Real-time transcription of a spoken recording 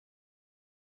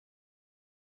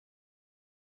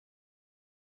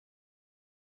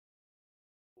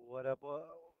What up,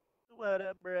 what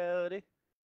up, Brody?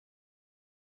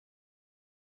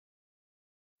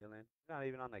 Chilling. Not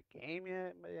even on the game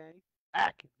yet, man.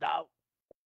 Back, dog.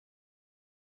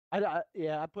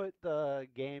 Yeah, I put the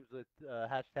games with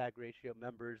hashtag ratio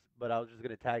members, but I was just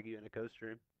gonna tag you in a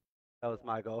co-stream. That was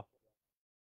my goal.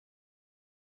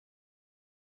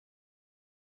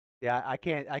 Yeah, I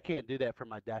can't do that from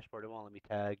my dashboard. It won't let me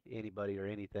tag anybody or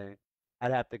anything.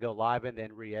 I'd have to go live and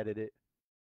then re-edit it.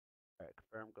 All right,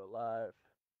 confirm, go live.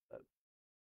 Uh,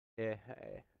 yeah,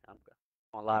 hey, I'm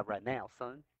going live right now,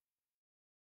 son.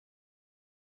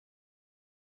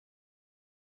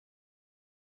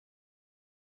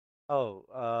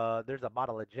 Oh, there's a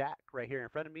bottle of Jack right here in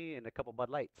front of me and a couple Bud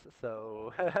Lights.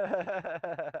 So,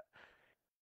 where'd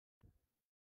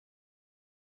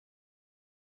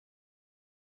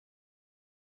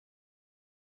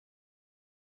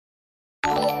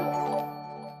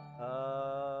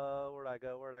I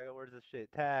go? Where'd I go? Where's this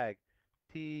shit? Tag,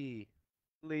 T,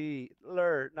 Lee,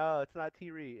 Lur. No, it's not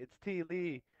T Ree. It's T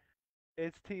Lee.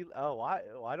 It's T. Oh, why?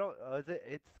 Why don't? Is it?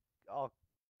 It's. Oh,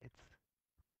 it's.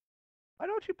 Why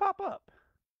don't you pop up?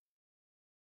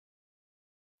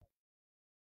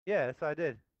 Yeah, so I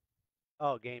did.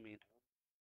 Oh, gaming.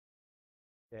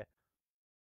 Yeah.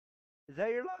 Is that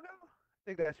your logo? I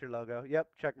think that's your logo. Yep.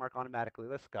 Check mark automatically.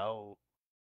 Let's go.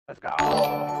 Let's go.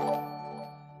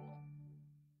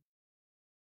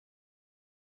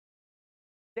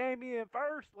 Damien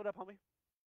first. What up, homie?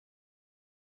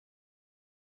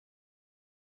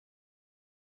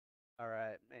 All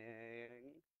right, man.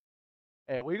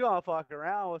 Hey, we gonna fuck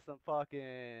around with some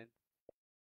fucking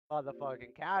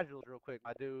motherfucking casuals real quick,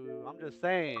 my dude. I'm just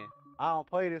saying. I don't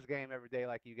play this game every day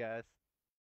like you guys.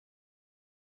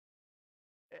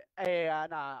 Hey,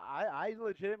 nah, I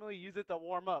legitimately use it to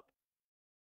warm up.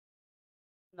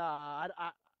 Nah,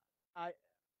 I,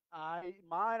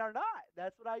 mine are not.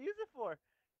 That's what I use it for.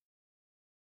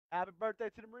 Happy birthday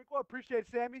to the Marine Corps. Appreciate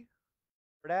it, Sammy,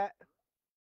 for that.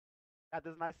 Got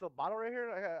this nice little bottle right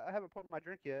here. I haven't poured my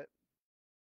drink yet.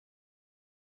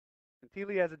 And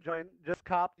TLEE has a joint. Just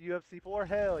copped UFC 4.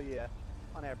 Hell yeah.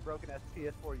 On that broken ass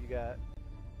PS4 you got.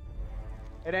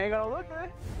 It ain't gonna look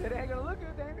good. It ain't gonna look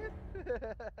good, Damien.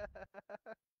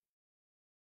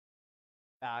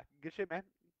 Nah, good shit, man.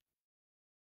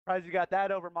 Surprised you got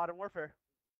that over Modern Warfare.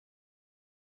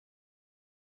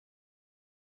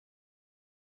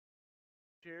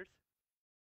 Cheers.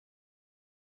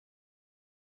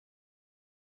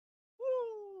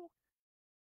 Woo!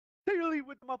 Clearly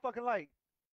with the motherfucking light.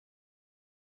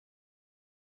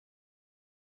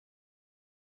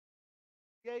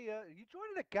 Yeah, yeah. You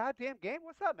joining the goddamn game?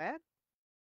 What's up, man?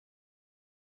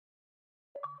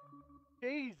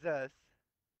 Jesus.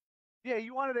 Yeah,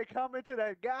 you wanted to come into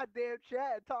that goddamn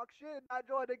chat and talk shit and not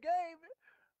join the game.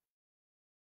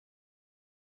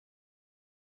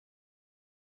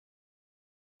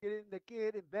 Get the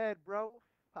kid in bed, bro.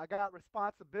 I got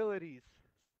responsibilities.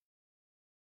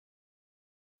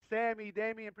 Sammy,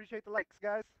 Damien, appreciate the likes,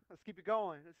 guys. Let's keep it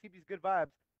going. Let's keep these good vibes.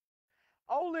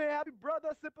 Olin, happy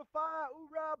brother, simplify,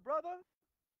 hoorah, brother.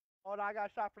 Oh, no, I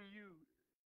got a shot for you.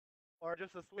 Or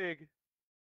just a swig.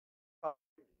 Oh,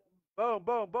 boom,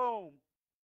 boom, boom.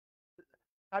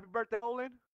 Happy birthday,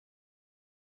 Olin.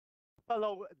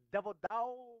 Hello, devil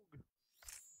dog.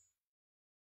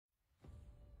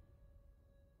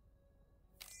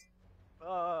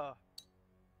 Uh,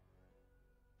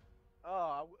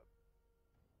 uh,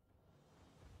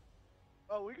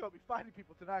 oh, we gonna be fighting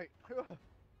people tonight.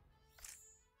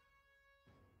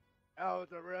 That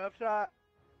was a rough shot.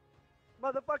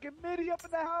 Motherfucking Midi up in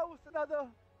the house. Another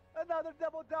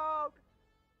devil dog.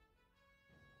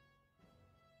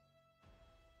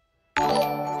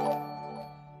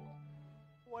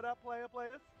 What up,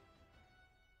 players?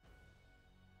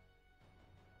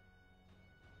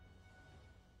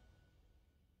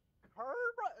 Curb.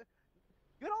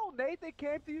 Good old Nathan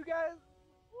came to you guys.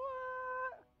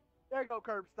 What? There you go,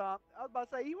 curb stomp. I was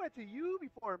about to say he went to you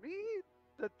before me.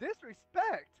 The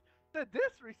disrespect. The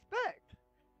disrespect.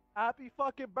 Happy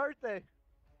fucking birthday.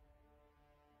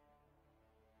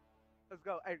 Let's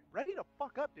go. Hey, ready to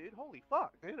fuck up, dude. Holy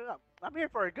fuck, dude. I'm here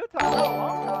for a good time, not a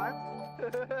long time.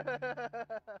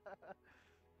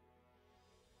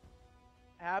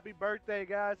 Happy birthday,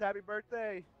 guys. Happy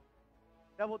birthday.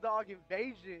 Double dog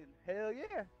invasion. Hell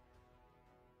yeah.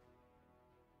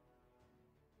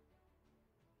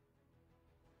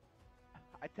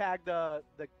 I tagged the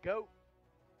goat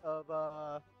of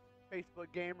Facebook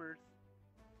gamers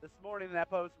this morning in that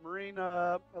post. Marine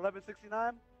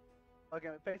 1169,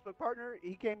 fucking Facebook partner.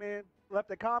 He came in, left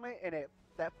a comment, and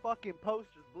that fucking post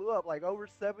just blew up like over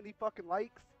 70 fucking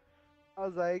likes. I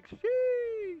was like,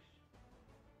 sheesh.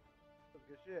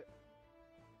 shit.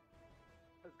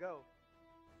 Let's go.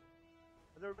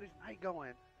 How's everybody's night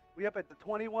going? We up at the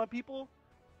 21 people?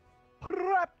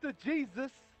 Rap to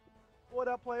Jesus. What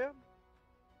up, player?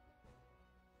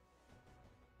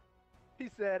 He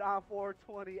said, I'm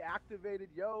 420 activated,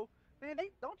 yo. Man,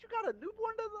 don't you got a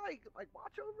newborn to like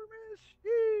watch over, man?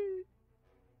 Shit.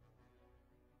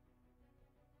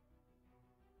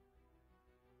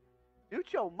 Mute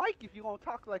your mic if you gonna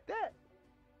talk like that.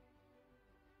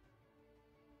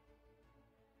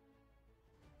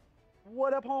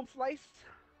 What up, home slice?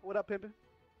 What up, pimpin'?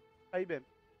 How you been?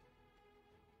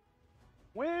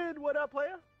 Win, what up,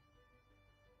 player?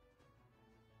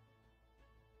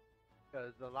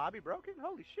 Cause the lobby broken?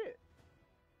 Holy shit.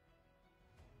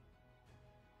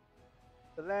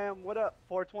 The Lamb, what up?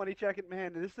 420 check it,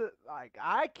 man. This is like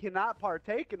I cannot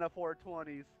partake in the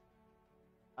 420s.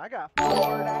 I got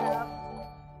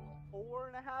 4.5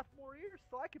 more years,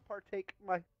 so I can partake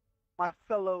my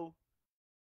fellow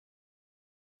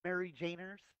Mary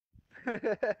Janers.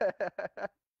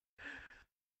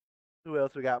 Who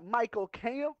else we got? Michael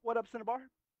Camp, what up, Cinnabar?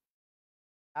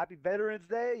 Happy Veterans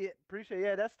Day. Yeah, appreciate it.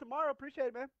 Yeah, that's tomorrow. Appreciate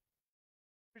it, man.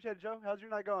 Appreciate it, Joe. How's your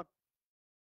night going?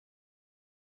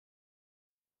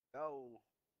 Oh.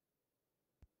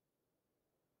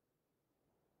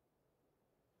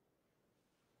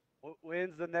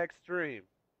 When's the next stream?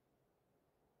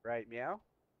 Right, meow?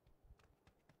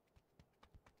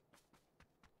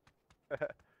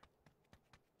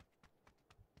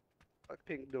 What's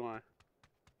Pink doing?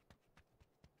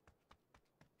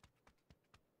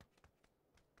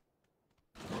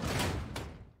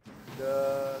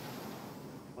 Just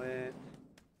went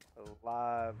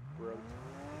live, bro.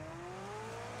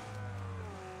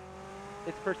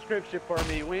 It's prescription for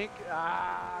me, wink.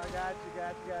 Ah, got you.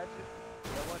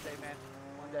 Yeah, one day, man.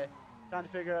 One day. Trying to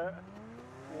figure out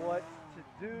what to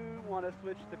do. Want to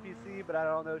switch to PC, but I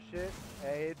don't know shit.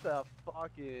 Hey,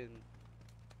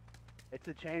 it's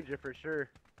a changer for sure.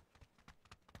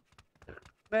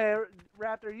 Man,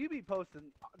 Raptor, you be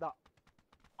posting the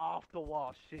off the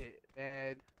wall shit,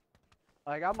 man.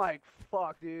 Like, I'm like,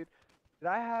 fuck, dude.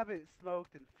 I haven't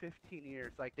smoked in 15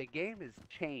 years. Like, the game has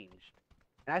changed.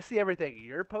 And I see everything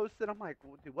you're posting. I'm like,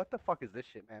 well, dude, what the fuck is this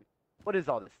shit, man? What is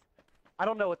all this? I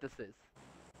don't know what this is.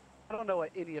 I don't know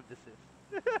what any of this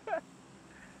is.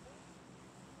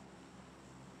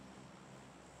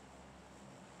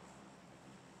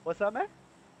 What's up, man?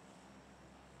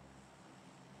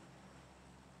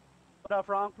 What up,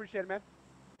 Ron? Appreciate it, man.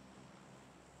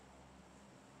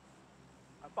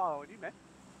 I'm following you, man.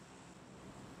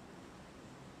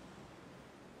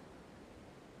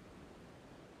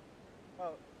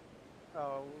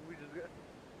 Oh, we just got...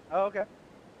 Oh, okay.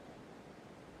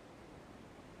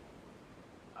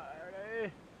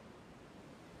 Alrighty.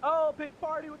 Oh, big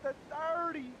party with the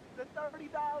 $30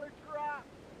 drop.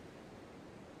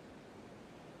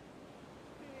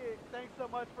 Shit. Thanks so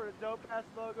much for the dope ass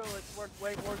logo. It's worth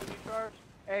way more than you charge.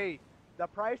 Hey, the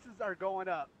prices are going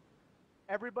up.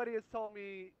 Everybody has told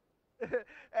me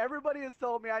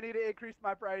I need to increase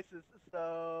my prices,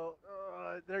 so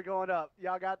they're going up.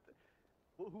 Y'all got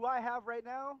who I have right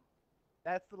now?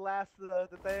 That's the last of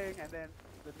the thing, and then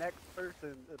the next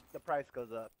person, the price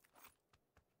goes up.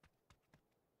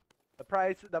 The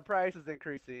price is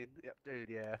increasing. Yep, dude,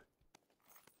 yeah.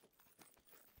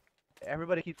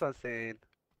 Everybody keeps on saying,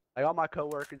 like all my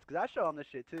coworkers, because I show them this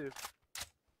shit too,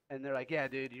 and they're like, yeah,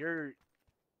 dude,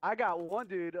 I got one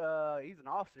dude, he's an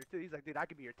officer too. He's like, dude, I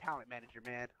could be your talent manager,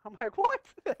 man. I'm like, what?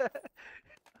 I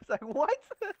was like, what?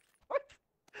 What?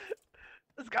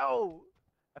 Let's go.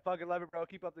 I fucking love it, bro.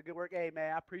 Keep up the good work. Hey,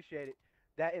 man, I appreciate it.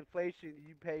 That inflation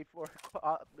you pay for,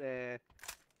 man.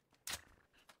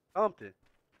 Something.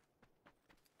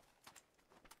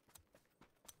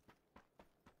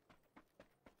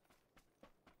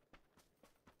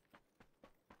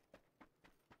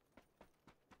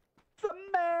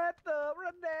 Samantha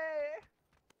Renee.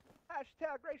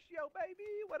 Hashtag ratio,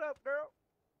 baby. What up, girl?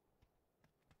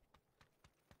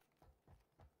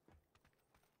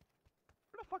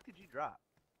 Where the fuck did you drop?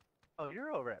 Oh,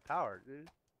 you're over at Power, dude.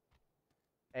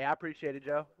 Hey, I appreciate it,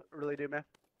 Joe. I really do, man.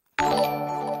 Yeah,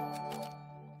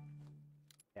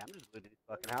 I'm just looting these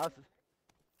fucking houses.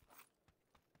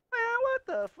 Man, what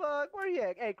the fuck? Where you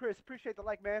at? Hey, Chris, appreciate the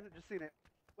like, man. I just seen it.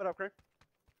 What up, Chris?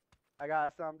 I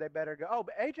got some. They better go. Oh,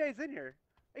 but AJ's in here.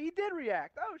 He did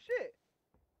react. Oh, shit.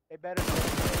 They better go.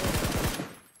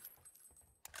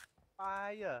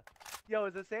 Fire. Yo,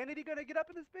 is Insanity gonna get up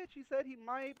in this bitch? He said he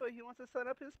might, but he wants to set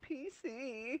up his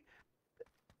PC.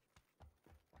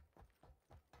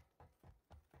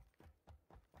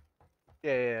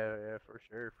 Yeah, for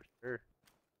sure.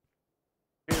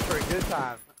 Here's for a good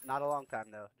time. Not a long time,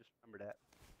 though. Just remember that.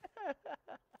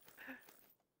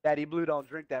 Daddy Blue don't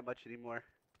drink that much anymore.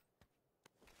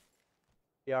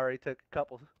 He already took a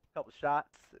couple shots.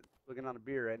 Looking on a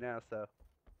beer right now, so.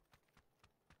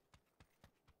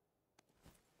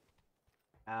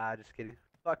 Just kidding.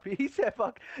 Fuck me. He said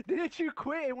fuck. Didn't you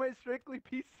quit and went strictly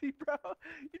PC, bro?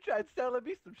 You tried selling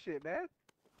me some shit, man.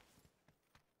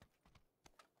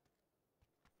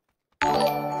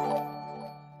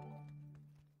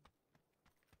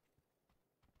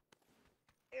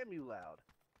 Damn you loud.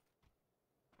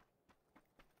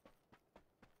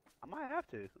 I might have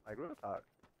to. Like, real talk.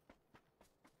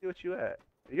 See what you at.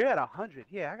 You're at 100.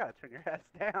 Yeah, I gotta turn your ass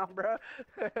down, bro.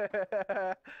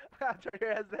 I gotta turn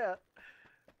your ass down.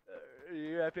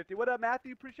 You're at 50. What up,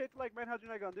 Matthew? Appreciate the like, man. How's your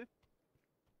night going, dude?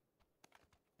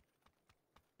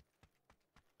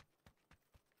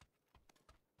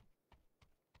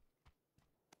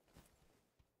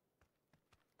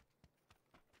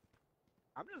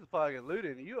 I'm just fucking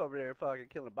looting. You over there fucking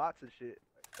killing bots and shit.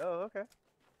 Oh, okay.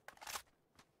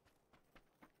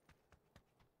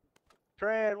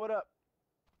 Tran, what up?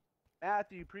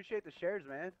 Matthew, appreciate the shares,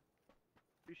 man.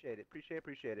 Appreciate it.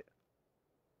 Appreciate it.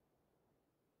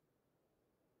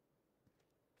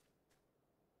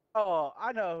 Oh,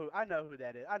 I know who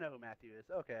that is. I know who Matthew is.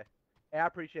 Okay. Hey, I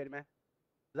appreciate it, man.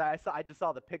 I just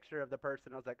saw the picture of the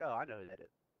person. I was like, oh, I know who that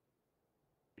is.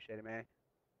 Appreciate it, man.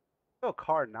 Oh,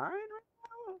 car 9 right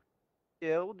now?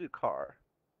 Yeah, we'll do car.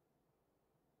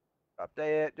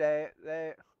 Update it.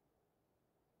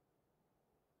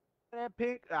 And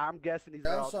Pink, I'm guessing these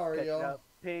are all sorry, catching up.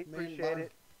 Pink, appreciate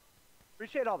it.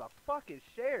 Appreciate all the fucking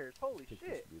shares. Holy shit.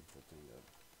 This beautiful thing up.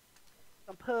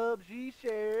 Some PUBG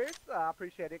shares. I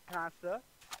appreciate it, Consta.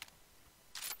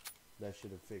 That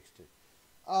should have fixed it.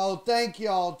 Oh, thank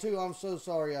y'all, too. I'm so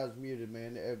sorry I was muted,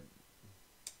 man.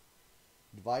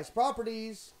 Device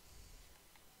properties.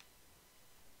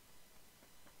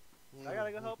 I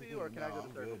gotta go help you, or can I go to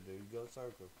circle? I'm good, dude. Go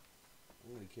circle.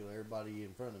 I'm gonna kill everybody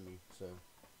in front of me, so.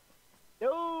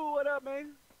 Yo, what up,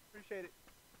 man? Appreciate it.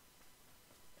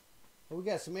 Oh, we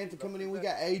got Samantha coming in. We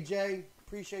got AJ.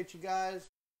 Appreciate you guys.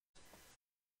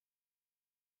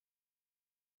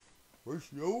 Where's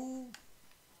yo?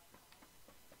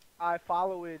 I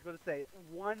follow it. What to say?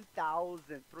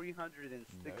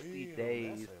 1,360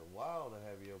 days. That's a while to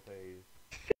have your page.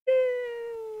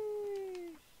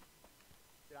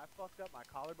 Dude, I fucked up my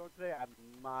collarbone today. I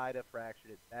might have fractured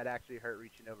it. That actually hurt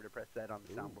reaching over to press that on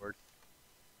the soundboard.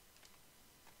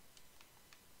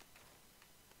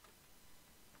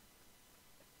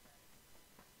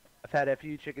 I've had a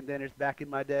few chicken dinners back in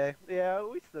my day. Yeah,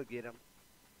 we still get them.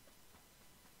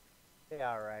 They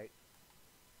alright.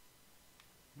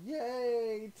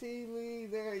 Yay, TLEE,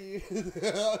 there you.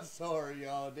 I'm sorry,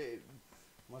 y'all.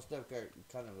 My stuff got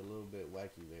kind of a little bit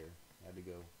wacky there. Had to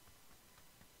go.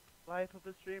 Life of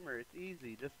a streamer, it's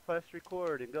easy. Just press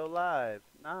record and go live.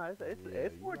 Nah,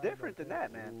 it's more different than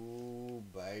that, man. Ooh,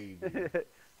 baby.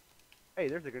 Hey,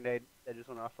 there's a grenade that just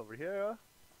went off over here.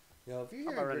 Yo, if you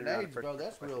hear grenades, bro,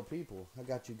 that's real people. I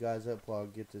got you guys up while I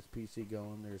get this PC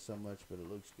going. There's so much, but it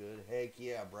looks good. Heck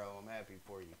yeah, bro. I'm happy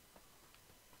for you.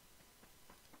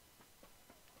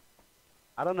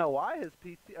 I don't know why his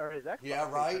PC or his Xbox. Yeah,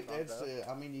 right. That's.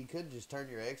 I mean, you could just turn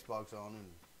your Xbox on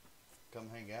and come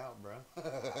hang out, bro.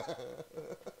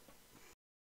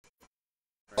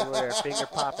 Everywhere, finger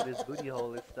popping his booty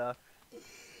hole and stuff.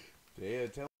 Yeah,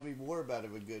 tell me more about it.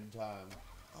 A good time.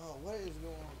 Oh, what is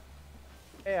going on?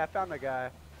 Hey, I found a guy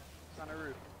on the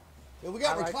roof. Yeah, we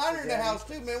got recliner in the house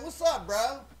too, man. What's up,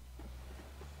 bro?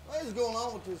 What is going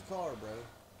on with this car, bro?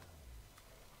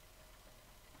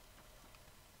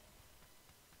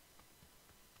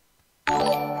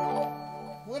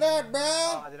 What up, bro?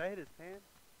 Oh, did I hit his pants?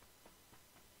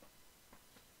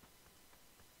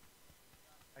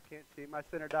 I can't see my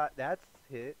center dot. That's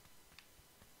hit.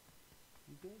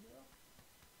 You good,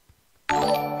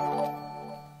 bro?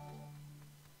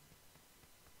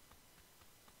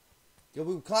 Yo,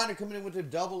 we recliner coming in with the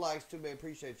double likes too, man.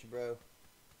 Appreciate you, bro.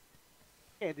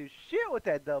 Can't do shit with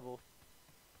that double.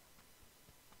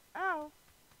 Ow.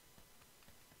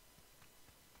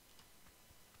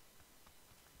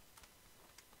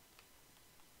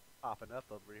 Popping up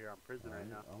over here on prison right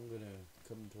now. I'm gonna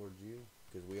come towards you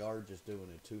because we are just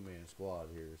doing a 2-man squad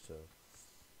here, so.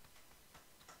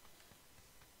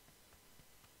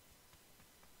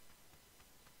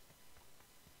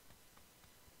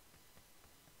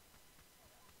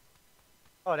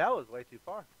 Oh, that was way too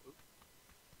far. Oops.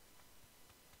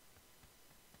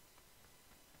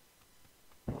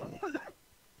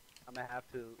 I'm gonna have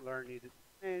to learn you to.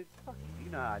 Man, fuck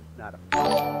you know how not a.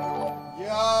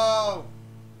 Yo!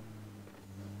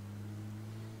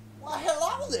 Why,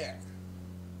 hello there.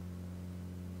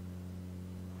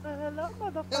 Hello,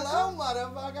 motherfucker. Hello,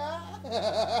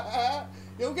 motherfucker.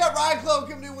 Yo, we got Ryan Clow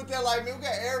coming in with that light, man. We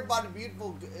got everybody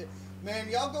beautiful. Man,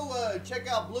 y'all go check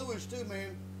out Bluish, too,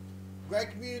 man. Great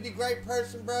community, great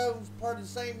person, bro. He's part of the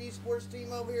same esports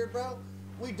team over here, bro.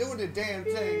 We doing the damn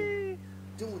thing.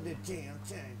 Doing the damn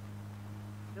thing.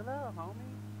 Hello, homie.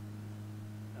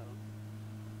 No.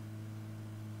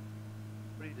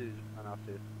 What do you do? Run off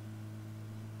to?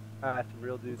 Some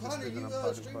real dudes. Connor, you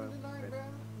streaming tonight, bro?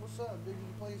 What's up? Did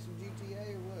you play some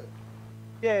GTA or what?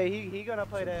 Yeah, he gonna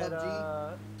play some that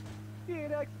PUBG?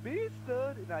 PNXB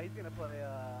stud. No, he's gonna play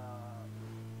a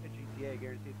GTA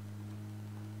guaranteed.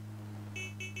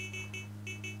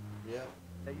 Yep.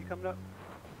 Hey, you coming up?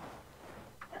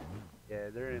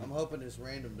 Yeah, they're in. I'm hoping this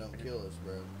random don't kill us,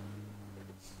 bro.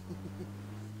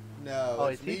 No, oh,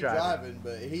 it's me driving,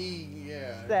 but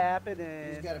yeah. Zapping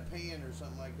in. He's got a pan or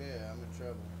something like that. I'm in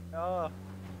trouble. Oh.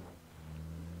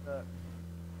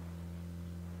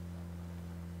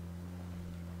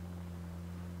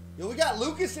 Yo, we got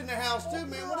Lucas in the house too,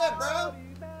 man. What up, bro?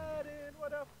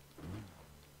 What up?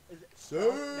 Is it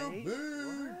Sam,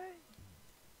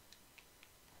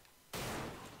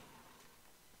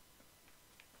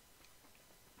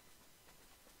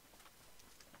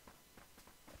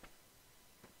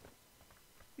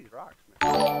 These rocks,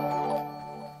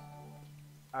 man.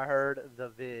 I heard the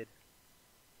vid.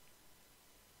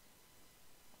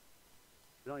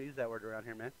 We don't use that word around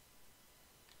here, man.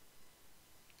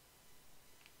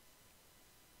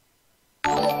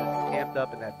 Camped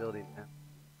up in that building, man.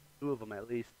 2 of them at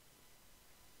least.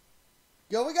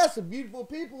 Yo, we got some beautiful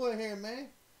people in here, man.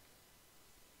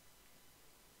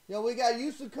 Yo, we got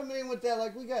Yusuf coming in with that.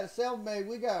 Like, we got Self-Made.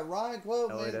 We got Ryan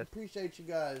Clove, man. Appreciate you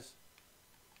guys.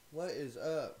 What is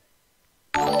up?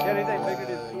 Anything bigger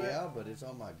than yeah, but it's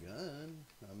on my gun.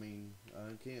 I mean,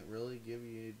 I can't really give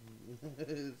you...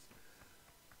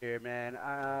 Here, man.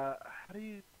 How do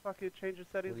you fucking change the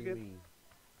settings again? What do you mean?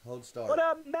 Hold start. What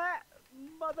up, Matt?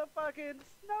 Motherfucking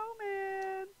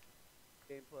Snowman.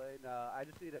 Gameplay. No, I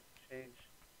just need to change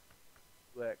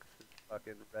UX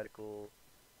fucking reticle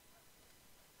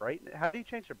brightness. How do you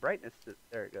change the brightness to?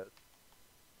 There it goes.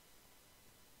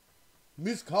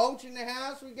 Miss Coach in the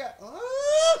house. We got.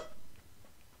 Oh,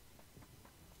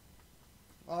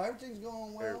 everything's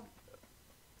going well,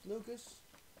 Lucas.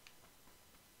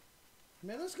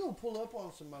 Man, let's go pull up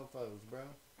on some mofos, bro.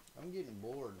 I'm getting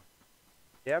bored.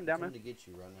 Yeah, I'm down, man. To get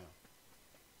you right now.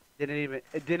 It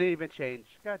didn't even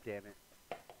change. God damn it.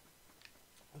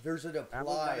 There's an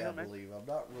apply, I believe. I'm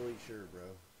not really sure,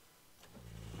 bro.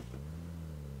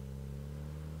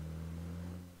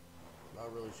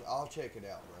 Not really sure. I'll check it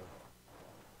out, bro.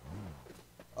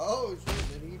 Oh,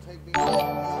 shit, did he take me?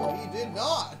 No, he did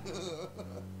not.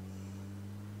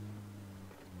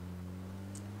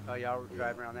 Oh, y'all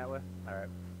driving around that way? Alright.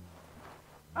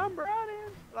 I'm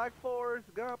running like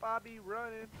Forrest Gump. I be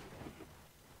running.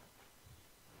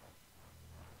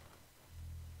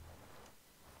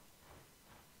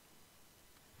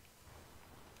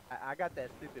 I got that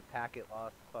stupid packet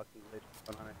loss fucking glitch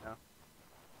going on right now.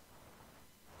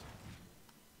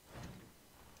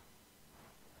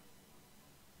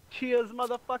 Cheers,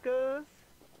 motherfuckers.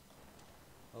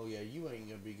 Oh yeah, you ain't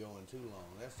gonna be going too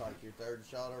long. That's like your 3rd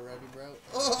shot already, bro.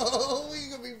 Oh, we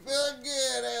gonna be feeling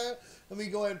good. Let me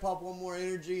go ahead and pop one more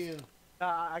energy and.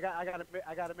 I got a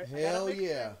Hell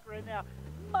yeah! Right now,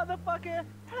 motherfucker,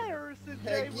 Harrison.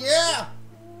 Heck yeah!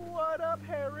 What up,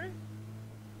 Harry?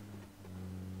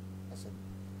 That's a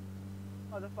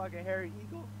motherfucker, Harry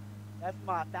Eagle. That's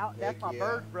my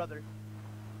bird brother.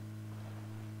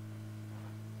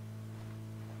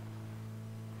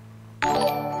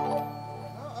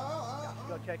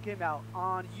 Go check him out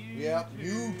on YouTube. Yep,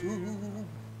 YouTube.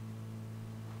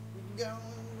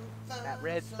 That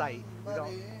red site. We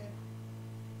don't.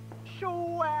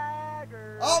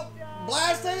 Swagger. Oh,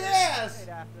 blast their ass!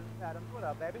 Hey, Adams, what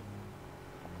up, baby?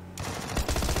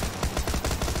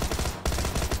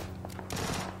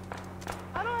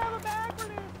 I don't have a bag for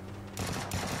this.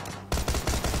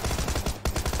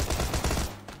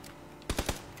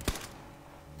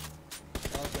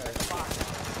 Okay.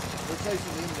 We're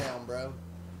chasing him down, bro.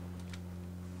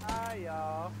 Hi,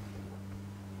 y'all.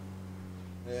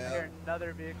 Yeah. I hear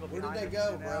another vehicle. Where did they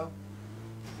go, bro?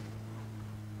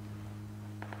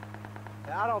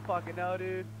 I don't fucking know,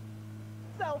 dude.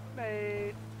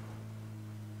 Self-made.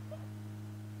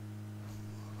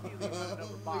 You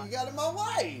got him my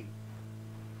way.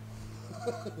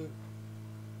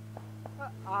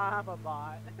 I'm a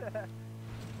bot.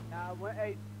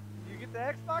 Hey, did you get the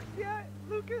Xbox yet,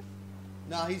 Lucas?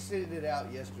 No, he sent it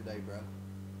out yesterday, bro.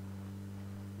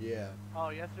 Yeah. Oh,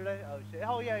 yesterday? Oh, shit.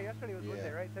 Oh, yeah, yesterday was Yeah.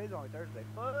 Wednesday, right? Today's only Thursday.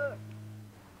 Fuck.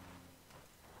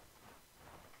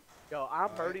 Yo, I'm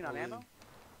hurting on ammo.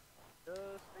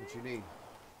 What you need?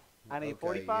 I need Okay,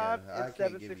 45 yeah. and I can't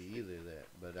 760. give you either of that,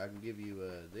 but I can give you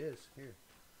this here.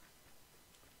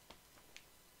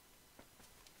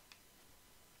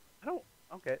 I don't.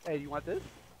 Okay. Hey, you want this?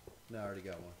 No, I already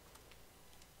got one.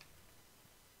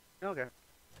 Okay.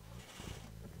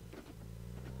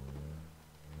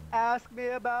 Ask me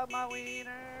about my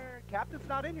wiener. Captain's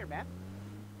not in here, man.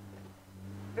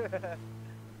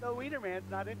 The wiener man's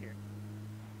not in here.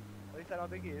 At least I don't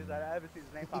think he is. I haven't seen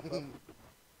his name pop up.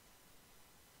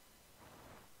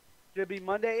 Should be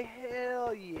Monday.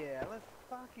 Hell yeah. Let's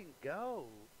fucking go.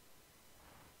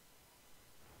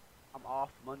 I'm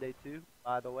off Monday too,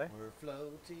 by the way. We're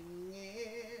floating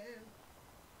in.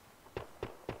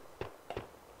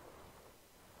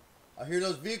 I hear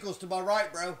those vehicles to my right,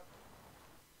 bro.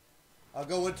 I'll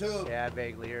go into them. Yeah, I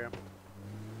vaguely hear him.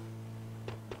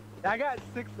 Yeah, I got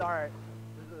 6. Alright.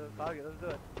 Let's do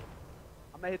it.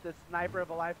 I'm gonna hit the sniper of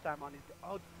a lifetime on these.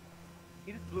 Oh,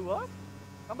 he just blew up?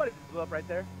 Somebody just blew up right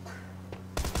there.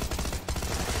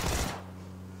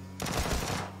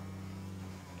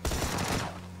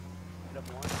 Hit him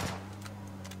once.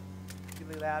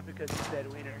 Really laughed because he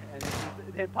said wiener and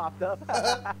then popped up.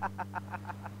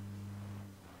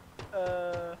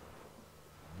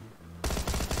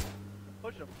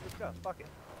 Push him. Let's go. Fuck it.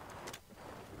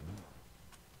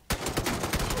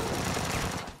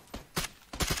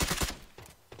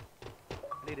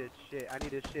 I need his shit. I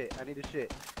need his shit. I need his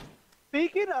shit.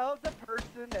 Speaking of the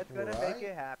person that's gonna make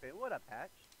it happen. What up, Patch?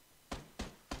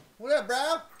 What up, bro?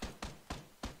 Not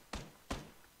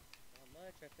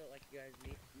much. I felt like you guys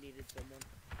needed someone.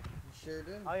 You sure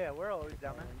do. Oh yeah, we're always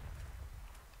down there.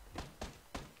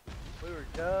 We were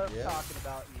just talking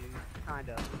about you,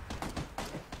 kinda.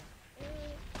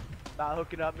 About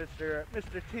hooking up Mr.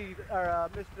 T, or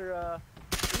Mr.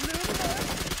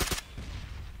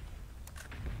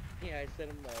 Yeah, I sent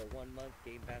him a 1 month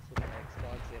game pass with an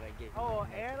Xbox, and I gave him. Oh,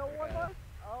 and a 1 month?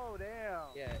 Oh,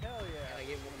 damn. Yeah. Hell yeah. And I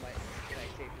gave one of my, and I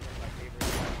saved one of my favorite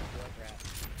blood rats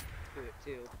to it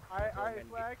too. Alright,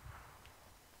 Swag.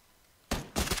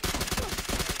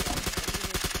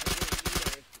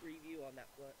 Review on that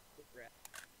blood rat.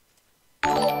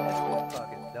 That's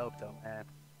fucking dope though, man.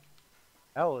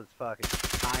 That was fucking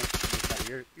kind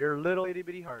of your little itty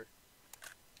bitty heart.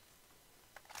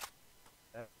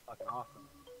 That's fucking awesome.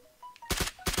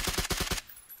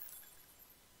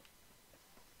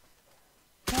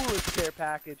 Coolest care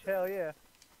package, hell yeah.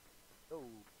 Oh.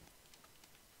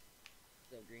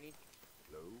 So Greeny.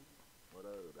 Hello, what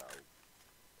up, dog?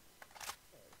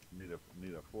 Need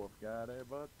a fourth guy there,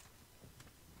 bud?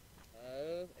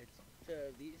 It's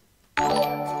these.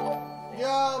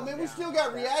 Yo, man, we still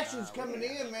got reactions coming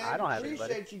in, man. I don't have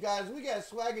Appreciate anybody. you guys. We got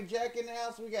Swagger Jack in the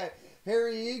house. We got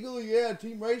Harry Eagle. Yeah,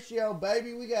 Team Ratio,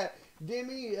 baby. We got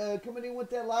Demi coming in with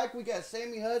that like. We got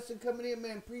Sammy Hudson coming in,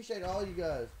 man. Appreciate all you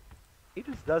guys. He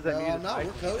just doesn't mute his No, mic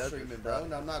we're when he does this co-streaming, stuff. bro.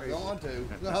 No, I'm not Crazy. going to.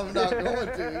 No, I'm not going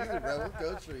to either, bro. We're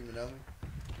co-streaming, homie.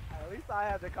 At least I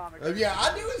have the comic. Yeah,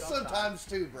 I do it sometimes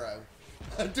too, bro.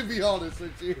 To be honest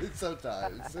with you,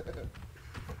 sometimes.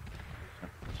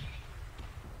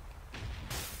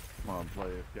 Come on, play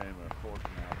this game of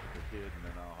Fortune House with the kid, and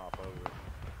then I'll hop over.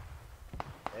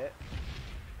 Yeah.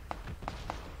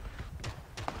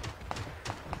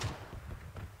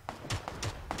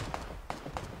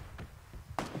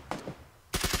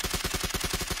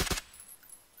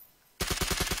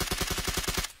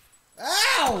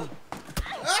 Ow!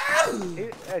 Ow!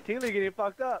 Hey, TLEE getting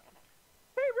fucked up.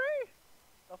 Hey, Ray!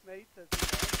 Self-made says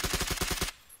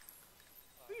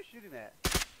who are you shooting at?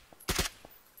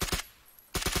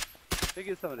 Let me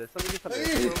get some of this. Let me get some of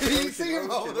this. You see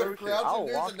him over there crouching?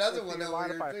 There's another one over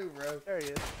here fire. too, bro. There he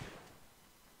is.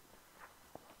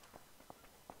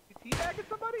 You teabagging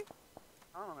somebody?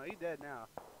 I don't know. He's dead now.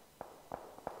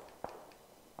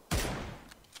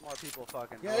 More people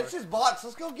fucking. Yeah, it's just bots.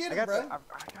 Let's go get him, bro. I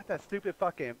got that stupid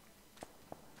fucking.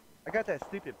 I got that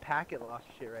stupid packet lost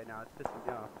shit right now. It's pissing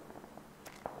me off.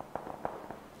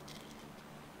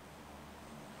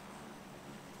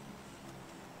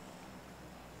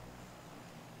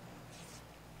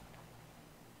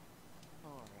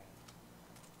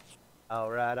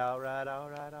 Alright, alright,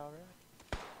 alright, alright.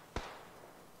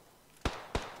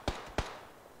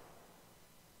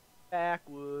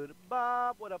 Backwood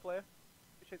Bob, what up, player?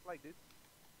 Appreciate the like, dude.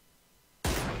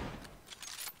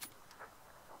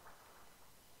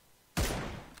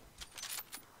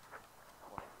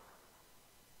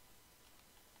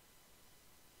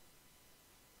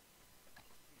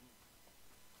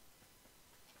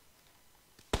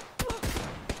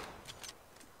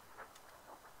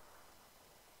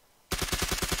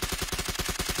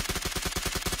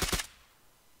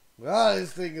 Oh,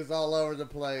 this thing is all over the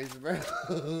place, bro.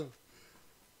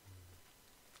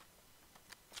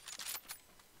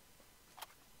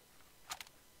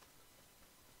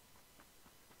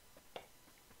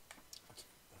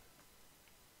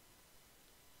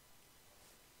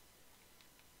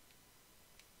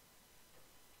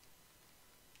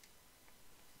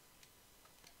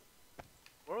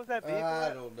 Where was that vehicle I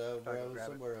at? don't know, Sorry, bro. grab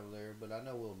it. Somewhere over there, but I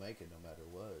know we'll make it no matter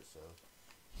what. So,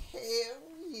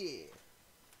 hell yeah!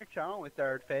 You're on with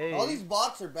third phase. All these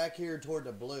bots are back here toward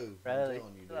the blue. Really? I'm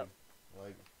telling you, dude.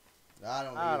 Like, I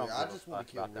don't I either. don't I give a just want fuck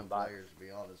to kill about real them bots. players, to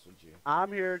be honest with you.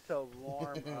 I'm here to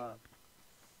warm up.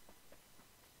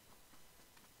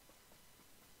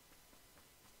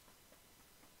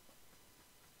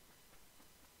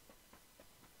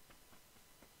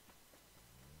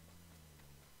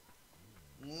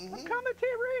 Mm-hmm. I'm coming,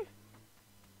 Terry.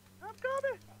 I'm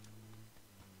coming.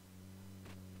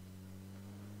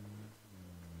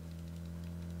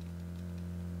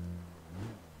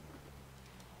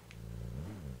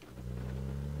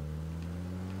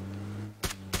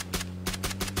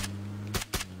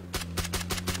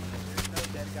 There's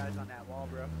no dead guys on that wall,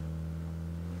 bro.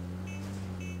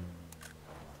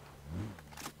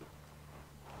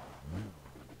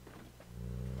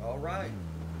 All right.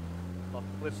 I'll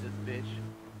flip this bitch.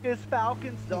 His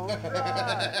Falcons don't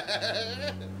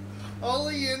fly.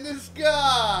 Only in the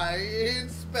sky, in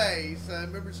space.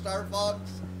 Remember Star Fox?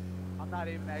 I'm not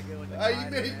even that good with the You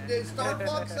glider, mean man. Star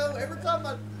Fox though? Every time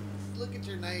I look at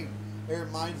your name, it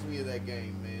reminds me of that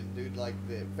game, man, dude. Like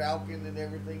the Falcon and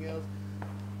everything else.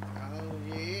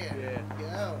 Oh yeah.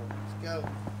 Yeah. Let's go.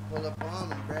 Pull up on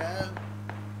them, bro.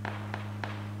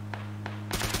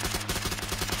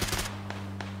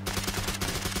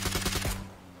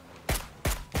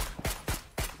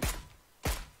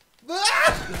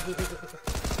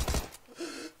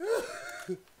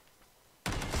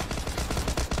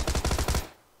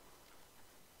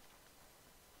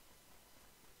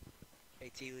 Hey,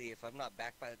 TLEE, if I'm not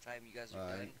back by the time you guys are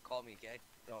Alright. done, call me, okay?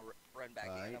 And I'll run back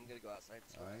in. Alright. I'm gonna go outside and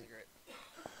smoke a Alright. cigarette.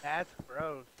 That's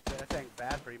gross. That thing's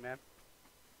bad for you, man.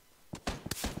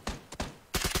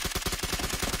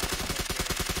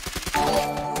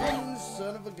 You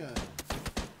son of a gun.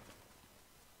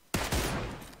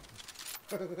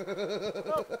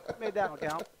 Oh, made that one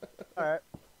count. Alright.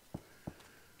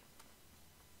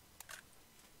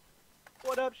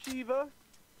 What up, Shiva?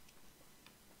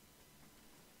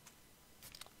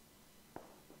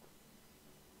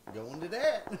 Going to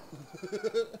that.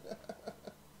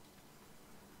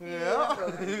 Yeah,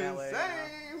 protein that way,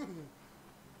 same.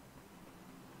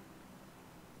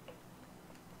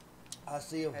 I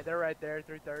see him. Hey, they're right there,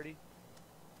 330.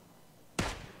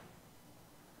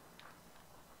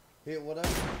 Hit what up?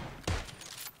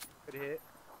 Good hit.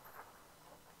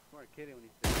 You weren't kidding when you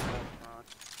said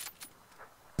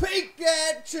that. Peek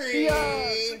that tree. Yeah,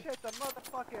 appreciate the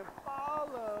motherfucking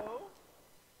follow.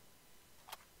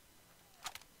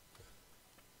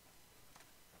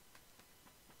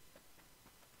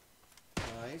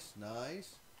 Nice,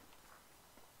 nice.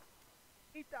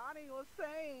 He thought he was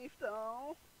safe,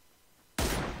 though.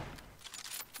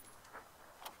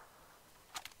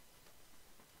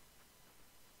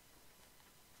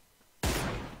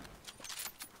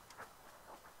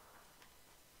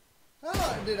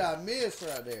 How did I miss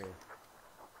right there?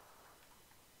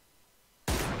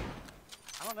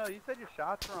 I don't know. You said your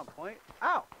shots were on point.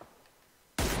 Ow!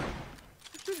 You're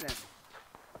shooting at me.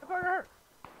 That fucker hurt.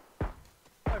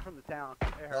 Probably from the town. It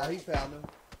Oh, hurt. he found him.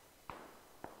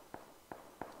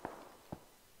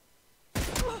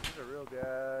 There's a real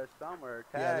guy somewhere.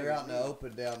 Yeah, they're tagging out in the me.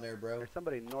 open down there, bro. There's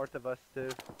somebody north of us, too.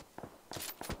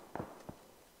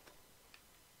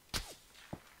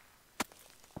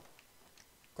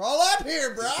 Crawl up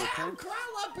here, bro. Crawl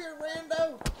up here,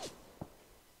 rando.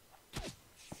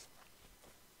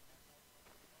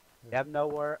 You have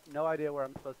no idea where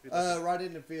I'm supposed to be looking. Right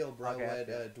in the field, bro. Okay, I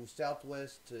At see.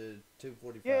 southwest to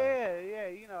 245. Yeah,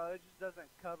 you know, it just doesn't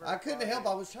cover. I couldn't help.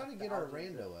 I was fucking trying to get our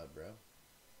thousands of- rando up, bro.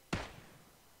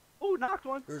 Ooh, knocked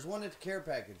one. There's one at the care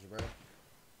package, bro.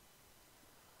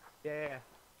 Yeah.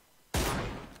 Can't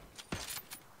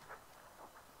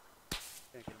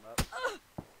get him up.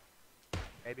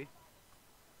 Maybe.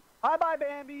 Bye,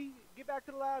 Bambi. Get back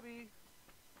to the lobby.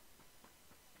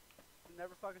 You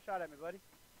never fucking shot at me, buddy.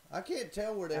 I can't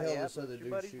tell where the Not hell yet, this but other it's your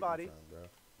dude's buddy's shooting body. from, bro.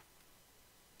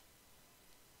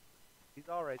 He's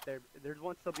all right there. There's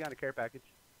one still behind a care package.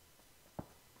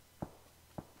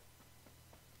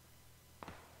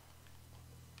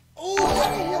 Oh, how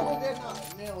the hell did that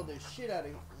not nail the shit out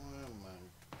of him? Oh,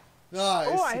 my. Nice.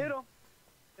 Oh, I hit him.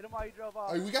 Hit him while you drove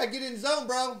off. Hey, we gotta get in zone,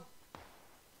 bro.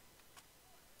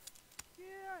 Yeah,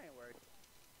 I ain't worried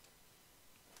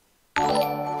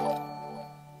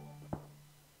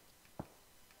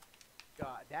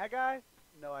that guy?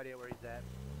 No idea where he's at,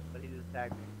 but he just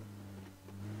tagged me.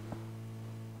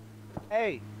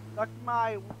 Hey, suck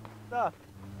my stuff.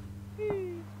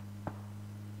 He's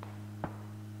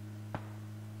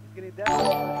getting down.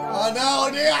 Oh no,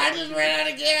 dude! I just ran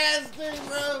out of gas, dude,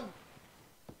 bro.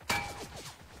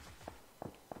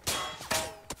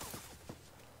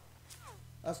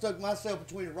 I stuck myself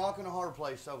between a rock and a hard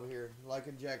place over here, like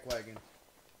a jackwagon.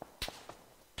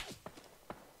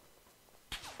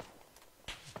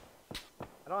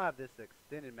 I don't have this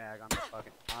extended mag on the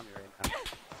fucking Tommy right now.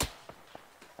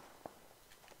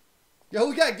 Yo,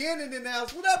 we got Gannon in the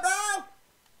house. What up,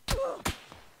 bro?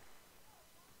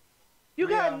 You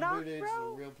got dude, knocked, it's bro?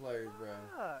 some real players, bro.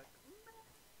 Fuck.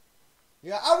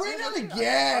 Yeah, I ran out of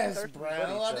gas, bro.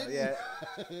 I didn't. Yeah.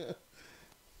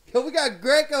 Yo, we got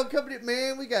Greco coming in,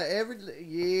 man. We got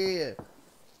yeah.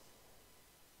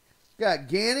 We got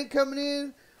Gannon coming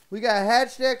in. We got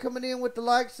Hatchstack coming in with the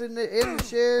likes and the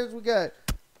shares. We got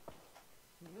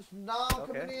this Nom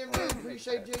coming in, man.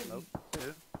 Appreciate you.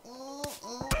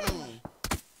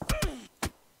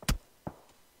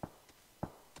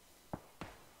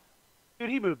 Dude,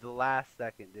 he moved the last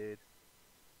second, dude.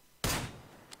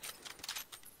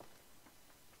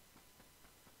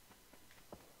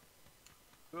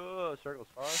 Oh, circle's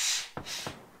far.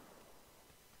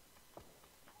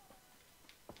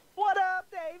 What up,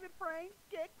 David Frank?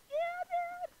 Get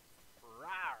it!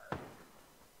 Rawr.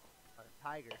 Like a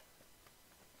tiger.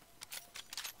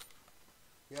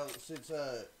 Yo, since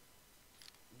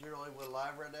you're only with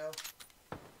live right now,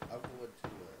 I'm going to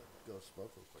go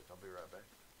smoke real quick. I'll be right back.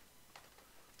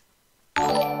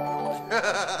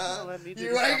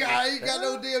 You ain't got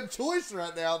no damn choice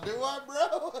right now, do I,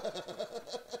 bro?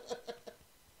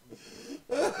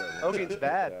 Smoking's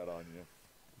bad. Out on you.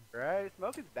 Right?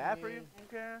 Smoking's bad for you?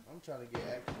 Okay. I'm trying to get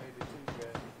activated too,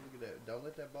 guys. Look at that. Don't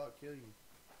let that bot kill you.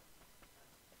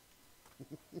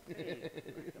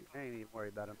 I ain't even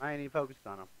worried about him. I ain't even focused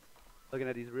on him. Looking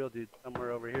at these real dudes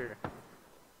somewhere over here.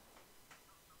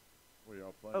 Were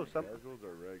y'all playing some casuals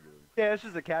or regular? Yeah, it's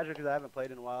just a casual because I haven't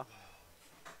played in a while.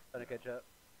 Trying to catch up.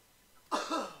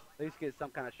 At least get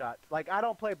some kind of shots. Like, I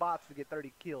don't play bots to get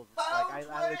 30 kills. Like,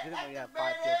 I legitimately have 5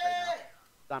 kills right now.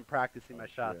 So I'm practicing my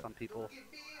shots on people.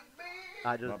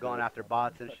 Not just going after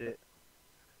bots and shit.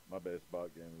 My best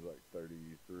bot game is like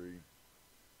 33.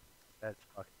 That's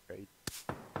fucking crazy.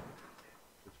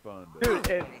 It's fun, dude.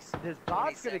 Dude, this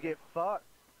bot's gonna get fucked.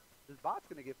 This bot's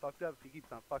gonna get fucked up if he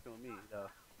keeps on fucking with me, though.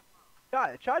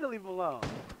 Try to leave him alone.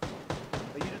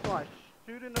 But you just want to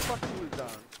shoot in the fucking blue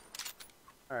zone.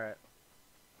 Alright.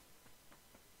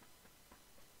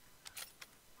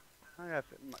 My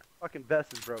fucking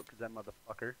vest is broke because that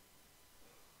motherfucker.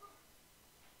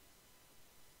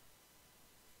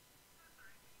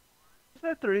 It's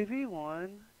a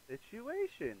 3v1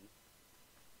 situation.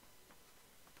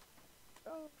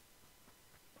 Oh.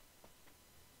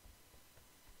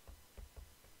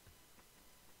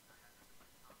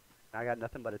 I got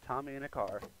nothing but a Tommy and a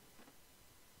car.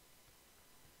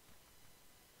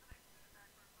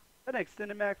 An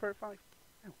extended mag for it finally.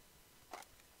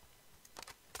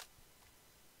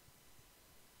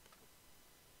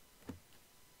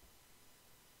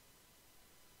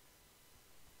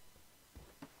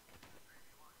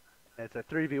 It's a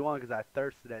 3v1 because I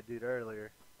thirsted that dude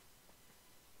earlier.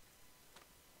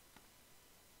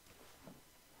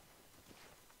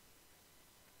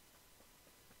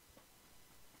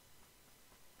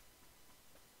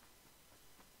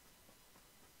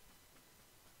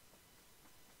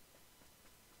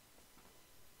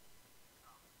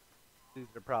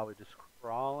 Dudes are probably just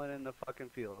crawling in the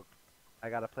fucking field. I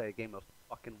gotta play a game of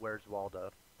fucking Where's Waldo.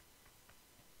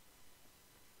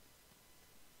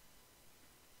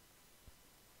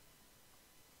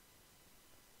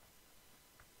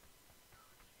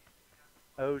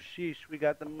 Oh sheesh, we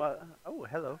got the oh,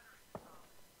 hello.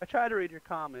 I tried to read your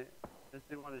comment. Just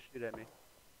didn't want to shoot at me.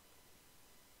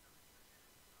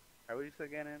 Alright, what you say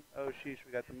again? Oh sheesh,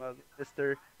 we got the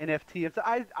Mr. NFT. So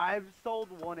I've sold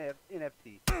one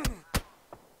NFT.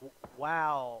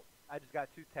 Wow. I just got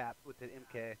 2 taps with an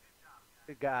MK.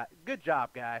 Good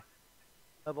job, guy.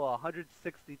 Level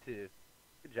 162.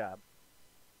 Good job.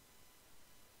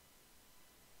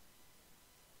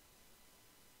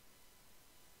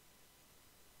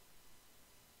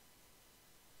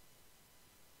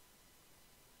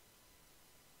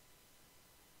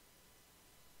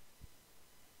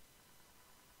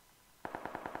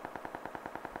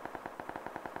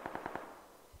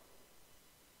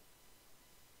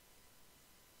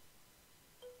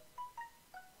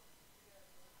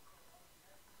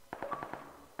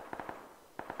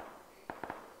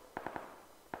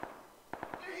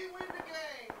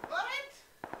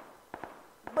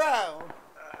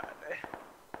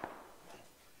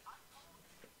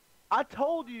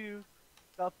 told you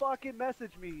to fucking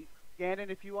message me, Gannon,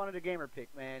 if you wanted a gamer pick,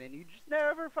 man, and you just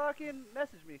never fucking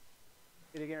messaged me.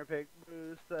 Get a gamer pick.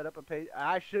 Set up a page.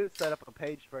 I should set up a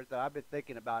page for it though. I've been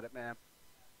thinking about it, man.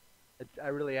 I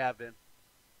really have been.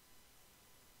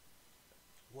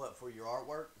 What, for your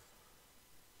artwork?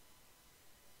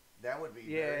 That would be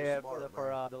Yeah, very yeah. smart,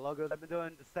 For the logos I've been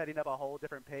doing, just setting up a whole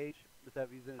different page instead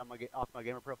of using it on off my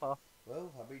gamer profile.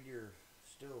 Well, I mean, you're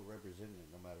still representing it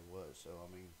no matter what, so,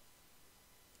 I mean,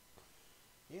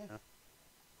 yeah.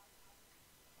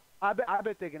 I've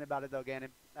been thinking about it though,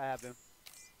 Gannon. I have been.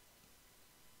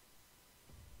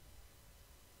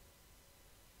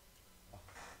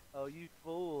 Oh, you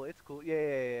fool! It's cool.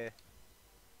 Yeah.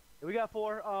 We got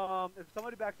 4. If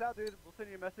somebody backs out, dude, we'll send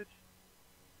you a message.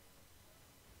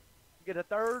 Get a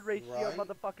 3rd ratio Right.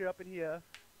 motherfucker up in here.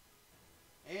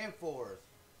 And 4th.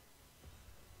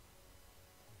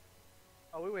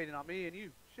 Oh, we waiting on me and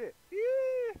you. Shit. Yeah.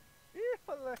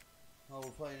 Oh, we're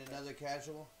playing another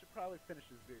casual? Should probably finish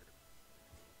this beer.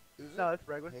 Is it? No, it's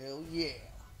regular. Hell yeah.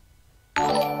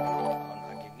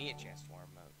 Oh, no, give me a chance to warm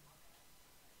up.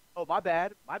 Oh, my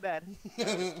bad. My bad.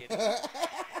 Just kidding.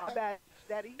 My bad,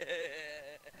 daddy.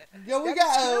 Yo, we That's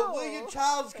got cool. William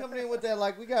Childs coming in with that.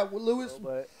 Like, we got Lewis.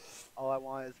 But all I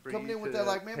want is for Coming you in with to that,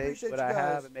 like, man, take appreciate what you I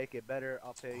have guys. and make it better.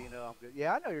 I'll tell you, I'm good.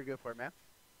 Yeah, I know you're good for it, man.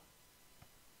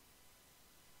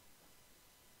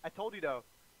 I told you though,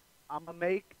 I'm gonna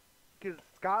make, because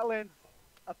Scotland's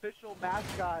official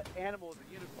mascot animal is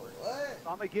a unicorn. What? So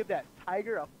I'm gonna give that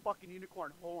tiger a fucking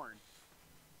unicorn horn.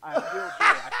 I will do it.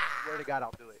 I swear to God,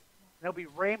 I'll do it. And it'll be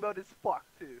rainbowed as fuck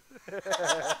too.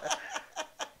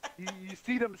 you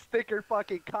see them sticker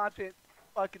fucking content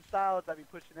fucking styles I be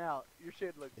pushing out. Your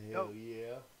shit looks Hell dope.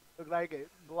 yeah. Look like it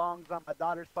belongs on my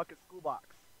daughter's fucking school box.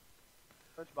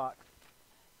 Lunchbox.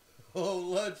 Oh,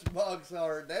 lunchbox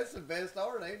art. That's the best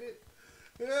art, ain't it?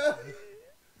 Yeah.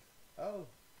 Oh.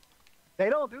 They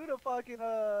don't do the fucking you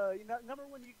know, remember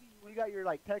when you got your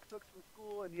like textbooks from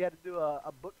school and you had to do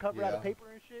a book cover out of Yeah. paper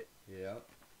and shit? Yeah.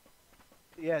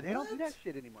 Yeah, they don't do that What?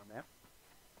 shit anymore, man.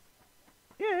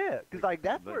 Yeah, cause like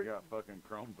that's They where. got fucking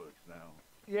Chromebooks now.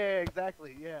 Yeah,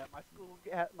 exactly. Yeah, my school,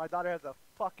 my daughter has a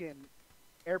fucking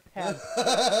AirPad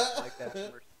like that.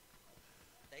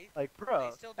 They, Like, bro,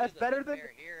 they still do that's the better thing than.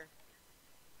 there here.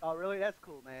 Oh, really? That's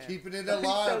cool, man. Keeping it No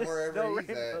alive wherever no he's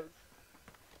at. rainbows,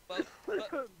 But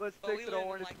but we stick to the live in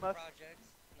orange like must. projects.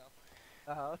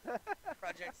 No, Uh-huh.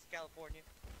 projects California.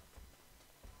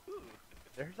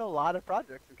 There's a lot of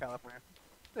projects in California.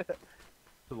 It's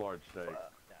a large state.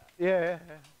 Yeah.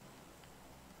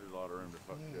 There's a lot of room to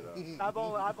fuck shit up.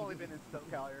 I've only been in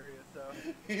SoCal area, so.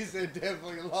 He said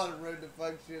definitely a lot of room to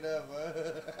fuck shit up,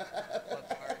 What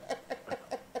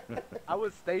part? I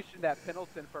was stationed at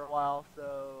Pendleton for a while,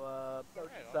 so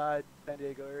Oceanside, San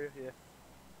Diego area. Yeah.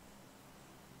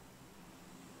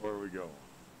 Where are we going?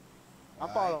 I'm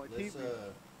Alright, following let's, TV.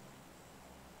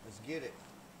 let's get it.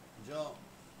 Jump.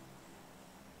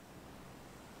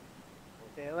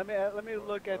 Yeah, let me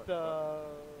look at the.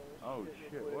 Oh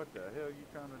shit, what the hell you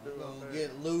trying to We're do up gonna there?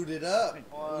 get looted up.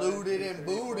 One, Looted two, and three,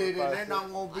 booted, four, and five, they're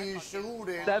not gonna be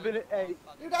shooting. 7, 8.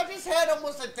 Dude, I just had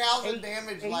almost 1,000 Eight-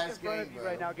 damage eight last in front of game, you bro.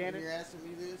 right now, And Gannon. you're asking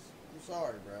me this? I'm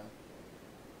sorry, bro.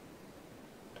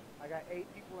 I got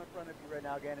 8 people in front of you right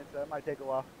now, Gannon, so it might take a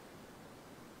while.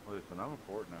 Listen, I'm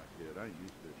a Fortnite kid. I ain't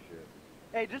used to this shit.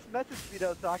 Hey, just message me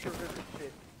though, so I can remember this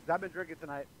shit. 'Cause I've been drinking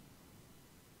tonight.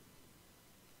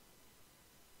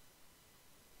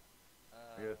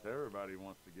 I guess everybody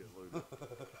wants to get looted.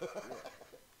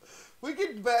 We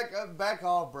can back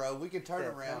off, bro. We can turn Yeah,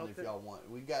 around if Pendleton. y'all want.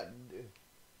 We got.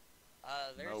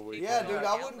 There's No, we people Yeah, cannot. dude, I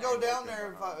down wouldn't there. go down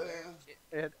there if I. Shit,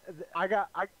 And I got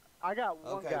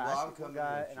one Okay, guy. well, I I'm see one coming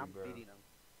guy, with and you, I'm bro. beating him.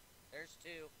 There's 2.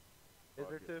 Is Fuck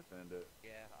there it, 2? Send it. Yeah,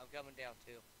 I'm coming down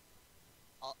too.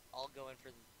 I'll go in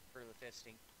for the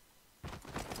fisting.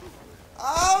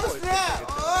 Oh snap! Damn,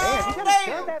 Oh you got a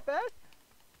gun damn! that fast?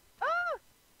 Ah!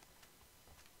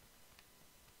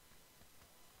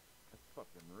 That's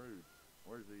fucking rude.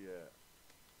 Where's he at?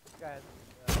 Guys,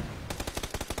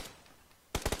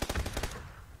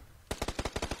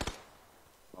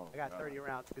 Oh, I got God. 30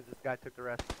 rounds because this guy took the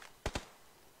rest.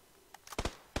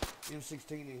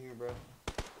 M16 in here, bro.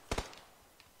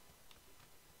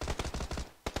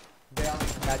 Down.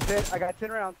 I got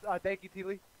 10 rounds. Thank you,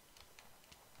 TLEE.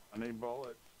 I need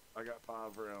bullets. I got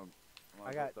 5 rounds.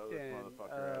 I got Throw 10. this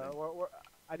motherfucker at him.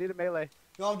 I need a melee.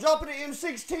 Yo, I'm dropping an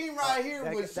M16 right here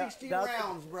that- with that- 16 that's-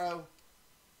 rounds, bro.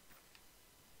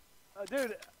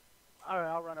 Dude, alright,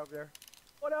 I'll run over there.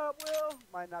 What up, Will?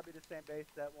 Might not be the same base.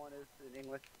 That one is in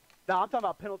English. No, I'm talking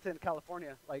about Pendleton,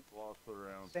 California. Like, Lost the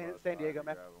rounds. San last Diego, time,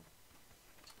 man. grab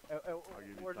 'em. give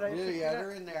you Where's some. that? Yeah,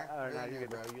 they're in there. Oh, no, They're in you're there,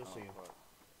 good. bro. You'll Oh, see them. fuck.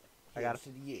 I got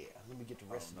Yeah, let me get the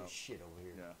rest of no. this shit over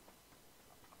here. Yeah.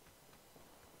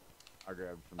 I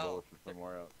grabbed some Oh, bullets from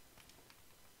somewhere else.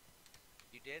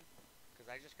 You did? Because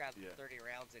I just grabbed Yeah. 30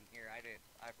 rounds in here. I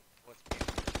wasn't paying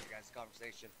attention to your guys'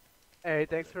 conversation. Hey,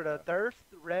 thanks for the thirst.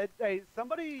 Red. Hey,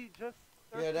 somebody just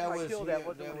thirsted Yeah, that my was kill. That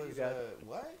wasn't one of you guys.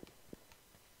 what?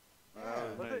 That Yeah.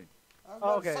 was Was me. it? I was Oh,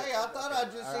 about to okay. say, I thought I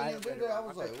just All seen right, him do that. I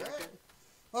was like, okay.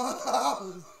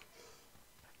 what?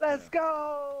 Let's Yeah.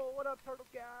 go. What up, turtle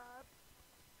guy?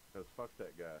 Cause fuck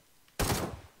that guy.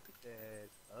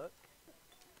 Fuck.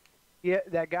 Yeah,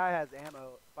 that guy has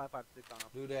ammo 5.56 on him.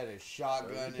 Dude had a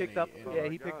shotgun He picked and up. a Yeah,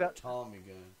 he picked up. Tommy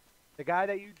gun. The guy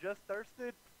that you just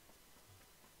thirsted.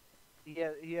 He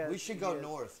has. We should go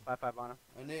north. 5.5 on him.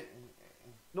 And then,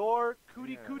 North,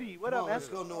 cootie Yeah. cootie. What Come up, on, man? let's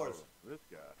go north. Oh, this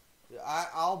guy.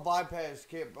 I'll bypass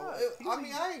Kip. Bro. Oh, I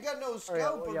mean, I ain't got no scope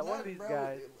well, or yeah, one of nothing, these bro.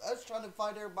 guys. Us trying to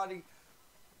fight everybody.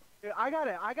 Dude, I got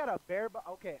a bare.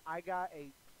 Okay, I got a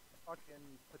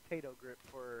fucking potato grip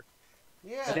for.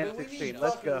 Yeah, Damn dude, we 16, need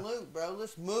let's fucking go. loot, bro.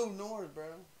 Let's move north, bro.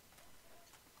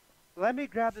 Let me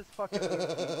grab this fucking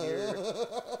EMT here,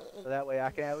 so that way I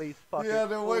can at least fucking. Yeah,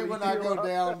 then wait fully when I heal go up.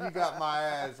 down, you got my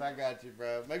ass. I got you,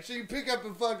 bro. Make sure you pick up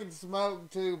the fucking smoke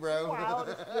too, bro. Wow,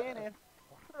 it's spinning.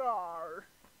 Rawr.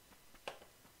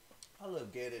 I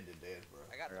love Get It to death, bro.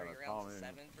 I got I got 3 a rounds call of in.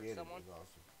 7 for Get It someone. is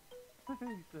awesome.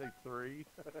 You say 3.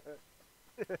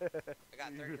 I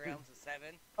got 30 rounds of 7.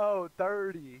 Oh,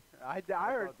 30. I heard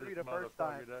thought 3 this the first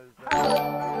time. motherfucker does I heard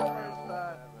that. 3 the first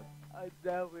time. I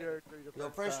definitely heard 3 the Yo,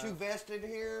 first fresh time. 2 vested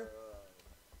here.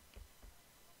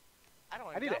 I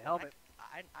don't. I need a got one. helmet.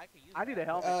 I could use. I need that. a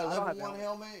helmet. I don't Level have 1 helmet.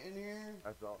 helmet in here.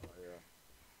 That's all. Yeah.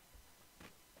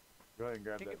 Go ahead and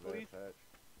grab Take that it, please. vest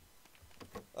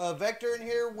hatch. Vector in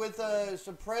here with a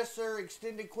suppressor,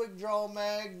 extended quick draw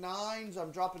mag, 9s.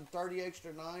 I'm dropping 30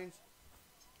 extra 9s.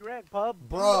 You ran pub.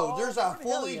 Bro, there's a Hell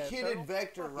fully yeah, kitted Turtle.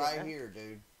 Vector Fuck yeah, right man. here,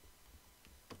 dude.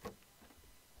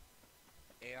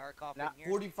 AR cop Nah, in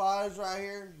here. 45s right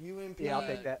here. UMP. Yeah, I'll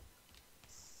take that.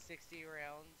 60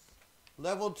 rounds.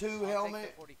 Level 2 I'll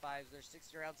helmet. take the 45s. There's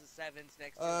 60 rounds of 7s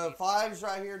next to me. 5s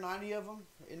right here, 90 of them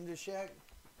in the shack.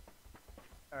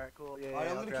 All right, cool. Yeah, All right,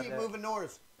 yeah, I'm I'll gonna grab keep that. moving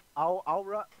north. I'll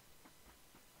run.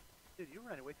 Dude, you're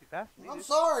running way too fast for me. I'm dude.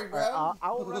 sorry, bro. All right,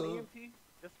 I will run EMT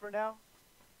just for now.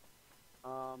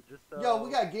 Just so. Yo, we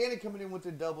got Gannon coming in with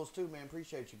the doubles too, man.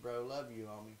 Appreciate you, bro. Love you,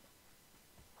 homie.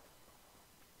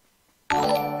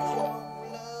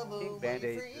 King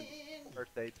Band-Aids and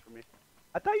first aids for me.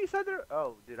 I thought you said there.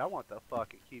 Oh, dude, I want the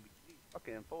fucking QB.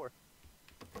 Fucking M4.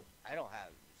 I don't have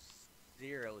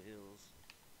 0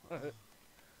 heals.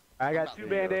 I got not 2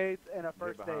 there. Band-Aids and a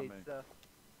first behind aid. me. So.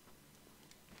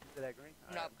 Is that green?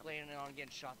 I'm not planning on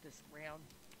getting shot this round.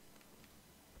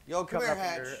 Yo, come here,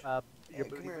 Hatch. Your Hey, booty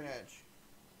come here, booty. Hatch.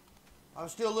 I'm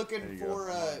still There looking you go. for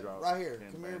I'm gonna drop right here.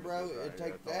 10 Come here, bandages bro. right And here.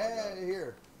 take That's all I that got.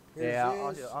 here. Here's Yeah,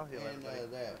 this I'll heal and everybody.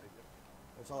 that.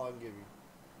 That's all I can give you.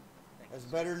 Thank That's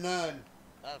you. better than none.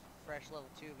 Fresh level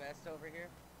 2 vest over here.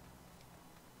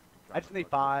 I just need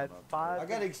 5. 5. I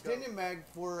got extended mag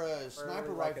for a sniper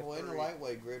like a rifle and a 3.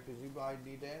 lightweight grip. Does anybody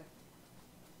need that?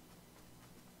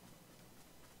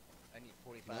 I need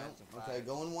 45s No? and 5s. Okay,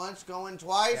 going once, going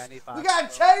twice. Yeah, I need We 5.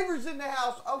 got Chavers in the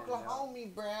house. Oklahoma,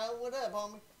 bro. What up,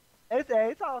 homie?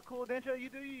 It's all cool, Dencho. You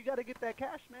gotta get that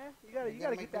cash, man. You gotta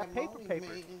get make that paper. money,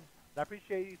 man. I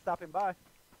appreciate you stopping by.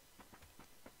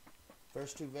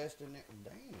 First 2 vests in there.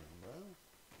 Damn, bro.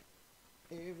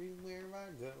 Everywhere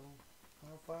I go,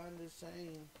 I'll find the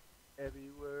same.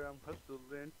 Everywhere I'm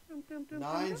hustling.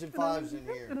 9s and 5s in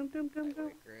here.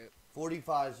 Lightweight grip.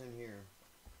 45s in here.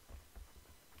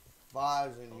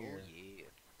 5s in Oh here.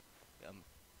 yeah.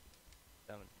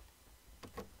 Coming.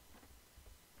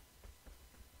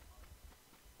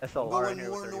 SLR in Going here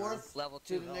more with 31. north Level to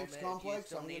 2 the helmet. next Do you complex.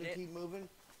 still I'm need gonna it? keep moving.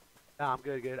 Nah, I'm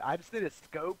good. I just need a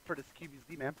scope for this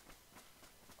QBZ, man.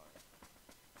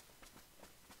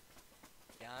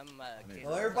 Yeah, I'm. need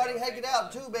Well, that. everybody hang it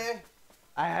out too, man.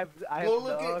 I Go have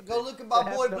look no at hook. my I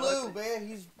have boy no Blue, hook. man.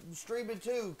 He's streaming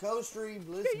too. Co-stream.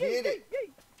 Let's Yay, get yay, it.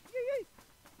 yay, yay, yay.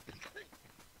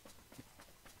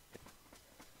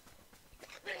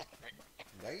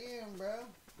 Damn, bro.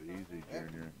 Easy, That-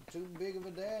 Junior. Too big of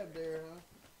a dab there, huh?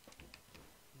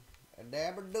 A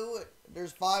dabber do it.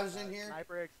 There's 5s in here.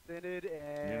 Sniper extended You're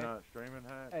and not streaming,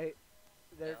 Hatch? hey,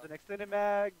 there's No. an extended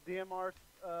mag, DMR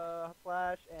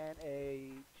flash, and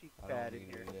a cheek I pad don't in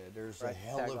need here. that. There's Right, a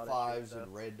hell tag of all that 5s shit,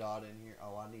 and red dot in here.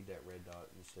 Oh, I need that red dot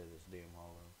instead of this damn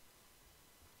hollow.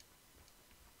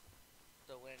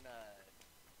 So when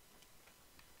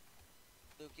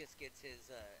Lucas gets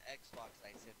his Xbox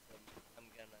license, I'm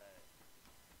gonna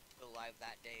go live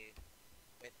that day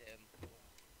with him.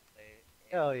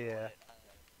 Hell yeah.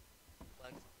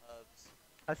 Buns Pubs.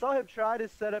 I saw him try to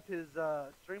set up his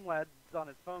Streamlabs on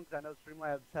his phone because I know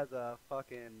Streamlabs has a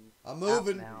fucking. I'm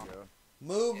moving. App now. There you go.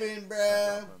 Moving,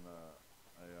 bruh. Nothing,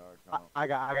 AR comp. I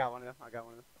got one of them. I got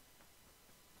one of them.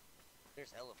 There's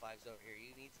L5s over here.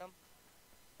 You need some?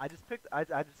 I just picked. I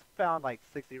just found like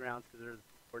 60 rounds because there's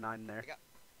 49 in there.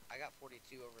 I got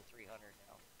 42 over 300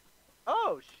 now.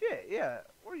 Oh shit! Yeah.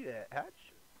 Where you at,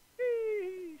 Hatch?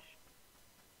 Sheesh.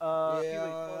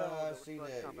 I see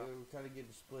that. We're kind of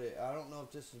getting split. I don't know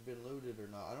if this has been looted or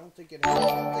not. I don't think it has. I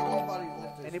don't think anybody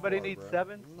went this Anybody far, need bro.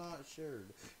 7? I'm not sure.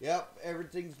 Yep,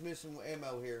 everything's missing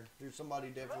ammo here. There's somebody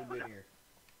definitely been here.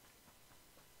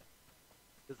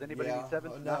 Does anybody need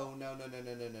 7? No.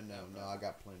 I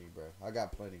got plenty, bro. I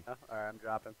got plenty. Oh, all right, I'm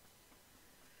dropping.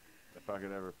 If I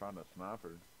could ever find a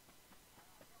sniper.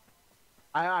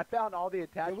 I found all the Hey,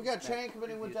 attachments. we got Chan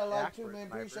coming in with that like too, man.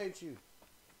 Appreciate you.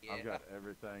 Yeah. I've got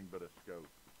everything but a scope.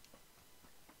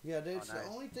 Yeah, that's nice. the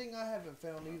only thing I haven't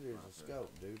found either is a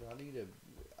scope, dude.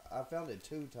 I found it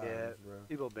 2 times, Yeah, bro.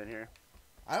 people have been here.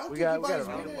 I don't we think got anybody's a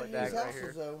been round in bag these right houses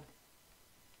here. though.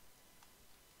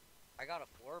 I got a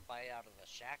 4x out of the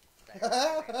shack.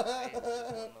 I'll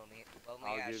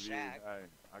Lonely ass give you. shack. Hey,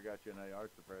 I got you an AR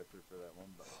suppressor for that one.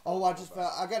 Oh, I just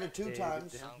found. I got it 2 Yeah,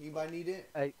 times. good down. Anybody need it?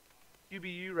 Hey,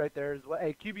 QBU right there as well.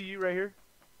 Hey, QBU right here.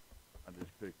 I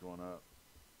just picked one up.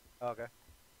 Oh, okay.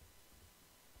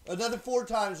 Another 4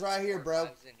 times right here, bro.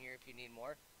 4x in here if you need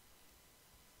more.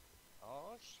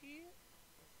 Oh shit.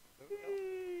 There we go.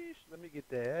 Sheesh, let me get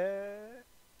that.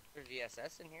 There's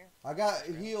VSS in here. I got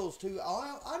heals too.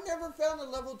 I never found a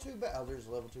level 2 bag. Oh, there's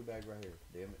a level 2 bag right here.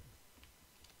 Damn it.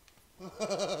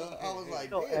 I was like,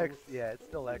 Still damn. X, yeah, it's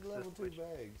still X. Level Just 2 switch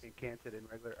bags. and canted in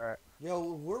regular. All right.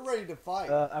 Yo, we're ready to fight.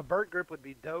 A Burt grip would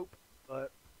be dope,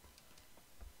 but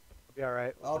it'll be all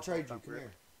right. I'll trade you. Come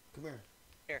here. Come here.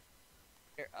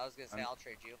 Here, I was gonna say I'll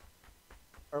trade you.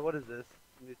 Or what is this?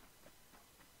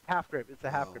 Half grip. It's a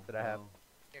half Oh, grip that I have. oh.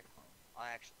 I'll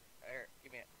actually. Here,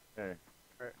 give me it. Hey,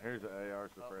 Alright. here's an AR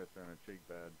suppressor and a cheek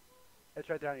pad. It's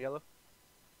right there on yellow.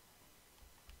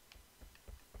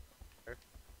 There.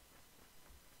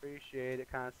 Appreciate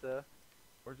it, kind of stuff.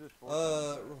 Where's this for?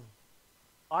 Oh,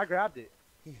 I grabbed it.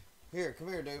 Here, come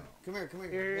here, dude. Come here, come here.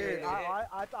 Here,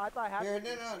 I thought I had Here, to.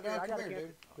 no, I come gotta here, cancel.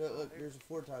 dude. Look, there's a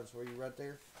 4 times for you right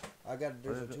there.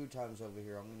 There's a 2 times over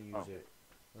here. I'm gonna use it.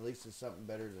 At least it's something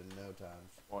better than no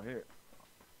times. Well, here.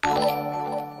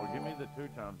 Well, give me the 2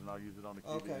 times and I'll use it on the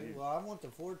QBU. Okay, well, I want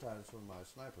the 4 times for my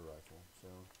sniper rifle, so.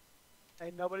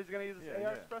 Hey, nobody's gonna use this Yeah,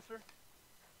 AR yeah. suppressor?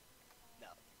 No.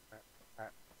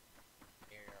 Alright.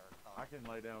 Here, I can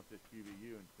lay down with this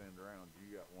QBU and stand around.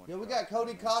 You got one. Yeah, we shot. got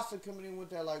Cody Costa coming in with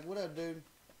that, like, what up, dude?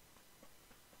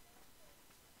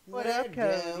 What up, dude?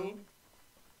 Cody?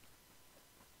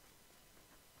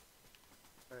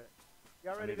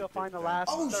 Y'all ready to go find the last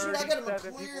Oh, shit, I got a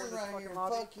 37 people in McLaren this right fucking here.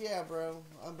 lobby? Fuck yeah, bro.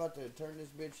 I'm about to turn this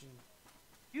bitch in.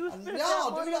 You spent that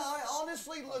No, money? dude, I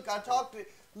honestly, look, I talked to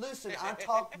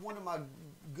one of my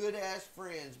good-ass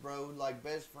friends, bro, like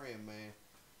best friend, man.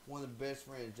 One of the best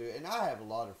friends, dude. And I have a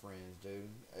lot of friends, dude.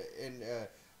 And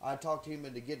I talked to him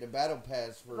into getting a battle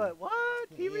pass for... But what?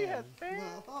 TV has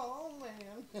fans? Oh,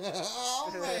 man. Oh,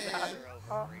 man.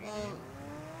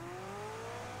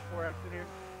 4X in here.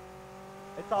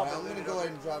 It's all I'm been going to looted go over.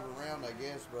 ahead and drive around, I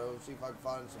guess, bro, see if I can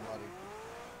find somebody.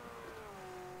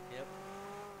 Yep.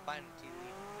 Find a TV.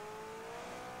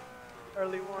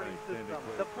 Early warning Extended system.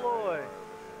 quick Deploy. trade,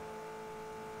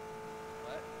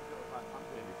 What?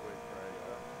 Extended quick trade.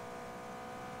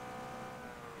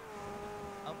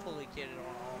 I'm fully kitted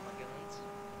on all my guns.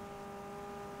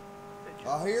 I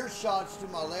hear shots to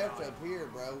my left up here,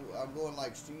 bro. I'm going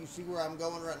like, you see where I'm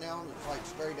going right now? It's like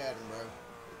straight at him, bro.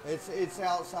 It's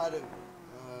outside of,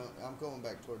 I'm going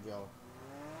back toward y'all.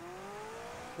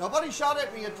 Nobody shot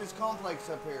at me at this complex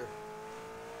up here.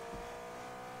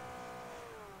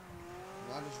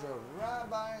 And I just drove right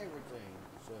by everything,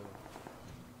 so.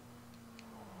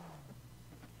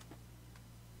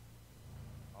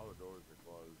 All the doors are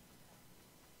closed.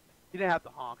 You didn't have to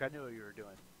honk. I knew what you were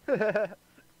doing.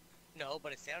 No,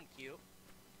 but it sounded cute.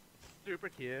 Super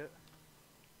cute.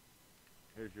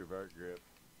 Here's your vert grip.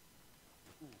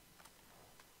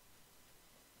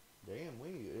 Damn,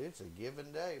 it's a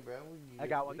given day, bro. I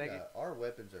got one, thank you. Our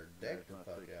weapons are decked There's the my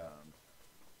fuck 6 out. times.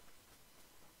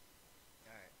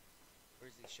 Alright.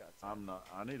 Where's these shots? I'm not.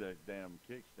 I need a damn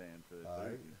kickstand for this.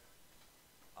 Alright. Uzi.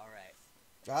 Alright.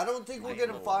 I don't think we're Might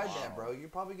gonna go find long. that, bro. You're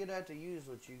probably gonna have to use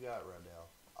what you got right now.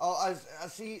 Oh, I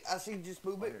see just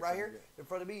movement here, right come here here. in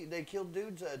front of me. They killed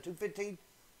dudes. 215.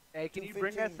 Hey, can you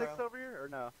bring that 215, 6 bro. over here or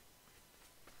no?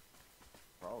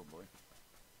 Probably.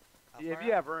 How If far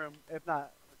you out? have room. If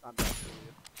not, I'm back for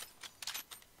you.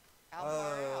 How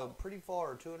far out? Pretty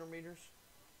far, 200 meters.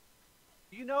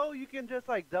 You know, you can just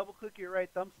like double click your right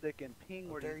thumbstick and ping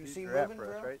Up where there, these you dudes see are at moving,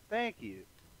 for us, bro? right? Thank you.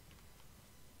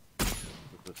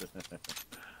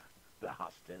 The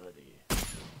hostility.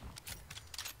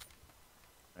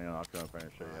 Hang on, I'll come up here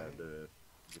and show you how to do this.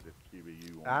 Get this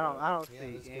QBU on. I don't Yeah,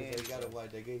 see that's because they got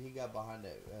anything. away. He got behind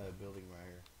that building right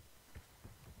here.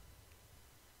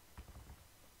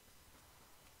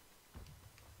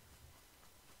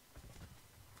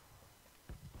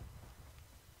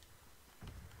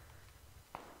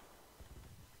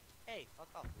 Hey, fuck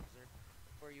off, loser.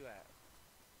 Where you at?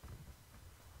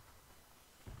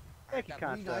 Thank you,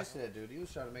 Alright, Be Contra. nice to that dude. He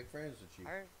was trying to make friends with you.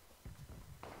 Alright.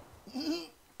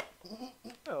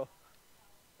 Oh.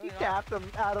 He You know, tapped him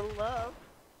out of love.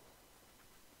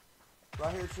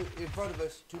 Right here in front of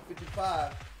us,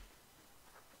 255.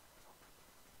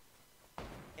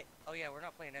 hey, oh yeah, we're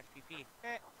not playing FPP.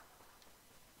 Eh.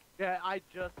 Yeah, I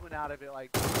just went out of it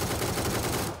like. Did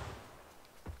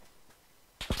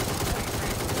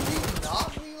he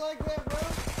knock me like that, bro?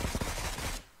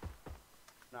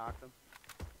 Knocked him.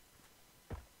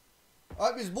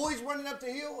 His boy's running up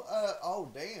the hill.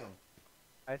 Oh, damn.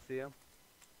 I see him.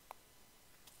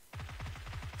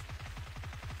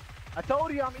 I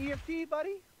told you I'm EMT,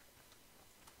 buddy.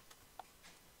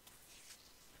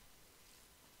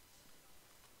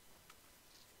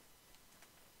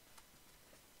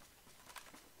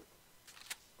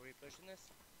 Are we pushing this?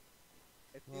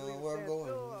 If Where even I'm stand going.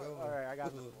 still, I'm going. Alright, I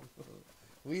got this.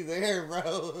 We there,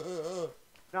 bro.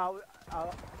 No,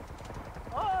 oh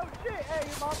shit! Hey,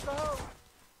 your mom's the hoe.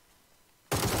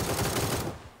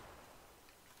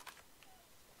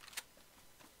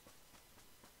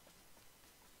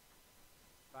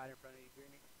 Right in front of you,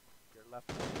 Greenie. Your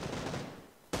left.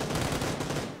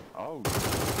 Oh,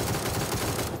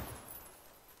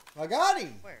 I got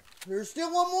him. Where? There's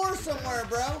still one more somewhere,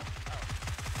 bro.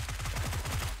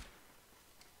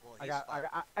 Well, I he's got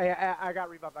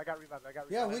revived. I got revived.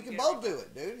 Yeah, we can both do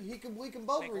it, dude. We can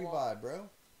both Make a wall. revive, bro.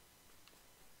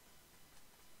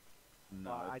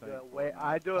 no. I this do ain't it way. fun.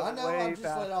 I do it I know, way I'm just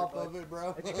faster. let off bud. of it,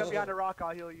 bro. If you come behind the rock,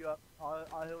 I'll heal you up.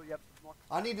 I'll heal you up some more.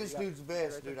 I need this Yeah. dude's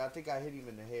vest, Right dude. there. I think I hit him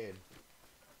in the head.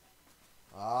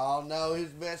 Oh no, his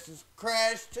vest is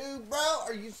crashed too, bro.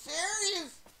 Are you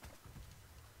serious?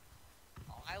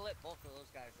 Oh, I lit both of those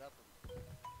guys up.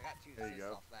 I got 2 There you assists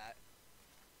go. off that.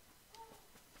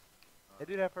 They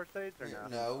do have first aids or no?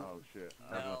 No. Oh shit.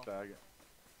 No. I was gonna say,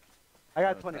 I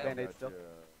got was 20 gonna say, band-aids I still. got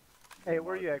Hey, you,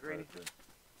 where you at, Greenie? posted.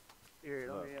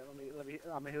 Here, Look. let me.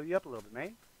 I'm gonna heal you up a little bit,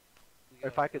 man. We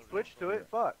If gotta I could go switch to real it,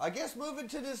 fuck. I guess moving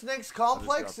to this next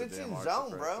complex, dropped the it's damn in arc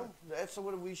zone, suppressor. bro. That's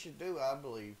what we should do, I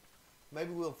believe.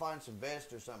 Maybe we'll find some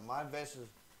vest or something. My vest is.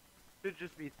 Should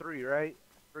just be 3, right?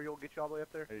 3 will get you all the way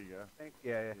up there. Here you go. I think.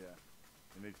 Yeah, Yeah.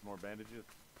 You need some more bandages?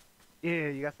 yeah.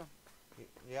 You got some?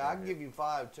 Yeah, I can give you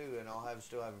 5 too, and I'll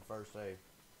still have a first aid.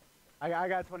 I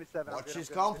got 27. I'm Watch good, this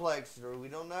I'm good, I'm good. complex, or we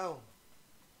don't know.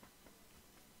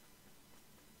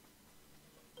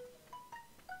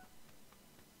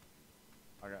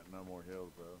 I got no more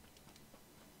heals, bro.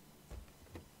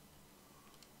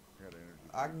 I got energy.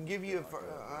 I can give you a. Like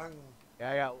that.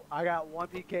 Yeah, I got 1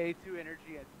 PK, 2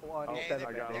 energy, and 4 Oh, Hey, 27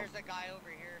 I got him. there's a guy over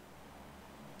here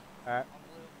Alright. on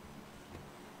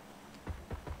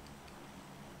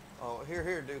blue. Oh, here,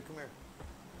 dude, come here.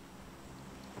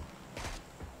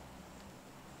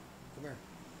 Come here.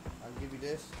 I can give you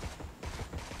this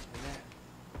and that.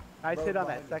 Nice Bro, hit on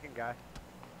behind that you. second guy.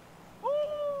 Woo!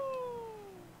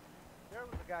 There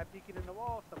was a guy peeking in the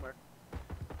wall somewhere.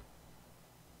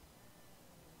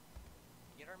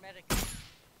 Get our medic.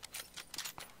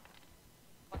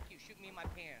 Fuck you, shoot me in my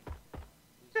pan.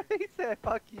 Loser. He said,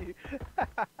 "Fuck you."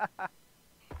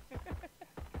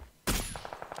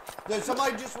 Dude,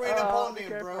 somebody just ran up on be me,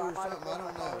 careful, bro, or might have something. I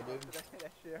don't know, fallen dude.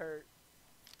 That shit hurt.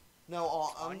 No,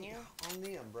 On you? On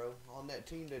them, bro. On that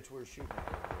team that we're shooting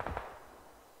at.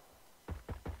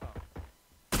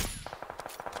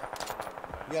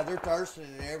 Yeah, they're thirsting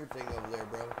and everything over there,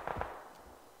 bro.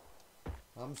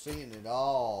 I'm seeing it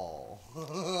all.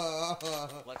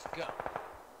 Let's go.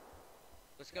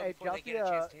 Let's go Hey, before they y'all get a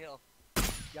see, chance to heal.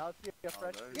 Y'all see a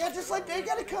fresh? there you Yeah, just like they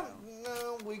gotta come.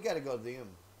 No, we gotta go to them.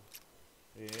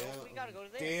 Yeah. No, we gotta go to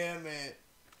them. Damn it.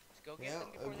 Let's go get Yeah, them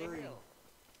before agreed. they heal.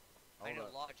 I Hold know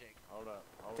up. logic. Hold up.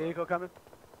 Hold up. Vehicle coming.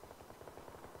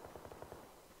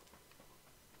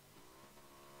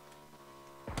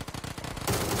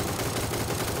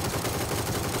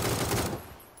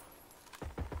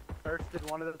 Bursted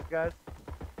one of those guys.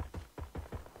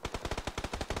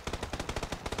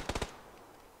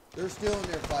 They're still in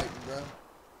there fighting, bro.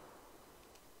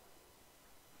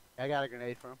 I got a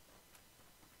grenade for him.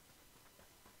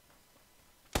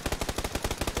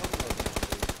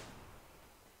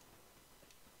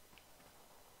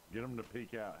 Get him to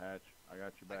peek out, Hatch. I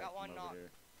got you back got from one over knock. here.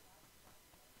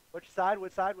 Which side?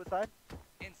 What side? What side?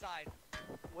 Inside.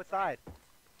 What side?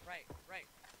 Right.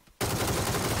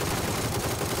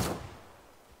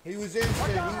 He was insta.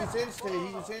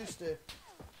 He was insta.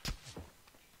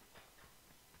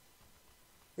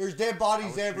 There's dead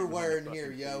bodies everywhere in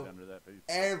here, yo.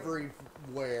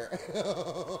 Everywhere.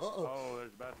 Oh,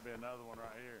 there's about to be another one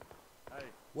right here. Hey.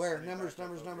 Where? I need Numbers.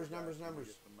 backup over here, guys. Can Numbers.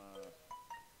 you get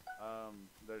some,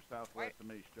 there's southwest of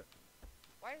me.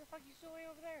 Why the fuck you still way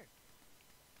over there?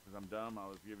 Because I'm dumb, I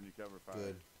was giving you cover fire.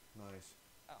 Good. Nice.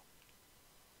 Oh.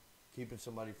 Keeping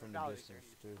somebody from the Probably distance,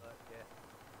 dirty, too. but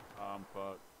yeah.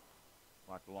 Fuck.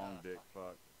 Like a long dick,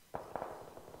 fuck.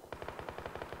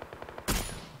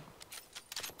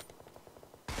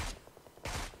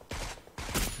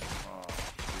 Oh,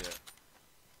 shit.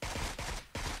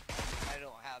 I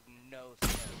don't have no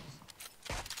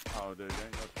smokes. Oh, dude, there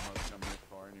ain't no smoke coming this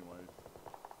far anyways.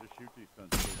 Just shoot these sons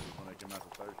of bitches when they come out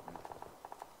the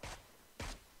station.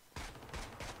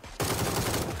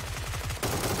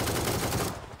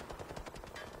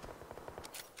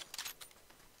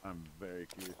 I'm very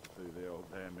curious to see the old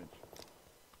damage.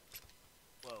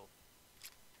 Whoa.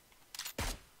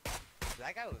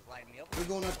 That guy was lighting me up. We're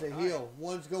going up the hill.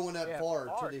 One's going up far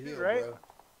to the too, hill, right? bro.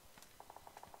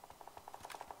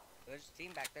 There's a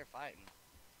team back there fighting.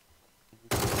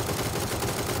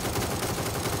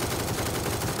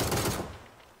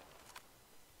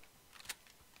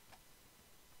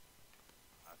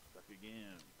 I stuck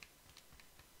again.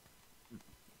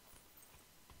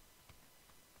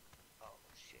 Oh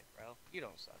shit, bro. You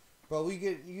don't suck. Bro, we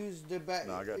could use the back,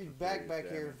 No, I got some back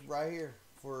serious here, damage. right here,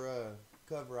 for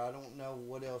cover. I don't know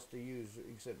what else to use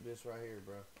except this right here,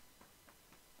 bro.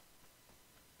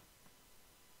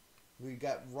 We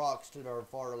got rocks to our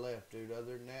far left, dude.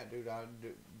 Other than that, dude, I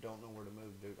don't know where to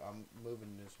move, dude. I'm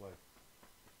moving this way.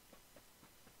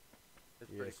 It's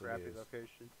a pretty Yes, it crappy is.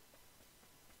 location.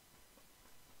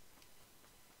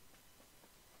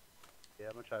 Yeah,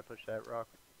 I'm gonna try to push that rock.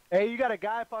 Hey, you got a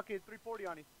guy fucking 340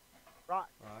 on you. Rock.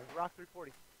 Alright. Rock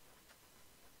 340.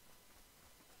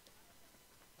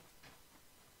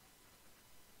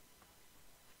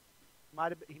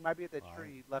 He might be at that Alright.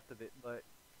 tree left of it, but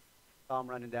saw him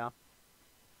running down.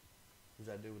 What's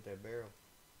that do with that barrel?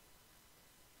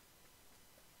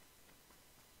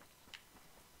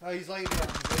 Oh, he's laying down.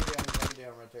 He's laying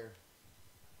down right there.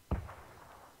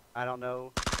 I don't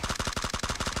know.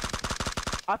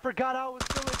 I forgot I was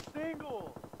still in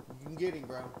single. You can get him,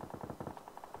 bro.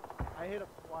 I hit him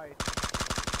twice.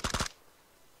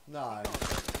 Nah.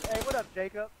 Hey, what up,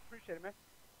 Jacob? Appreciate it, man.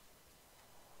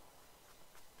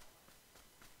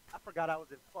 I forgot I was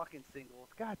in fucking singles.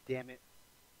 God damn it.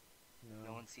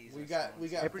 No one sees we us. got No one we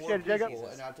got Hey, four appreciate it, Jacob. people,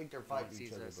 and I think they're one fighting sees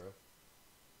each other, us. bro.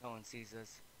 No one sees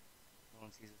us. No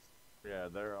one sees us. Yeah,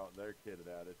 they're kitted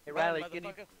out. It's Hey, Run, Riley, can you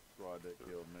motherfucker. the squad that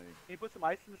killed me. put some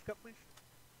ice in this cup, please?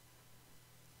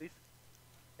 Please?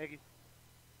 Thank you.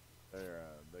 They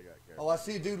got careful. Oh, I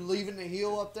see a dude leaving the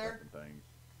hill up there. Fucking Things.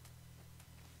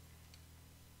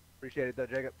 Appreciate it, though,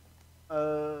 Jacob.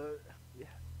 Yeah.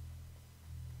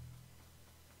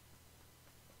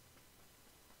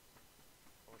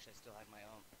 I wish I still had my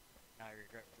own. Now I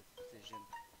regret the decision.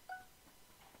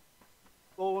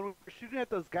 Well, when we were shooting at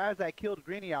those guys that killed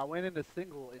Greeny, I went into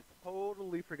single and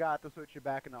totally forgot to switch it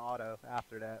back into auto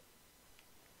after that.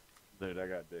 Dude, I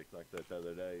got dicked like that the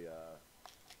other day.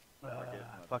 I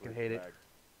fucking hate it.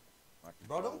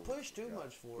 Bro, don't push too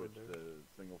much forward, Switch dude. to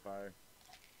single fire.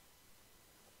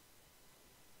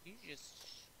 You just...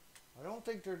 I don't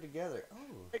think they're together. Oh,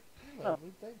 Hey,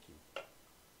 lovely, thank you.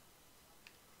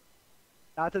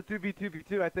 Not the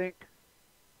 2v2v2, I think.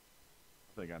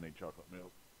 I think I need chocolate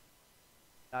milk.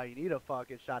 Now you need a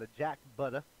fucking shot of Jack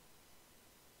butter.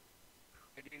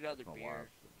 I need another My beer. wife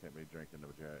can't be drinking no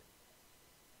Jack.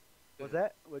 What's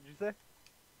that? What'd you say?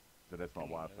 So that's my I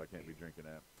need wife, so I another can't be beer. drinking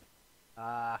that.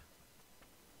 Ah,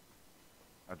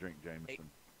 I drink Jameson.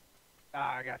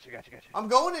 I got you. I'm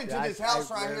going into Yeah, this house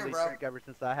I right here, rarely bro. drink ever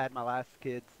since I had my last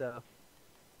kid, so.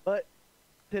 But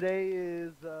today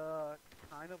is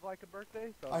kind of like a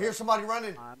birthday, so I hear somebody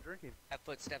running. I'm drinking. I have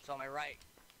footsteps on my right.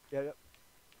 Yeah, yep.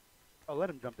 Oh, let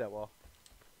him jump that wall.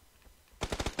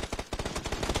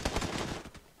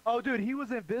 Oh, dude, he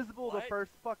was invisible the What?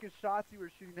 first fucking shots you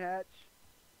were shooting, Hatch.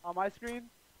 On my screen,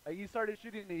 like you started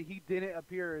shooting and he didn't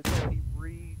appear until he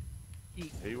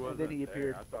re-peeked, He and wasn't then he there.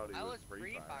 appeared. I thought he I was was free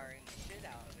firing. pre-firing the shit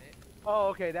out of it. Oh,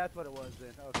 okay, that's what it was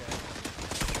then. Okay.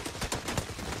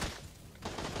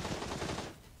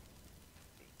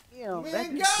 Damn, that Man,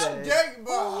 dude god said- dang it,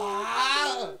 bro.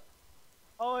 Ah!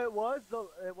 Oh, it was a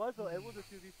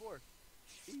 2v4.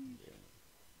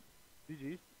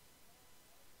 GG's.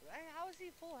 How is he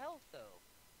full health though?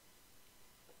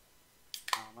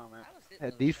 I don't know, man. I was hitting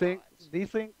those Desync? shots.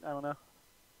 Desync? I don't know.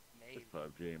 Maybe. It's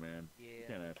PUBG, man. You Yeah.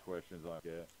 can't ask questions like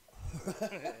that.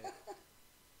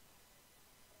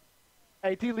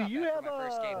 Hey, TLEE, Not you bad have for my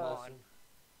first game a... on.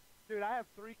 Dude, I have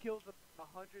 3 kills with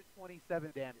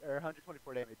 127 damage, or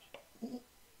 124 damage.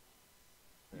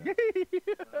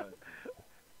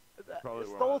 Probably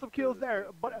where Stole I some kills stood there,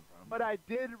 came but I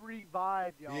did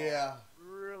revive y'all. Yeah.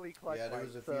 Really clutch. Yeah, there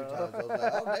was a fight, few so- times I was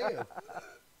like, oh, damn.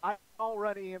 I don't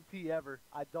run EMT ever.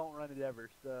 I don't run it ever,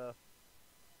 so.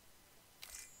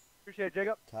 Appreciate it,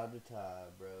 Jacob. Time to time,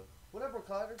 bro. Whatever,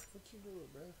 Clyder. What you doing,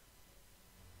 bro?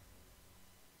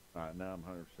 Alright, now I'm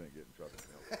 100% getting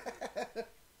trouble.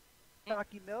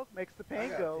 Chalky milk makes the I pain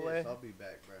got go pissed. away. I'll be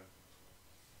back, bro.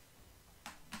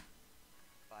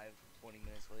 20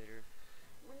 minutes later.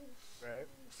 Right.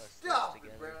 Us Stop it,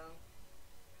 together.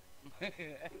 bro.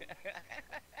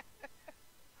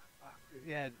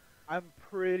 Yeah, I'm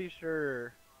pretty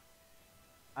sure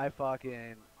I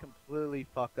fucking completely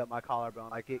fucked up my collarbone.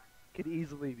 Like, it could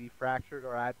easily be fractured,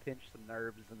 or I pinched some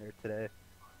nerves in there today.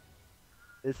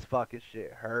 This fucking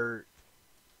shit hurts.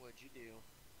 What'd you do?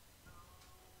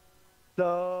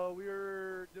 So we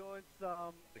were doing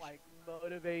some like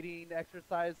motivating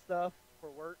exercise stuff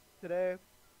for work today,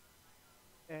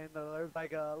 and there was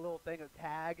like a little thing of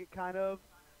tag, kind of,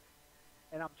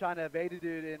 and I'm trying to evade a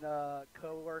dude, and a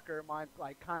coworker of mine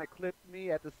like kind of clipped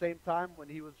me at the same time when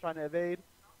he was trying to evade,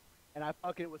 and I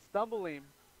fucking was stumbling,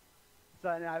 so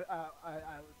and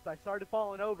I started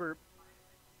falling over,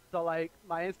 so like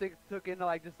my instinct took in to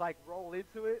like just like roll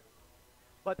into it.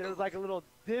 But there was like a little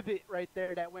divot right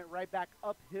there that went right back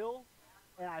uphill,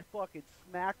 and I fucking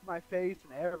smacked my face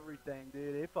and everything,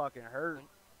 dude. It fucking hurt.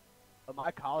 But my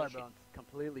collarbone's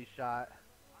completely shot.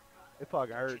 It fucking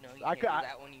Don't hurts. you know you I, can't do I,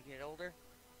 that when you get older?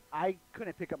 I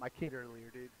couldn't pick up my kid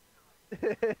earlier,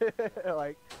 dude.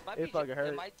 Like, Might it be fucking It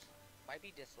hurt. might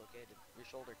be dislocated. Your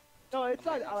shoulder. No, it's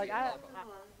I not. might Like, not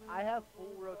see I have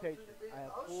full rotation. I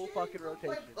have Oh, full shit, fucking you gonna play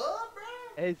rotation. pub,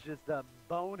 bro? It's just the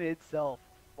bone itself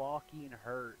fucking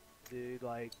hurts, dude.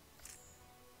 Like,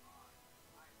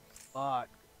 fuck.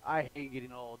 I hate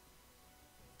getting old.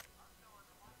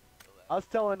 I was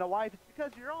telling the wife, it's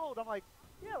because you're old. I'm like,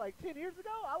 yeah, like 10 years ago,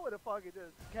 I would have fucking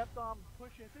just kept on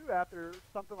pushing through after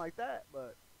something like that,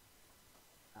 but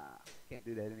can't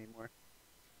do that anymore.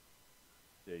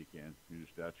 Yeah, you can. You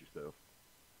just doubt yourself.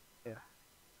 Yeah.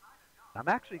 I'm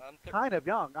actually I'm kind of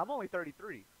young. I'm only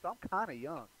 33, so I'm kind of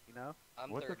young, you know? I'm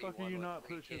What the 31 fuck are you with not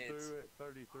 3 pushing kids. through at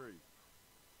 33?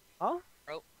 Huh?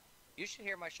 You should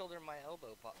hear my shoulder and my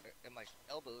elbow pop, and my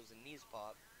elbows and knees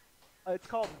pop. It's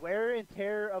called wear and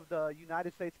tear of the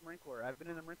United States Marine Corps. I've been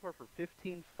in the Marine Corps for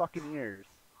 15 fucking years.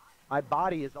 My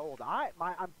body is old. I'm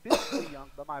physically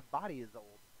young, but my body is old.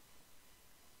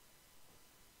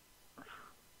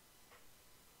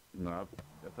 No,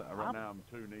 right now I'm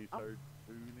two knee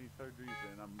surgeries,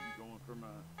 and I'm going for my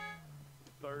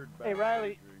third back Hey,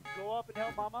 Riley, surgery. go up and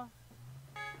help Mama.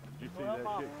 Did you see well, that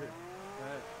Mom. shit?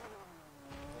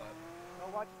 Go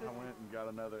watch this. I went and got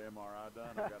another MRI done.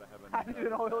 I gotta have I did an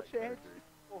another oil back change. surgery.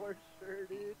 For sure,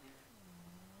 dude.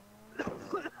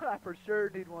 I for sure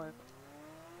need one.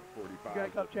 45. You gotta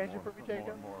come looking change it more- for me,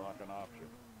 Jacob? More like an option.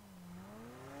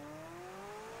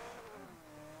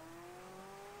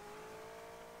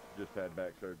 Just had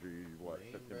back surgery, what,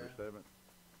 Lame, September bruh. 7th?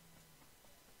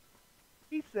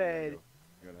 He said,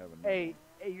 You gotta have a hey,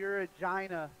 you're a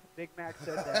gina. Big Mac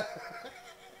said that.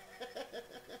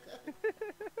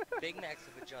 Big Mac's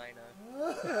a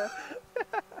vagina.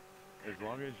 As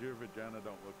long as your vagina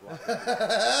don't look like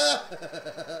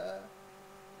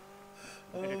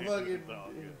Oh, it. fucking It's all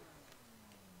good.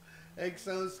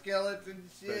 exoskeleton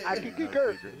shit. I can No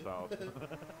concur. secret sauce.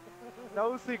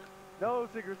 No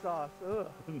secret sauce. Ugh.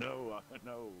 no,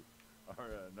 or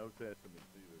no sesame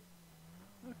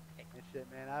either. And shit,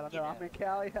 man. I don't know. I'm in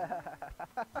Cali.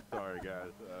 Sorry,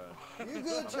 guys. You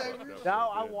good, I'm Chambers? fucked up Now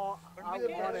a I bit. want You good,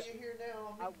 it. buddy? You here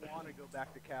now? I want to go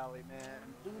back to Cali, man.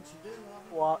 Do what you do,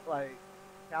 homie. Well, like,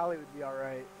 Cali would be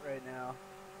alright right now.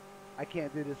 I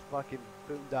can't do this fucking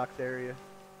boondocks area.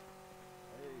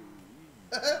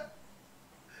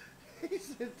 He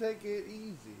said take it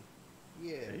easy.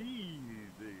 Yeah.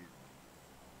 Easy.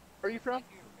 Where are you from?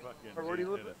 Fucking Or where do you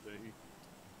live? Tennessee.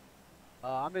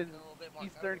 I'm in A little bit more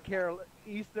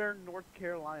Eastern North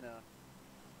Carolina.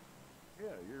 Yeah,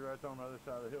 you're right on the other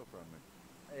side of the hill from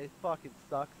me. It fucking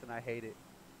sucks and I hate it.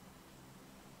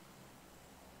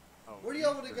 Oh, Where do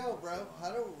y'all want to Eastern go, North bro? Carolina.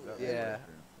 How do? That was Yeah.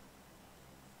 Western.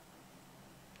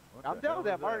 What I'm the down with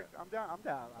hell that, is Mark. I'm down. I'm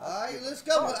down. Alright, let's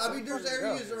go. I mean, there's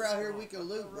areas around here we can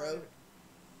loot, bro.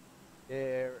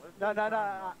 Yeah. No, no,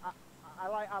 no.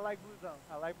 I like blue zone.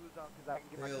 I like blue zone because I can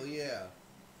get my Hell chicken. yeah.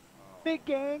 Big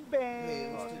gang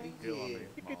Hails to bang. the Killing me, yeah.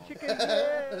 Chicken, Smalls. chicken,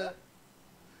 yeah.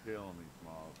 Killing me,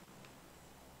 Smalls.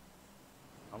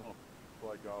 I'm gonna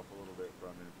flake off a little bit from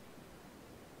you.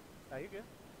 Oh, you good?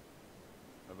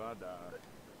 If I die,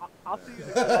 I'll see you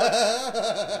there.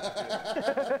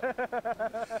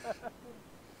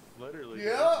 literally.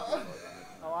 Yeah.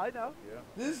 Oh, I know. Yeah.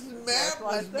 This That's map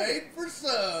why I was said made for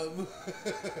some.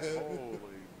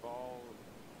 Holy balls.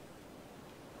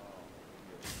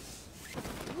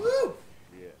 Woo!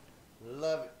 Shit.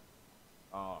 Love it.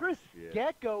 Oh, Chris shit.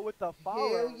 Gecko with the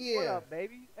follow. What yeah. up,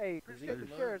 baby? Hey, Chris Is he Gecko good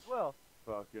share lunch? as well.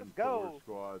 Fucking Let's go.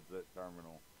 4 squads at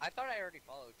terminal. I thought I already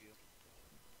followed you.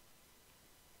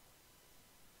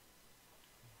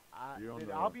 You on Dude,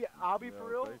 the- I'll be yeah, for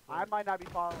real. Facebook? I might not be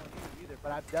following you either,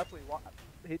 but I've definitely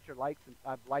hit your likes and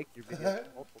I've liked your videos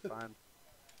multiple times.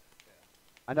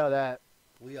 I know that.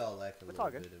 We all lack a It's all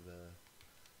little good. bit of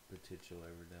potential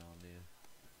every now and then.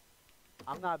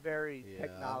 I'm not very Yeah,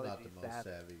 technology I'm not the most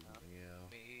savvy. No. Yeah.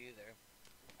 Me either.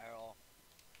 At all.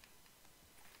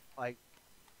 Like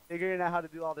figuring out how to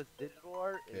do all this digital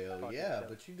art. Is Hell fucking yeah, dope.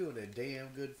 but you're doing a damn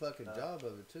good fucking job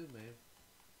of it too, man.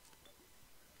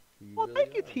 You Well, really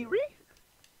thank you, are, T. bro. Ree.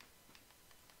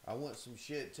 I want some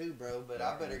shit too, bro, but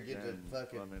I better get the And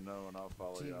fucking let me know and I'll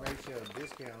follow team you. ratio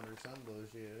discount or some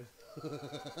bullshit.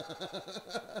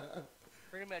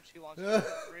 Pretty much he wants to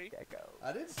for free. Gecko.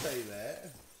 I didn't say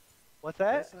that. What's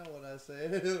that? That's not what I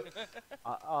said.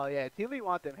 Oh yeah, T. Lee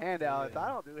want them handouts. Yeah. I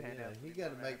don't do Yeah, handouts. he anymore,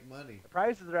 got to man. make money. The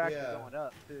prices are actually Yeah. going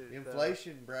up too. so,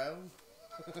 Inflation, bro.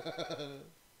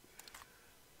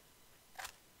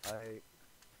 like,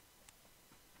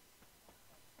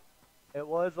 it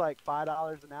was like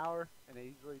 $5 an hour, and it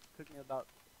usually took me about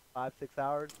 5-6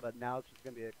 hours. But now it's just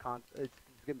gonna be it's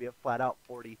gonna be a flat out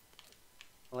 40,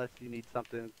 unless you need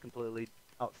something completely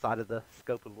outside of the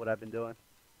scope of what I've been doing.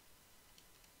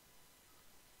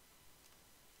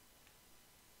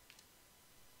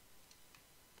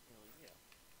 Hell yeah.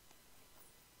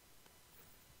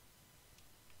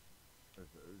 There's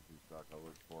the Uzi stock I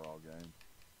look for all game.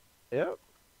 Yep.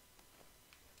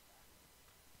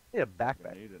 Yeah, I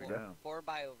backpack. need it Yeah. now.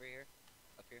 4x over here.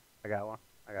 Up here. I got one.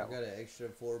 I I got one. got an extra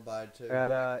 4x2. I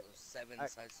got Those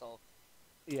 7s I saw.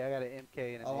 yeah, I got an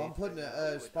MK and an Oh, I'm ace putting right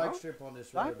a now. spike Huh? strip on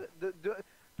this Do I, road.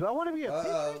 do I want to be a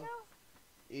fish right Uh-oh. now?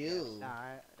 Ew.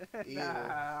 Nah, Ew.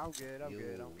 nah, I'm good. I'm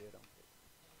good. I'm Ew. good.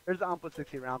 There's an put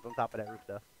 60 rounds on top of that roof,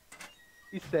 though.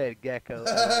 You said gecko.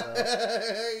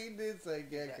 He did say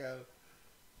gecko.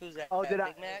 Who's that? Oh, That did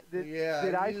I? Big Mac? Yeah,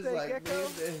 Did I he was say like, gecko?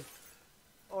 man,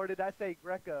 Or did I say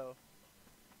Greco?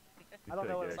 You I don't say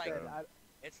know what I gecko. said.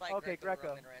 It's like Okay, Greco.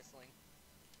 Greco-Roman wrestling.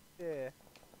 Yeah.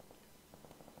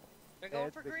 They're Yeah, going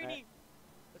it's for Big Mac. Greeny.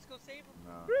 Let's go save him.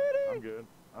 No, Greeny! I'm good.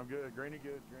 I'm good. Greeny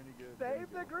good. Greeny good. Save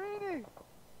Greeny the good. greenie.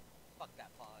 Fuck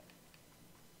that pot.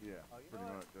 Yeah, Oh, you pretty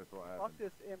know what? much. That's what Fuck happened.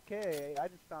 this MK. I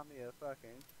just found me a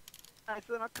fucking. I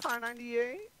said a car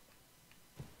 98.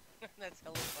 That's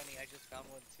hella funny. I just found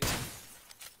one too.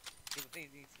 Anybody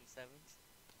need some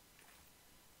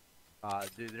 7s?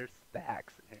 Dude, there's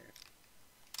stacks in here.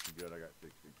 I'm good. I got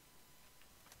 60.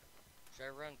 Should I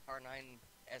run R9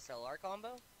 SLR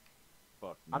combo?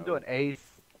 Fuck no. I'm doing ace.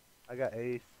 I got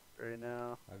ace right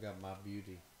now. I got my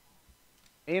beauty.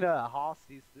 Ain't Hoss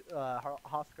used to,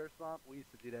 Hoss Curse Bump? We used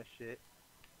to do that shit.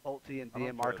 Ulti and I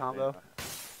don't DMR trust combo.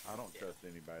 I don't trust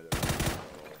anybody that runs it.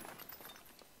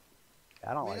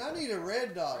 I don't I mean, like I that. need a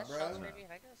red dot, Fresh bro. shots, maybe?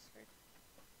 I guess.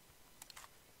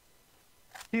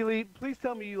 T-Lee, please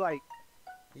tell me you like.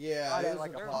 Yeah, Pot it at was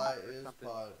like a a pot. pot or It was something.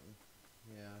 pot.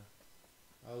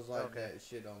 Yeah. I was like Okay. that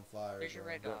shit on fire. There's your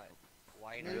bro. red dot.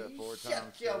 White. Yeah, Man, 4 shut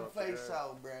times your still up face there.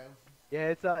 out, bro. Yeah,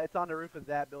 it's on the roof of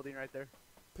that building right there.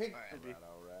 Pink. Alright. Should be.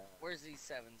 All right. Where's these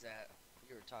 7s at?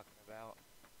 You were talking about.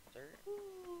 Third?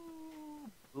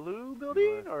 Blue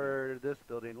building left or this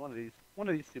building? One of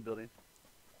these two buildings.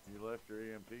 You left your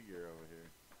EMP gear over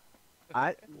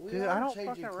here. We Dude, are I don't changing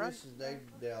fucking run. Chris's name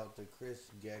down to Chris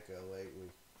Gecko, ain't we?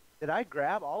 Did I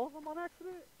grab all of them on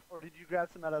accident, or did you grab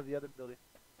some out of the other building?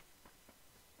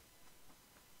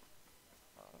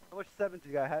 How much sevens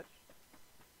you got, Hatch?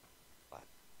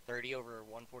 30 over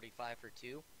 145 for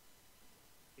 2.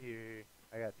 Here,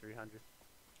 I got 300.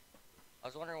 I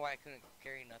was wondering why I couldn't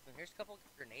carry nothing. Here's a couple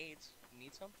grenades. You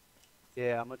need some?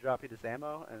 Yeah, I'm gonna drop you this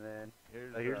ammo, and then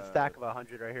Here's, here's a stack of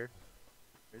 100 right here.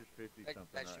 Here's 50 That, something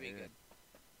that right should be here.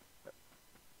 good.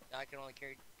 I can only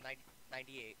carry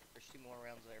 98. There's 2 more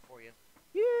rounds there for you.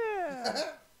 Yeah.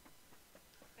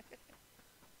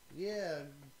 Yeah.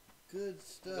 Good I'm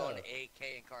stuff. going AK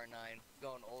and Car 9.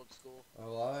 Going old school.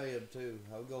 Oh, I am too.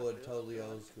 I'll go with totally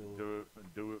old school.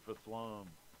 Do it for slum.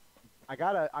 I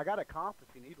got a comp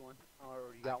if you need one,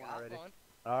 or you got one already. One.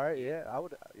 All right, yeah, I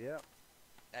would, yeah.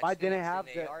 That I didn't stinks have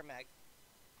in the- AR mag.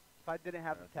 If I didn't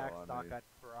have the That's tax all I stock, need. I'd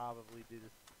probably do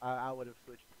this. I would have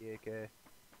switched to the AK.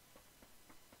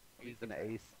 Using the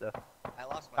Ace stuff. I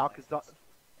lost my Falcons don't, license.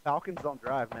 Falcons don't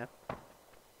drive, man.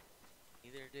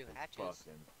 Neither do hatches.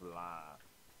 Fucking fly.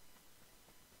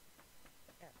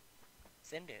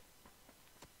 Send it.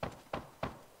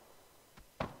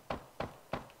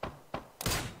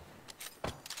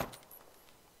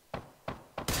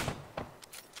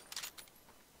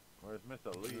 Where's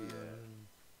Mr. Lee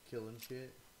at? Killing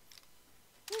shit.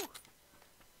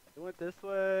 He went this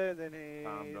way, then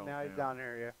Don't now he's count. down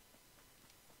here, yeah.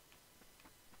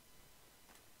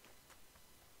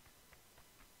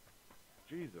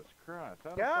 Jesus Christ.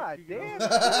 How the God fuck you damn go-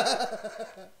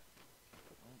 it.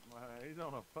 He's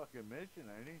on a fucking mission,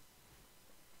 ain't he?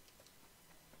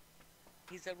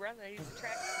 He's a runner. He's a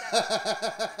track star.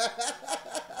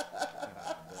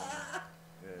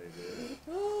 Yeah, he did.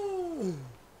 Ooh.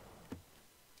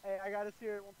 Hey, I got us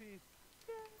here in one piece.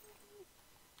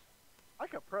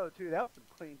 Like a pro too. That was some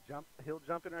clean hill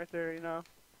jumping right there, you know.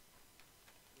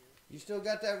 You still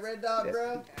got that red dot, Yeah.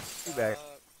 bro? Too bad.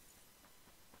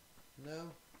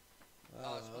 No?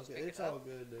 Oh, it's supposed to okay. pick It's it all up?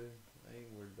 good, dude. I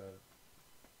ain't worried about it.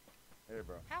 Here,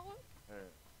 bro. How?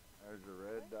 Here. There's a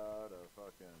red dot, a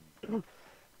fucking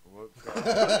whoops card,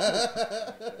 and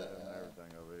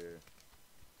everything over here.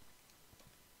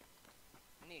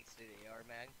 Needs to the AR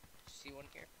mag. See one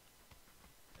here.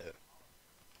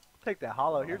 Take that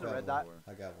hollow. I Here's a got red one. dot.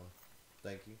 I got one.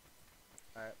 Thank you.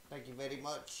 Alright. Thank you very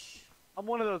much. I'm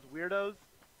one of those weirdos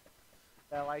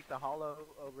that like the hollow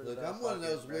over Look, the I'm one of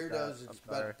those fucking red dot. weirdos I'm that's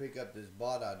about sorry. to pick up this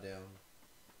bot eye down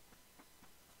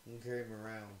and carry him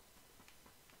around.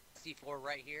 C4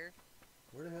 right here.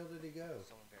 Where the hell did he go?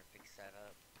 Someone better fix that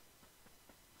up.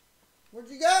 Where'd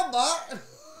you go, bot?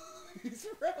 He's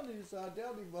around here, so I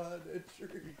downed him behind that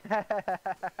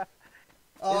tree.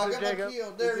 Oh, I Is it got my Jacob?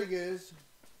 kill. There he goes.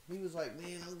 He was like,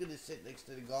 man, I'm going to sit next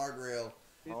to the guardrail.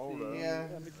 Let me Hold see. up. Yeah.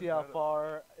 Let me see how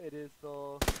far it is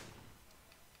still.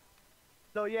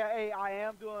 So yeah, hey, I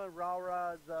am doing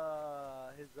Rara's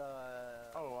his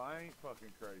Oh, I ain't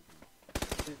fucking crazy.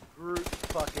 his group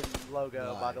fucking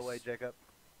logo, by the way, Nice. Jacob.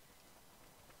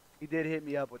 He did hit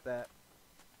me up with that.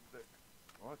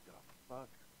 What the fuck?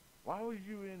 Why was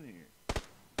you in here?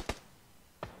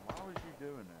 Why was you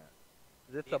doing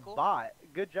that? It's Vehicle? a bot.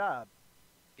 Good job.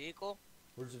 Vehicle.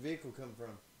 Where's the vehicle come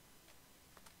from?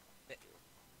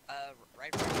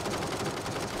 Right.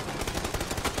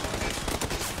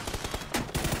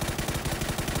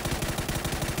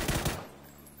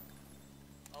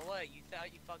 Oh, what? You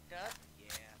thought you fucked up?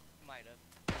 Yeah, might have.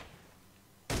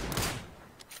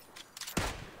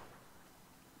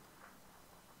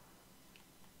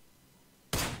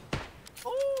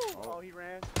 Oh, he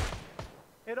ran.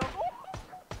 Hit him. Oh,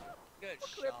 Good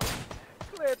clip shot.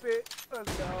 it. Clip it. Let's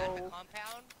At the go.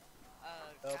 compound.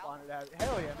 Up Cal? on that.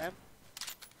 Hell yeah, man.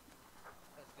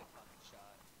 That's a good fucking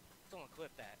shot. Someone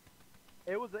clip that.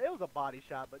 It was a body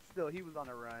shot, but still, he was on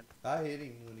a run. I hit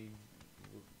him when he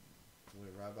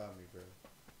went right by me, bro.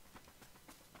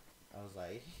 I was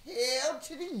like, hell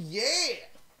to the yeah!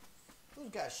 Those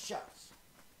guys shots.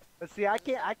 But see, I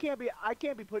can't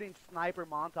be putting sniper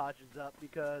montages up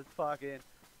because fucking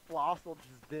Floss will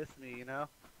just diss me, you know.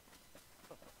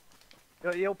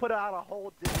 He'll put out a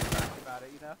whole diss track about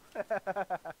it, you know.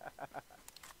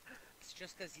 It's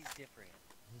just because he's different.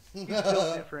 He's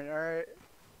still different, all right.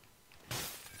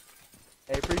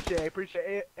 Hey, appreciate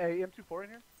it. Hey, M24 in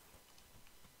here?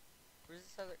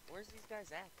 Where's these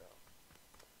guys at though?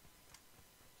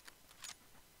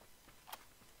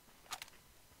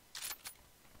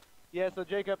 Yeah, so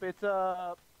Jacob, it's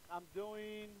I'm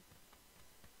doing.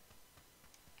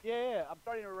 Yeah, I'm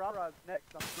starting a Rah-Rahs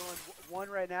next. I'm doing one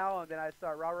right now, and then I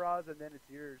start Rah-Rahs, and then it's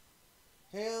yours.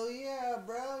 Hell yeah,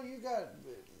 bro. You got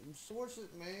sources,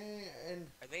 man. And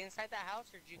Are they inside that house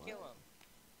or did you kill What?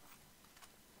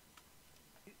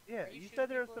 them? Yeah, Are you you shooting said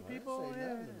there were people? some I didn't people. say Yeah.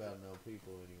 nothing about no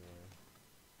people anywhere.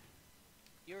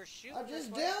 You were shooting. I just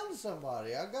this way? downed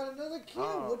somebody. I got another kill.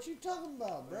 Oh. What you talking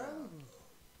about, bro?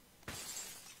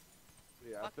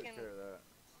 Yeah, I took Fucking- care of that.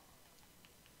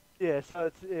 Yeah, so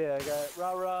it's I got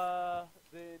Rah-Rah,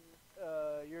 then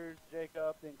yours,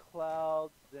 Jacob, then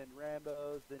Clouds, then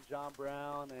Rambo's, then John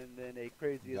Brown, and then a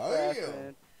crazy Damn.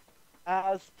 assassin,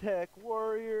 Aztec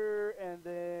warrior, and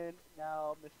then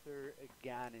now Mr.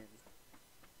 Gannon.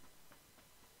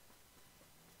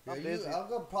 Yeah, I'm busy. I'm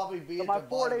gonna probably be So at my the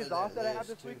 4 bottom days of off that I have list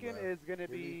this too, weekend bro. is gonna Hear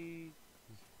me? be.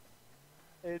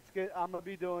 It's good. I'm gonna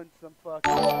be doing some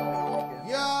fucking.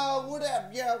 Weekends. Yo, what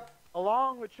up, yo?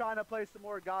 Along with trying to play some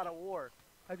more God of War.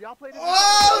 Have y'all played it?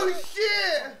 Oh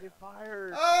shit! Get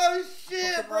fired. Oh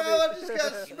shit, Fucking bro! love I it. just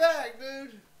got smacked,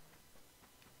 dude.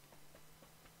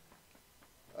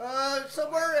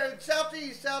 Somewhere in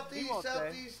southeast. won't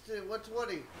say. What's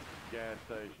 20? Gas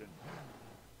station.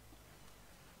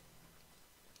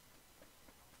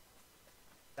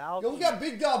 Yo, we got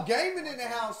Big Dog Gaming in the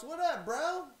house. What up,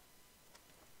 bro?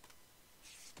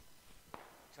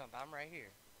 I'm right here.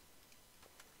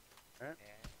 Alright.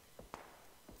 Yeah.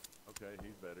 Okay,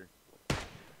 he's better.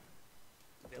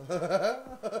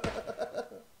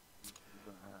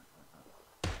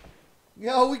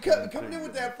 Yo, we coming in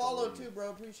with that follow too,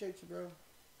 bro. Appreciate you, bro.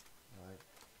 All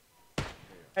right.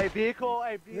 Hey, vehicle.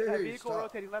 Hey, Here, vehicle stop.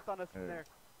 rotating left on us from Hey. there.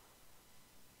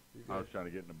 You I was good? trying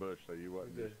to get in the bush so you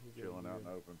wasn't You're good, just you're good, chilling you're out in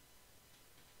good. the open.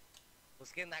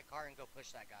 Let's get in that car and go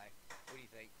push that guy. What do you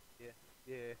think?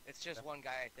 Yeah. It's just one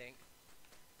guy, I think.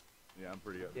 Yeah, I'm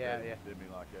pretty upset. Yeah, he yeah. did me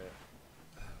like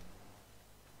that.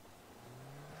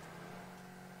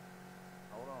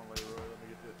 Hold on, Leroy. Let me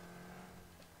get this.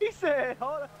 He said,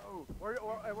 "Hold on." Oh, We're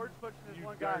just pushing this You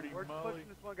one guy. dirty We're just mully. pushing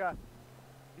this one guy.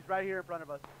 He's right here in front of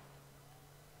us.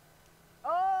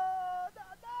 Oh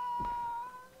no!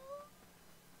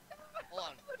 Hold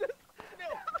on. No,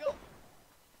 go.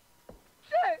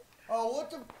 Shit! Oh, what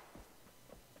the,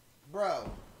 bro?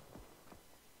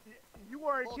 You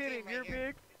weren't Full kidding. team right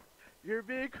here. Your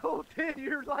vehicle did.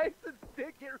 Your license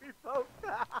did get revoked.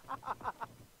 damn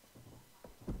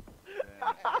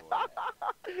it, boy.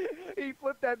 He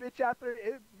flipped that bitch after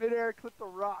it midair, clipped a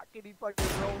rock, and he fucking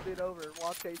rolled it over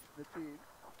while chasing the team.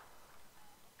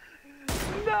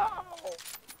 No!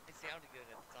 It sounded good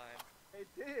at the time. It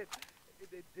did.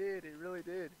 It did. It really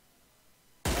did.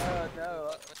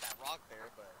 No. Put that rock there,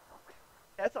 but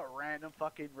That's a random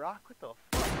fucking rock. What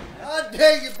the fuck? God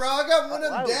dang it, bro! I got one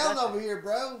of Why them was down that over here,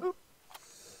 bro.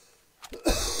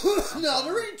 No,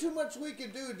 there ain't too much we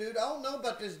can do, dude. I don't know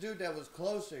about this dude that was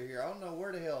closer here. I don't know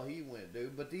where the hell he went,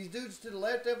 dude. But these dudes to the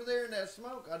left over there in that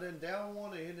smoke, I done down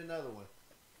one and hit another one.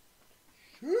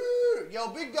 Whew. Yo,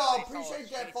 Big Dog, They saw us appreciate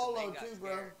that chasing, follow they got too,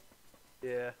 bro. scared.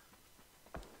 Yeah.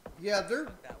 Yeah, they're.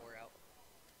 Fuck that, we're out.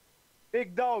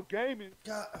 Big Dog Gaming.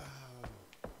 God,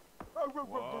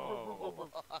 Whoa.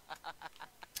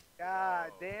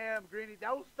 God damn, Greeny.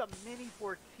 That was the Mini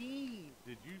 14.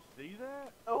 Did you see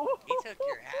that? Oh. He took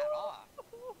your hat off.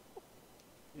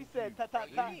 He Did said, you ta ta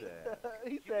see ta. that?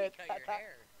 He You said, can ta cut your ta.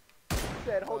 hair. He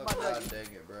said, hold my God nugget.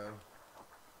 dang it, bro.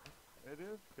 It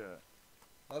is cut.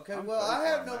 Okay, I'm well, so I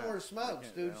have far no back. more I smokes,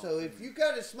 can't- dude. they So don't if see you me.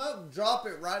 got a smoke, drop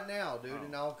it right now, dude, Oh.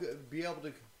 and I'll be able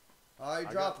to. All right,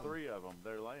 I drop got them. 3 of them.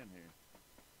 They're laying here.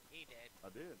 He did. I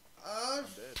did. Oh, I'm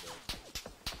dead though.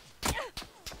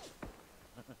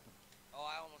 Oh,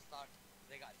 I almost thought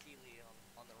they got TLEE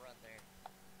on the run there.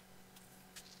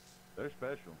 They're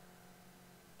special.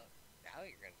 Now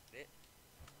you're gonna fit.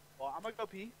 Well, I'm gonna go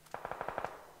pee.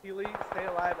 TLEE, stay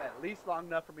alive at least long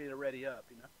enough for me to ready up,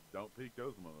 you know? Don't peek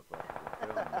those motherfuckers. I'm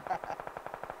telling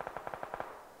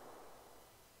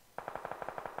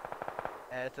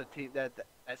you. It's a team that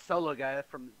solo guy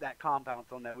from that compound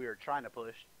zone that we were trying to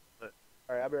push. But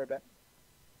all right, I'll be right back.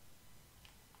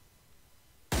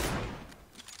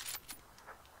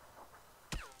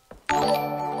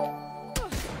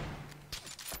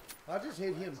 I just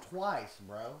hit him twice,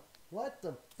 bro. What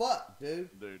the fuck, dude?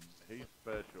 Dude, he's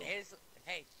special. Hey,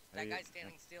 that Hey, guy's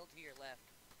standing still to your left.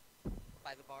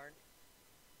 By the barn.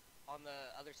 On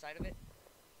the other side of it.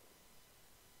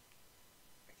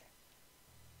 Right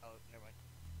there. Oh, never mind.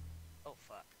 Oh,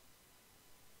 fuck.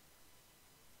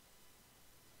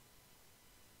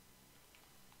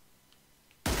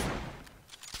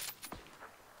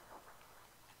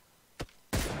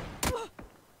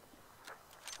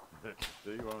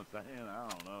 See what I'm saying? I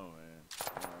don't know,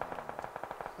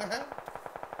 man.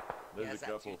 There's has a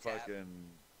that couple two-tap. fucking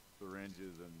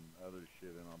syringes and other shit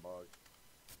in our box.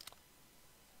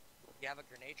 You have a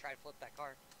grenade, try to flip that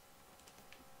car.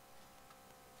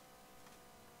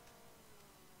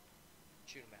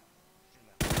 Shoot him out. Shoot him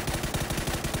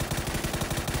out.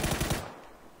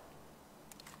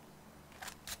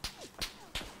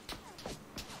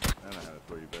 And I had a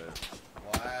 3 bet.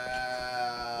 I'm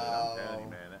Wow. telling you,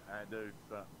 man, I do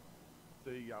something.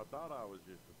 See, y'all thought I was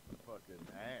just a fucking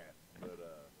ass,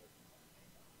 but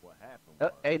what happened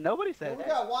was, Hey, nobody said Well, we that.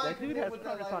 got Wyatt That dude coming in has with that,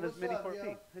 furnace like, on his what's Mini up, 14.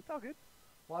 yo? It's all good.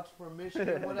 Watch from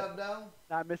Michigan. What up, dog?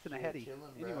 Not missing a Shit, heady chilling,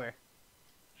 bro. anywhere.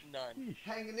 None.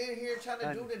 Hanging in here, trying to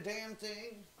None. do the damn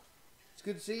thing. It's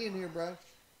good to see you in here, bro.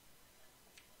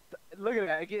 Look at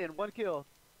that again. 1 kill,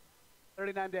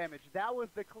 39 damage. That was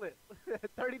the clip.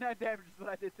 39 damage is what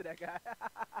I did to that guy.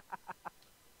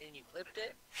 And you clipped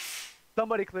it?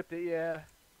 Somebody clipped it, yeah.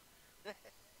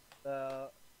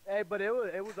 Hey, but it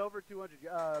was over 200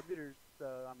 meters. So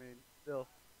I mean, still,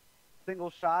 single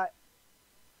shot.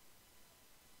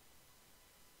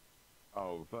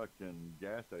 Oh, fucking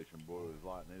gas station boy was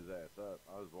lighting his ass up.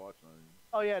 I was watching him.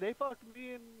 Oh yeah, they fucked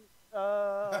me and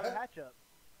Hatch up.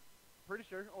 Pretty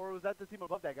sure, or was that the team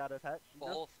above that got us, Hatch? You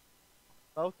know? Both.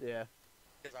 Both, yeah.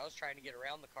 Because I was trying to get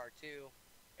around the car too,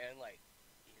 and like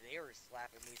they were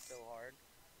slapping me so hard.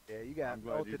 Yeah, you got I'm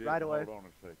glad you ulted didn't. right away. Hold on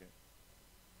a second.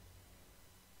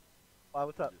 Why?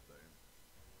 What's up? Just saying.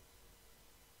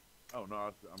 Oh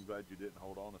no, I'm glad you didn't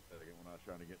hold on a second when I was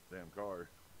trying to get the damn car.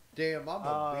 Damn, I'm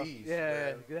a beast.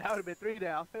 Yeah, bro. that would have been 3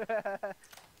 down.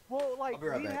 Well, like, I'll be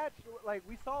right we back. had, like,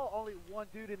 we saw only one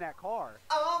dude in that car.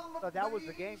 I'm a So that was the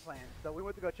beast. game plan. So we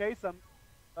went to go chase him.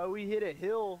 We hit a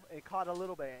hill and caught a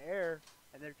little bit of air,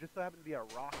 and there just so happened to be a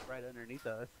rock right underneath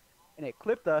us. And it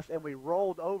clipped us, and we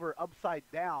rolled over upside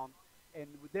down, and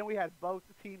then we had both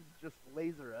teams just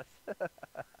laser us.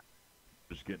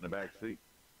 Just get in the back seat.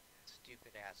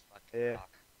 Stupid ass fucking Yeah.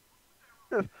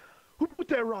 rock. Who put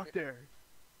that rock there?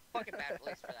 Fucking bad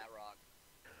place for that rock.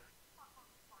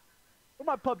 Where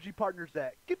my PUBG partners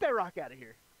at? Get that rock out of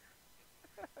here.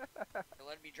 They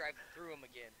let me drive through them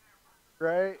again.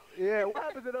 Right? Yeah, what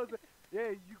happens to those? Yeah,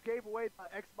 you gave away the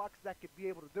Xbox that could be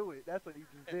able to do it. That's what you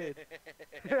just did.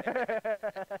 Yeah.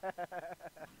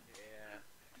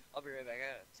 I'll be right back. I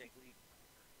gotta take a leak.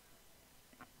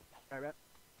 Alright,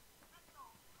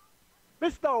 man.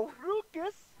 Mr.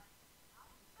 Lucas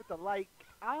with the like.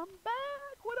 I'm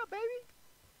back. What up, baby?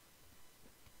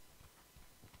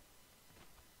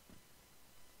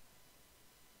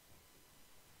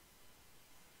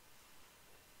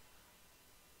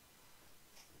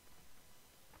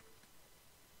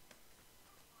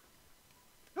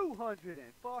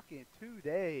 $202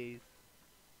 days.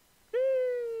 Whee!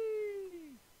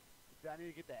 I need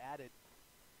to get that added.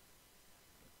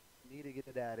 Need to get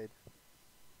it added.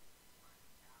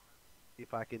 See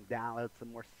if I can download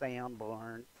some more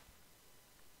soundboards.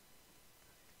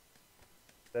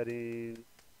 Settings.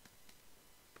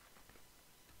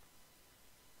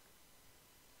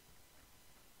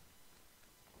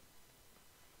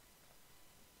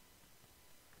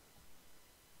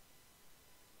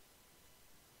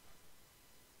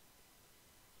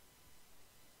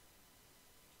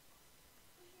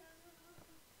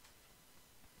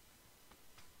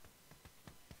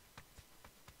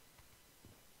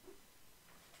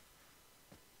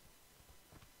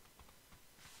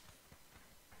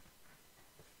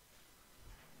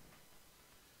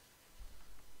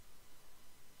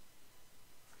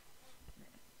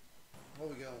 Where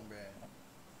we going, Brad?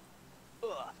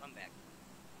 Ugh, I'm back.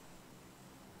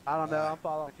 I don't know. Alright. I'm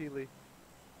following TLEE.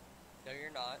 No,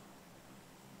 you're not.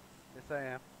 Yes, I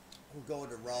am. We're going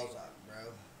to Rozak,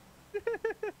 bro.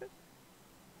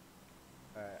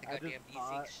 Alright, The I goddamn just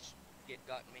bought E6 get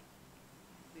gotten me.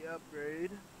 the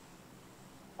upgrade.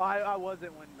 Oh, I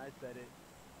wasn't when I said it.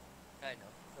 I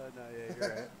know. No, yeah, you're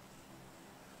right.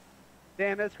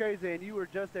 Damn, that's crazy. And you were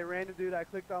just a random dude I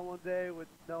clicked on one day with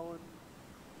no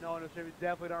one was streaming.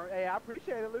 Definitely don't. Hey, I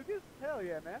appreciate it, Lucas. Hell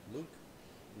yeah, man. Luke?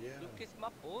 Yeah. Lucas, my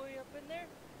boy, up in there.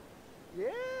 Yeah,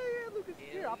 Lucas.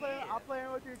 Here, Hell I'm yeah.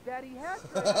 playing with your daddy hat.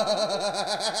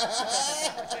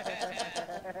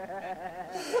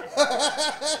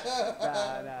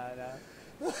 Nah.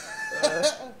 I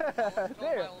told my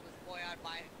There. oldest boy I'd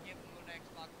give him an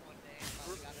Xbox one day. And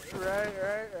finally got it.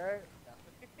 Right.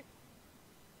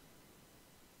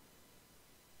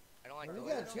 I don't like We the got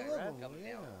way two this of guy's them, coming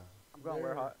yeah. down. I'm going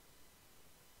where hot.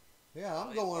 Yeah, I'm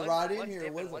Well, going one's- right in one's here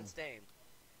dipping, with them. one's staying.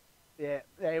 Yeah,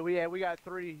 hey, we got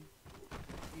 3.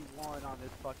 He's 1 on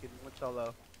this fucking one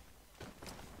solo.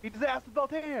 He just asked with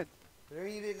both hands. There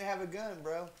you didn't have a gun,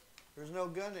 bro. There's no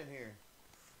gun in here.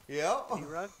 Yep. Did he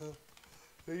run?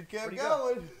 He kept Where'd he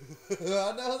going.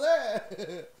 I know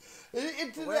that.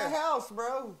 Into Where? that house,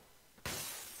 bro.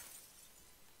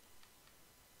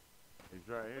 He's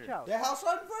right Which here. house? That house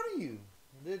right in front of you.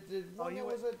 The Oh, one you that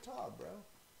went- was at the top, bro.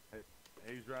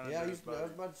 He's running. Yeah, to I his was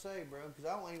buddy. about to say, bro, because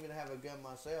I don't even have a gun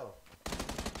myself.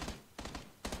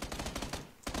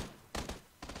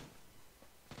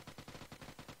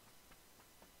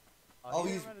 Oh,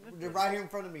 he he's didn't run in this they're way. right here in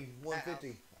front of me,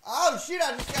 150. Oh shit!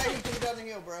 I just got hit coming down the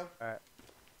hill, bro. Alright,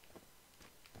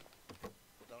 Well,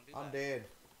 don't do I'm that. dead.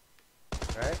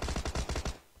 alright.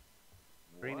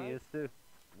 Greeny What? is too.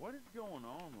 What is going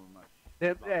on with my?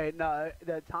 Hey, no,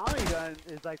 the Tommy gun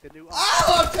is like the new.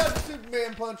 Oh, I tried to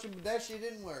Superman punch him, but that shit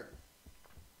didn't work.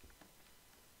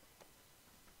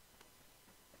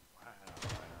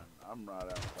 I'm right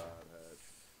outside, Hatch.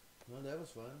 Well, that was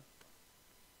fun.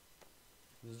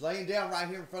 He was laying down right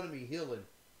here in front of me, healing.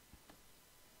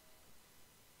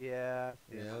 Yeah,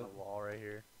 I see him on Yeah. the wall right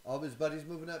here. All of his buddies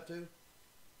moving up too.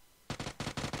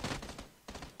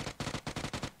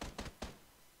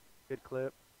 Good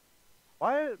clip.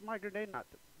 Why is my grenade not?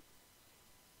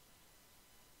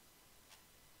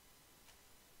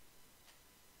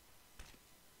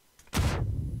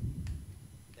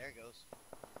 There it goes.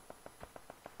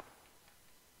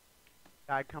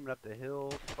 Guy coming up the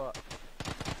hill. Fuck.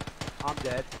 I'm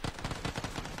dead.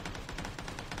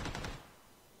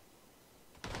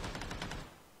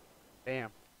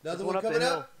 Damn. Another There's one up the coming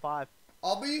hill. up. 5.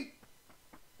 I'll be.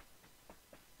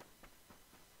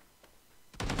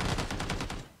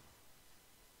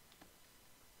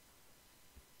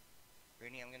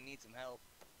 Greeny, I'm gonna need some help.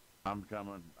 I'm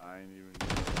coming. I ain't even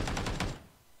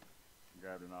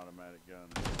grabbed an automatic gun.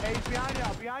 Hey, he's behind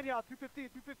y'all. Behind y'all. 215.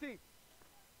 215.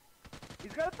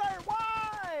 He's gonna third.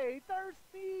 Why? He thirst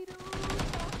me, dude.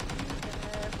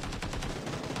 Fuck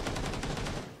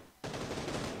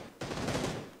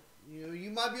you, man.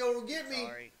 You might be able to get me.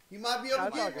 Sorry. You might be able No, to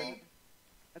it's all get good. me.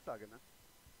 That's all good, man.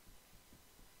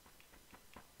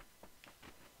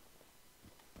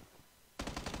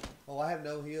 Oh, I have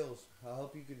no heals. I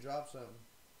hope you can drop something.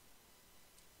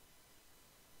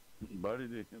 Buddy,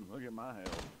 look at my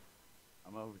health.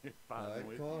 I'm over here fighting Alright,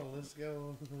 with come you. on, let's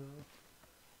go.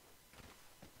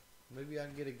 Maybe I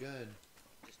can get a gun.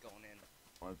 Just going in.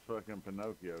 What's fucking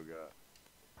Pinocchio got?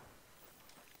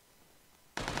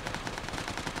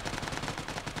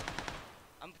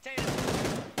 I'm potato.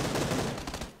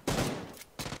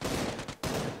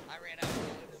 I ran out of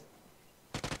bullets.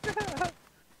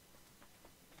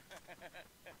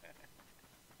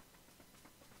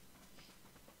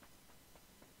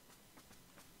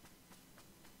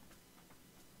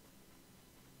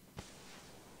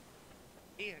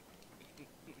 Here.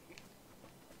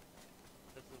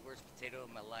 That's the worst potato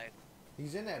of my life.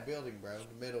 He's in that building, bro.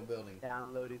 The middle building.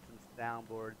 Downloading some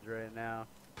soundboards right now.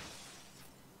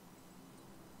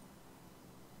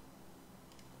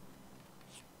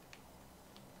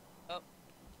 Oh,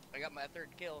 I got my third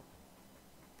kill.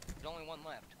 There's only one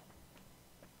left.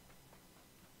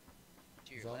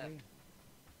 To your left. Zombie?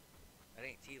 That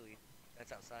ain't TLEE.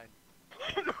 That's outside.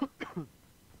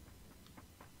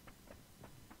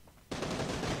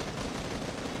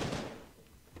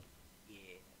 Yeah.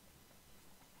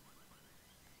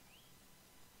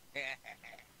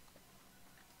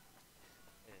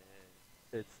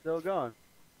 It's still going.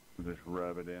 Just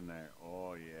rub it in there.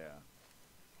 Oh, yeah.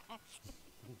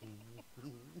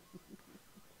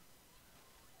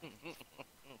 Get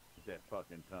that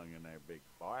fucking tongue in there, big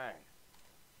boy.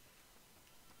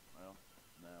 Well,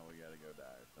 now we gotta go die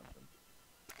or something.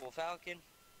 Well, Falcon,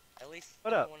 at least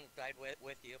What I'm up? the one that died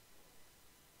with you.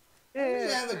 You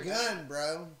Yeah. have a gun,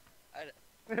 bro. That's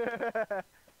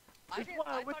I didn't. why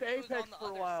I I went thought to it was Apex on the for a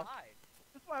other while. side.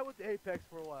 why I went to Apex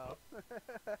for a while.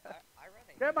 I run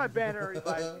it. Get my banner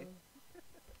revive me.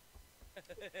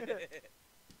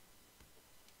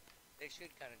 They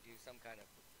should kind of do some kind of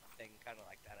thing, kind of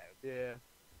like that. Yeah.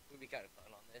 Would be kind of fun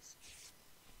on this.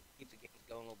 Keep the games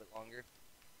going a little bit longer.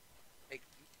 They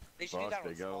should do Fuck, that they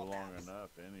on go small long maps. enough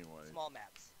anyway. Small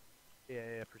maps.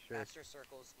 Yeah, for sure. Master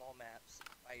circles, small maps.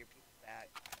 Buy your people back.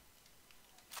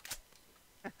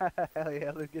 Hell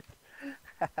yeah, look at.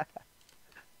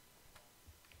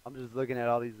 I'm just looking at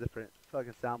all these different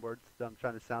fucking soundboards. So I'm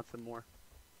trying to sound some more.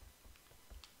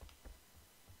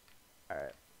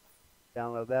 Alright.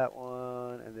 Download that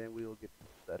one, and then we will get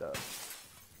set up.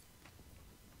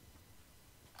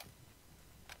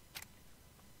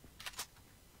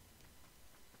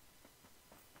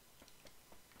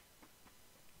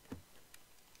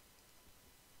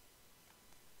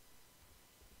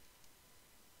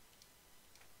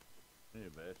 Need a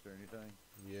vest or anything?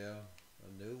 Yeah,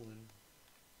 a new one.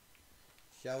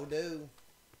 Show do.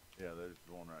 Yeah, there's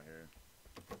one right here.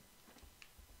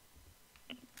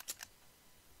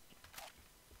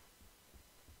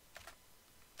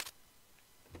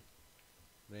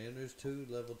 Man, there's two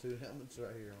level 2 helmets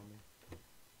right here on me.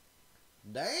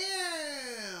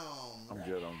 Damn! I'm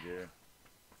good on gear.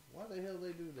 Why the hell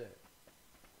they do that?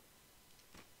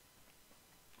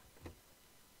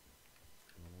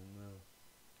 I don't know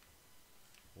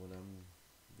what I'm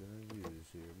gonna use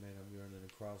here. Man, I'm running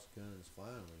across guns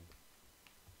finally.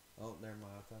 Oh, never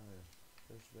mind. I found a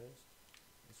first vest.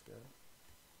 Let's go.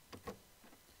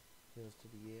 Hills to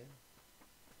the air.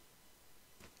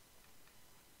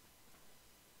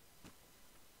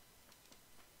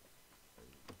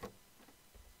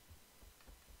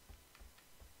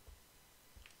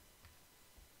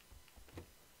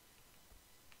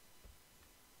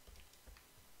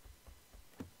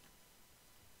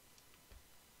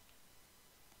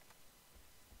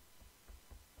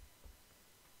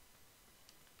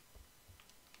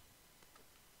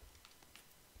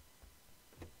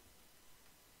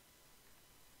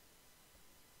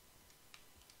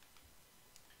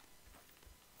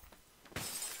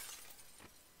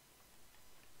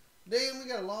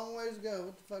 got a long ways to go.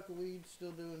 What the fuck are we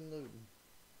still doing looting?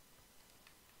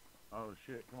 Oh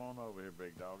shit, come on over here,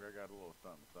 big dog. I got a little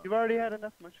something. You've already had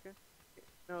enough, Munchkin.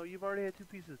 No, you've already had 2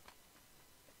 pieces.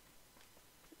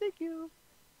 Thank you.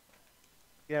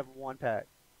 You have 1 pack.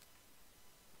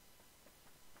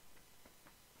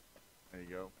 There you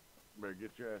go. Better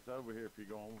get your ass over here if you're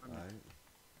going. Alright.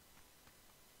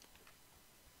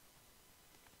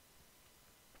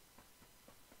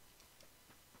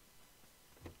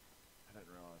 I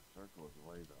didn't realize circle was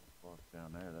way the fuck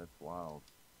down there. That's wild.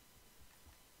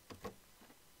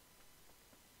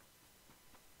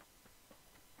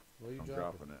 What are you I'm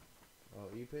dropping? dropping it. Oh,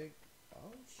 E-Pig?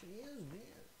 Oh, she is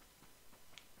dead.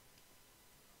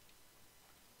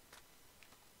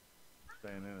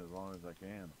 Staying in as long as I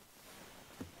can.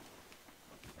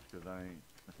 Cause I ain't,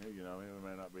 you know, we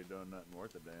may not be doing nothing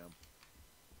worth a damn.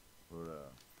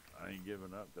 But I ain't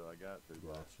giving up till I got to.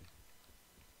 Bro. Gotcha.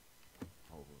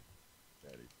 Oh,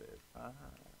 Daddy said,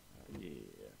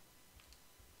 yeah.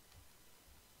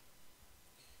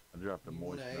 I dropped a You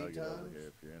moist went 8 nugget over times? here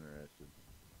if you're interested.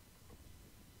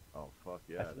 Oh fuck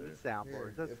yeah, That's dude. the soundboard.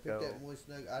 Here, Let's pick go. that moist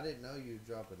nugget. I didn't know you was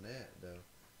dropping that, though.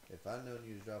 If I'd known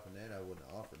you was dropping that, I wouldn't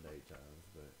have offered 8 times,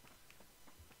 but...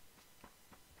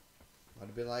 I'd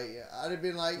have been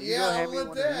like, Can you yeah, go I hand me want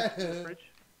one of these in the that. fridge?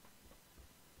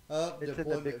 Up, It's in the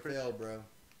deployment big fridge. failed, bro.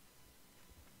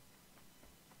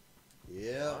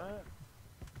 Yeah, What?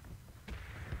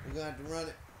 we're gonna have to run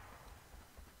it.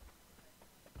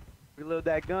 Reload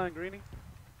that gun, Greenie.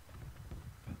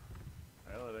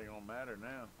 Hell, it ain't gonna matter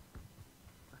now.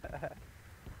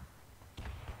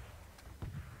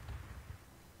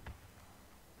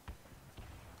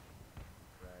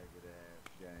 Ragged ass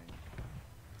game.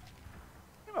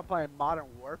 I'm about playing Modern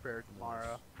Warfare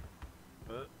tomorrow.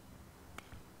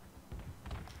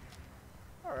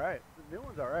 Alright, the new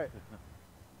one's alright.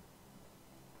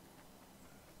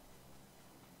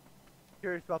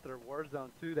 Curious about their Warzone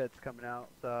 2 that's coming out,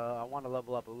 so I want to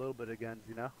level up a little bit of guns,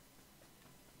 you know?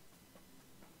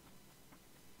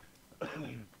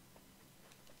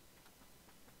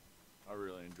 I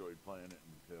really enjoyed playing it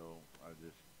until I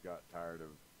just got tired of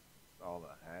all the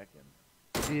hacking.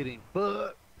 Getting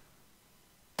fucked.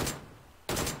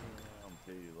 I'm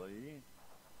TLEE.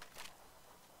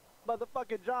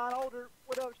 Motherfucking John Older,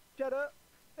 what up, cheddar?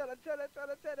 Cheddar, cheddar,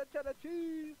 cheddar, cheddar, cheddar,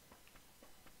 cheese.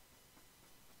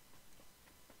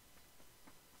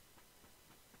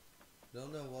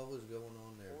 Don't know what was going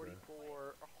on there, bro.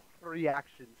 44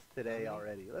 reactions today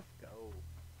already. Let's go.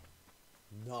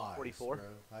 Nice, 44. bro.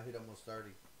 I hit almost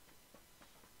 30.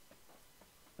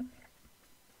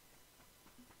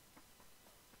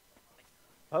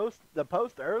 The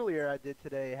post earlier I did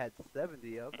today had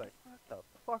 70. I was like, what the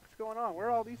fuck's going on? Where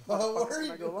are all these Oh, motherfuckers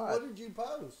when I go live? what did you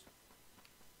post?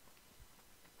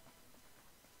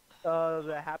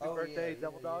 The happy Oh, birthday, yeah,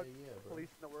 Devil yeah, Dog, yeah, bro. police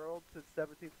in the world since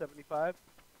 1775.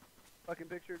 Fucking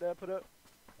picture that I put up.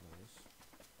 Nice.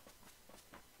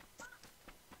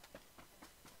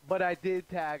 But I did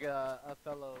tag a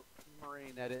fellow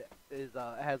Marine that has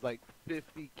like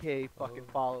 50K fucking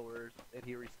Oh. followers, and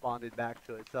he responded back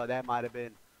to it. So that might have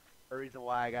been a reason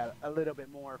why I got a little bit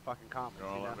more fucking You confidence.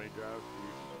 wanna You know? let me drive so you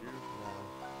can shoot? No.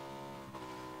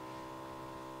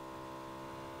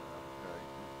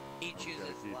 He Okay. chooses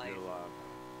Gotta keep life. you alive.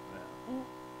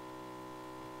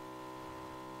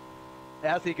 Yeah.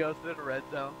 As he goes through the red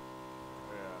zone.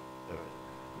 Yeah.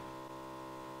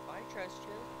 I trust you.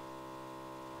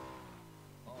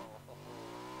 Oh.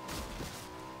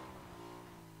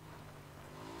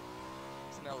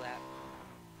 Smell that.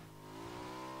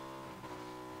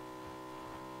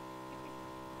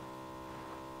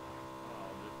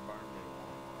 Oh, just burn me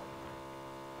one.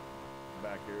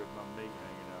 Back here with my meat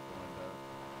hanging out the window.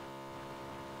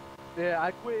 Yeah, I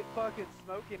quit fucking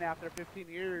smoking after 15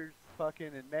 years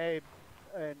fucking in May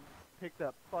and picked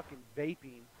up fucking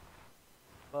vaping.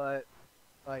 But,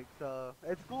 like,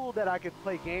 it's cool that I could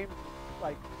play games,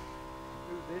 like,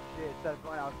 through this shit instead of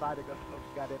going outside to go smoke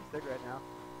a goddamn cigarette now.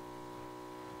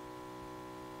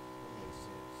 That makes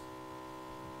sense.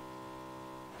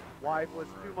 Wife was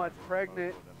 2 months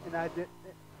pregnant and I didn't.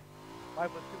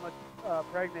 Wife was 2 months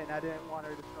pregnant and I didn't want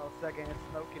her to smell secondhand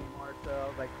smoke anymore, so I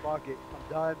was like, fuck it, I'm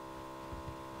done.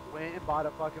 Went and bought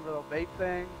a fucking little vape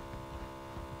thing.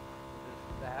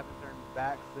 Just, I haven't turned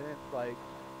back since. Like,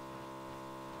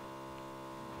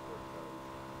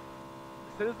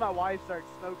 as soon as my wife starts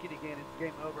smoking again, it's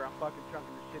game over. I'm fucking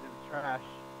chunking the shit in the trash.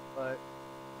 But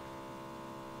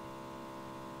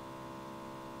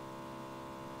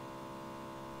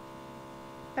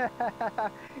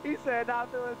he said,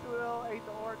 not doing too well. Ate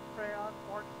the orange crayon.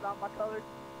 Orange is not my color.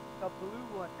 The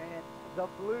blue one, man. The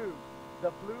blue.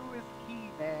 The blue is key,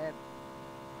 man.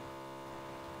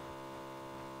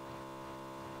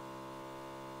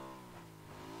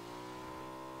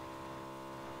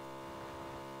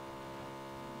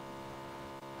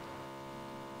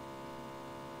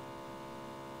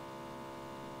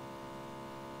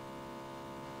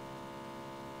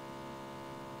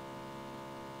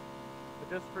 But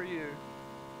just for you.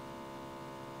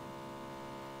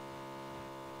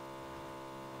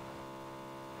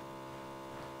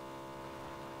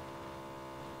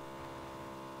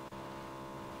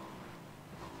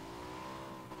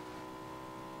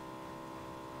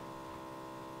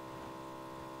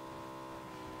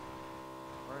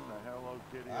 Where in the Hello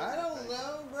Kitty? are I you don't taking?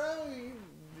 know, bro.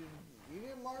 You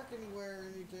didn't mark anywhere or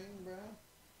anything, bro.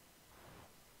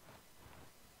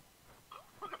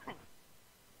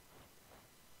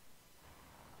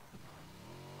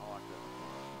 I like that.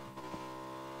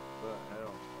 But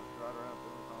hell, let's ride around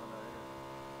through this on there.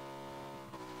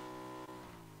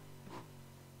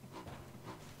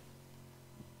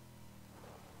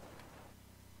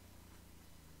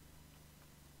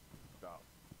 Stop.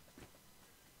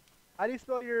 How do you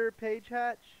spell your page,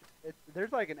 Hatch?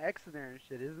 There's like an X in there and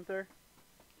shit, isn't there?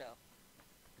 No.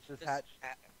 It's just Just Hatch.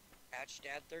 Hatch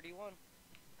Dad 31.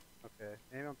 Okay,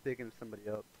 maybe I'm thinking of somebody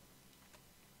else.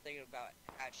 Thinking about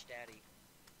Hatch Daddy.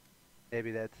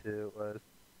 Maybe that's who it was.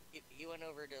 He went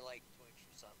over to like Twitch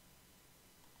or something.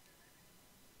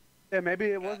 Yeah, maybe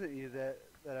it wasn't you that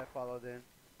I followed in.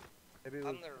 Maybe it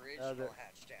was I'm the original other.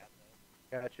 Hatch Dad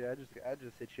though. Gotcha. I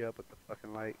just hit you up with the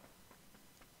fucking light.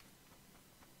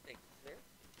 Think there?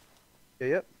 Yeah,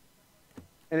 yep.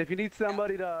 And if you need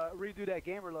somebody to redo that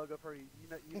gamer logo for you,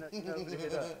 you know who to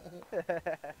hit up.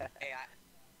 Hey,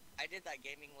 I did that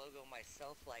gaming logo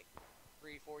myself like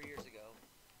 3-4 years ago.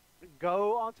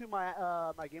 Go onto my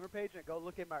my gamer page and go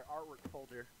look at my artwork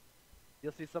folder.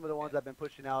 You'll see some of the ones I've been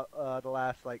pushing out the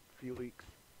last like few weeks.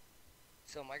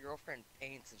 So my girlfriend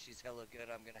paints and she's hella good.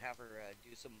 I'm gonna have her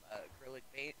do some acrylic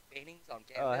paintings on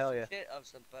canvas Oh, hell and yeah. shit of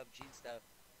some PUBG stuff.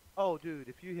 Oh, dude,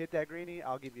 if you hit that greenie,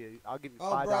 I'll give you Oh,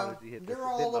 $5 bro, to hit this you're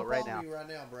all Venmo up right on now. me right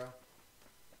now, bro.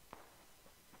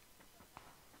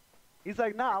 He's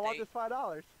like, nah, I want They- this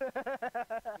 $5.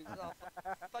 He's all,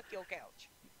 fuck your couch.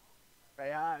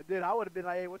 Right, dude, I would have been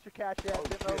like, hey, what's your cash app, Oh,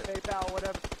 Venmo, shit. PayPal,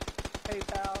 whatever,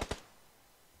 PayPal.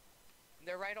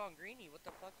 They're right on greenie. What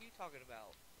the fuck are you talking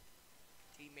about?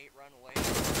 Teammate run away.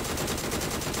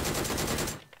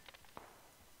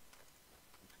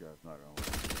 This guy's not gonna win.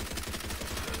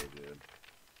 Very good.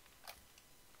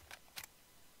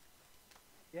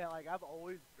 Yeah, like I've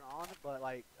always drawn, but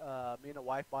like me and the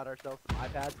wife bought ourselves some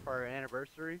iPads for our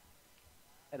anniversary,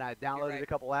 and I downloaded right. a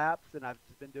couple apps, and I've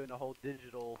just been doing the whole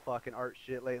digital fucking art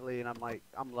shit lately, and I'm like,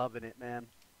 I'm loving it, man.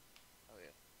 Oh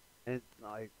yeah. And it's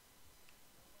like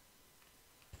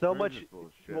so Where's much this little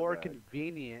shit more bag?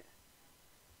 convenient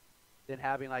than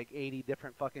having like 80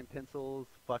 different fucking pencils,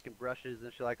 fucking brushes,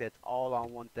 and shit like that. It's all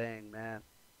on one thing, man.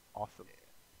 Awesome.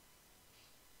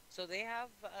 So they have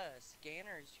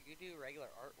scanners. You could do regular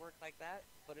artwork like that.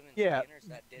 Put them in Yeah, scanners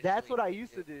that digitally. that's what I print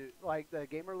used to it. do. Like the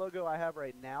gamer logo I have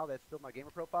right now, that's still my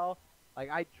gamer profile. Like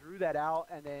I drew that out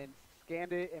and then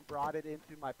scanned it and brought it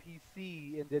into my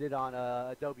PC and did it on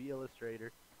Adobe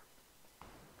Illustrator.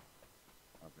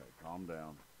 Okay, calm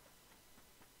down.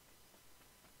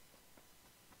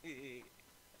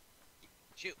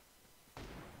 Shoot.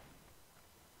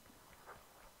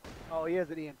 Oh, he has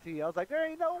an EMT. I was like, there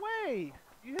ain't no way.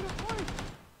 You hit him twice.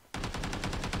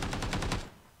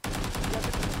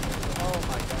 Oh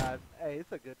my god. Hey,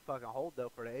 it's a good fucking hold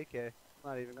though for the AK.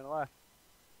 Not even gonna lie.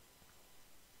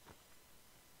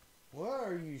 What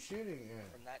are you shooting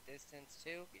at? From that distance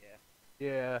too. Yeah.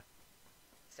 Yeah.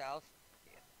 South.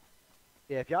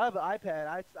 Yeah, if y'all have an iPad,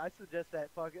 I suggest that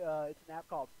it's an app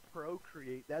called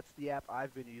Procreate. That's the app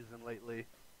I've been using lately.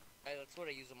 Hey, that's what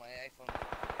I use on my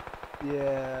iPhone.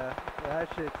 Yeah,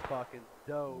 that shit's fucking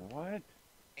dope. What?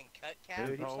 And cut cap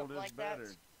Dude, or hold something is like that.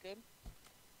 better. Good.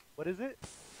 What is it?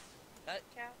 Cut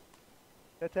cap.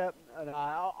 That's app.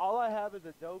 All I have is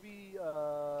Adobe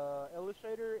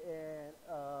Illustrator and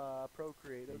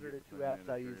Procreate. Those are the two apps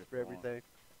I use for everything.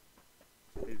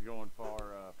 He's going far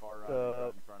right. He's So right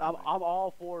in front of me. I'm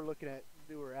all for looking at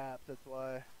newer apps. That's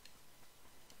why.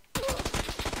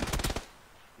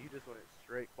 You just went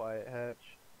straight quiet, Hatch.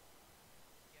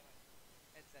 Yeah,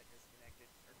 my headset disconnected.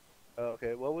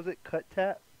 Okay, what was it? Cut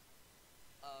tap?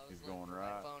 I was He's looking going for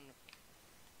right. my phone.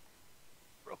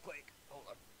 Real quick. Hold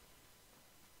on.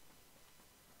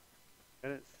 I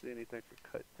didn't see anything for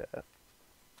cut tap.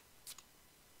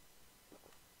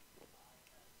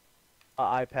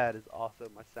 My iPad is also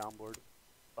my soundboard.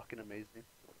 Fucking amazing.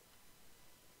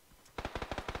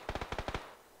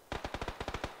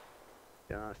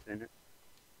 Yeah, I've seen it.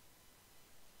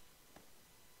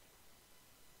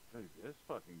 Dude, this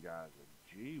fucking guy's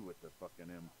a G with the fucking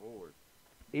M4s.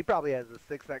 He probably has a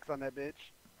 6X on that bitch.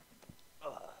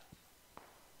 Ugh.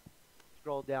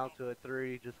 Scroll down to a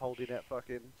 3, just holding that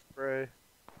fucking spray.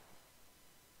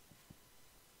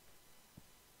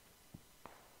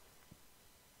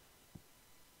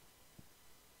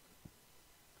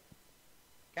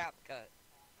 Cap cut.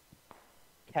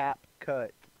 Cap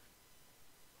cut.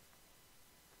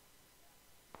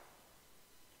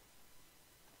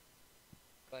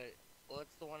 But well,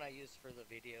 it's the one I use for the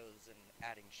videos and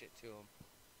adding shit to them.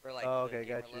 For like Oh, the okay,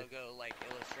 gamer gotcha. logo, like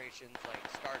illustrations,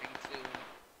 like starting soon.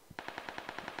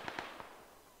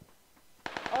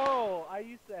 Oh, I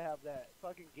used to have that.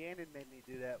 Fucking Gannon made me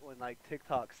do that when like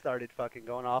TikTok started fucking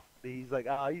going off. He's like,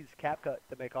 oh, I use CapCut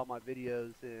to make all my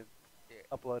videos and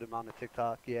upload them onto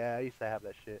TikTok. Yeah, I used to have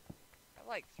that shit. I have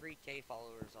like 3K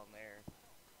followers on there.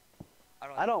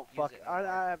 I don't use fuck. it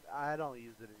anymore. I don't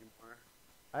use it anymore.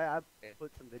 I Yeah.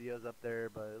 put some videos up there,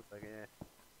 but it was like, eh.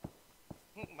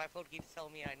 My phone keeps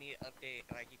telling me I need to update,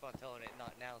 and I keep on telling it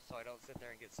not now, so I don't sit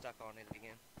there and get stuck on it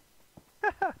again.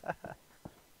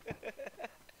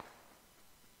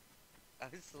 I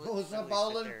was What's up, literally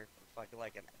Olin? sit there for fucking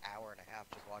like an hour and a half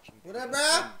just watching. What up, videos.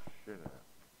 bro? Shit out.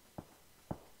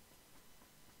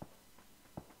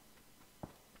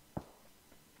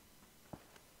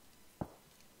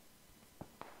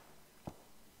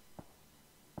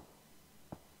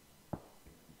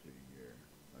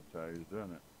 That's how he's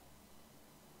doing it.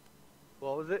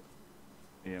 What was it?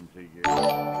 EMT gear.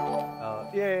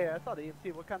 Yeah, I saw the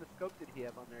EMT. What kind of scope did he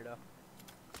have on there,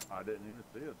 though? I didn't even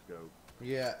see a scope.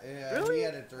 Yeah, Really? he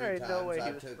had it 3 There ain't times. no way I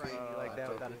he was took spraying it. you like I that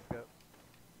took without a it. scope.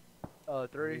 Oh,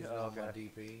 3? Using it Oh, on my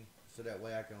okay. DP, so that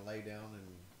way I can lay down and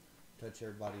touch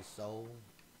everybody's soul.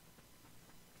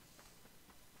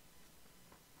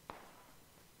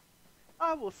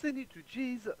 I will send you to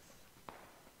Jesus.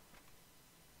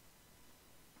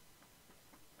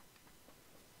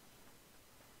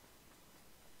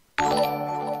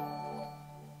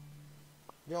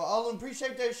 Yo, Olin,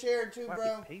 appreciate that share too, Might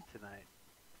bro. be paid tonight.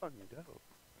 Fucking dope.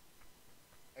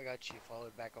 I got you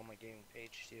followed back on my gaming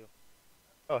page too.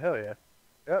 Oh, hell yeah.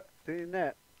 Yep, seen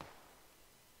that.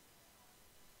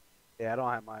 Yeah, I don't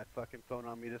have my fucking phone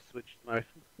on me to switch my...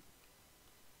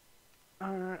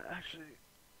 actually...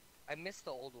 I missed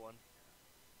the old one.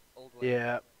 Old one.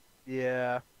 Yeah.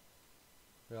 Yeah.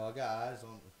 Yo, I got eyes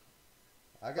on.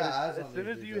 I But got eyes as on soon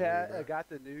these as dudes you over here, had bro. got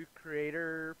the new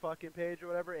creator fucking page or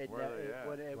whatever, it Where they at?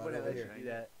 wouldn't Right let over you here. do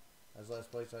that. That's the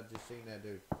last place I just seen that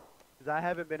dude. Because I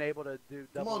haven't been able to do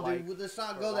Come double on, likes. dude. Let's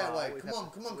not for go a that while. way. We Come have on,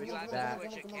 to come on, switch come on, it come on, back. come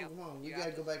on, Switch come on, account. come on. We You gotta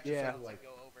have go to back to Yeah. switch satellite. to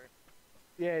go over.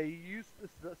 Yeah, you used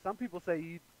to, some people say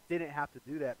you didn't have to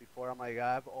do that before. I'm like,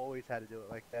 I've always had to do it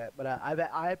like that. But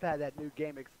I've had that new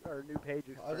game or new page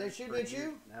experience. Are they shooting for at years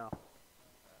you? now.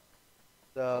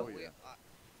 So, Oh, yeah.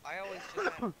 I always just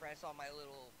had to press on my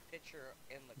little picture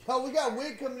in the. Oh, we got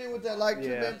Wig coming in with that like too,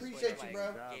 Yeah. man. Switch Appreciate my you,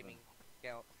 bro. Gaming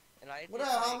account, and I did What up,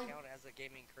 my homie? account as a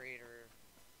gaming creator.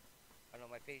 I know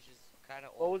my page is kind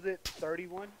of what old. was it?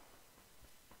 31?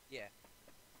 Yeah.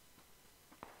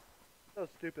 So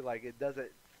stupid. Like it doesn't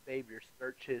save your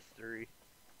search history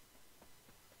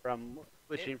from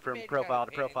switching It from made profile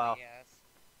to kinda pain in profile. the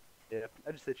ass. Yeah,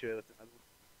 I just hit you with another.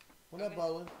 What up,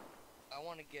 Olin? I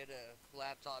want to get a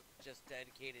laptop just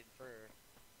dedicated for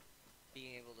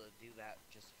being able to do that,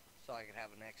 just so I could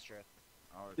have an extra.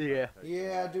 I always Yeah. try to take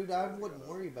Yeah, the dude, I left wouldn't to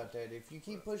worry go about that. If you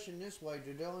keep pushing this way,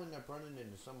 dude, they'll end up running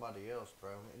into somebody else,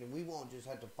 bro. And we won't just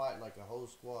have to fight like a whole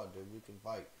squad, dude. We can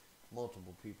fight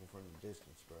multiple people from the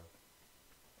distance, bro.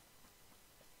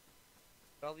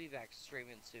 But I'll be back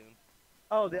streaming soon.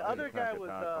 Oh, the Yeah, other it's guy like a was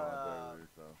knockoff over,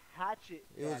 so. Hatchet.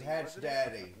 It was Daddy, Hatch wasn't it?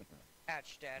 Daddy.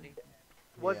 Hatch Daddy.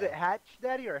 Was Yeah. it Hatch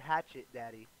Daddy or Hatchet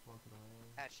Daddy?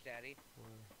 Hatch Daddy.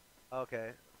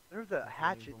 Okay. There was a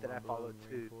Hatchet that I followed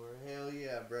too. Hell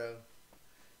yeah, bro.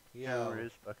 Yeah, Yo, where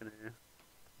is fucking here?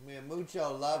 man,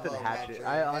 mucho love, It's a Hatchet. Hatchet.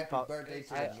 I Happy unfo- birthday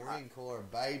to I- the Marine Corps,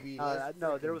 baby. No, Let's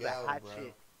no, there freaking was go, a Hatchet.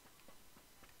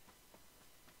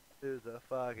 bro. It was a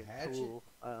fucking Hatchet? tool.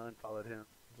 I unfollowed him.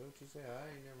 Is that what you say? I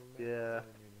ain't never met Yeah.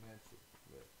 nobody named Hatchet.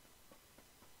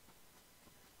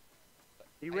 But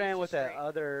He I ran used to with that stream-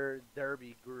 other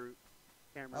derby group.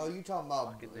 Can't oh, remember. you talking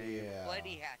about Fucking name. yeah?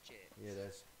 Bloody Hatchet. Yeah,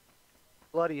 that's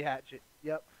Bloody Hatchet.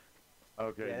 Yep.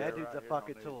 Okay, Yeah, that they're dude's right a here on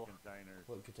fucking these tool. Containers.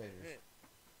 what containers. Yeah.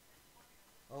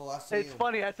 Oh, I see It's him.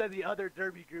 funny. I said the other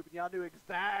derby group, and y'all knew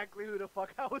exactly who the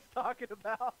fuck I was talking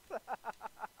about.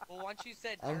 Well, once you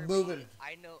said I'm Derby, moving.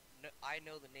 I know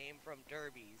the name from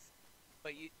Derbies,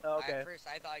 but you Okay. at first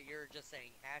I thought you were just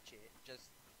saying Hatchet just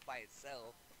by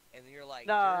itself, and you're like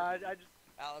Nah, Derby. I just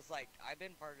I was like, I've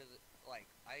been part of the, like,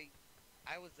 I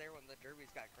was there when the derbies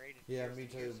got created. Yeah, years me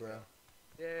and too, years bro. ago.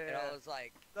 Yeah. And I was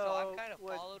like, so I've kind of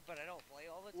followed, but I don't play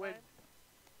all the when time.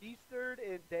 Beastard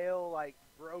and Dale like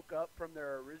broke up from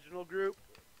their original group,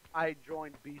 I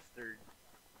joined Beastard.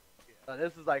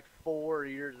 This is like 4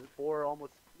 years,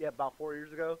 about 4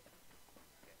 years ago.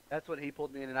 That's when he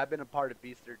pulled me in, and I've been a part of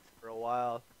Beastard for a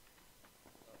while.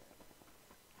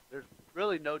 There's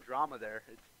really no drama there.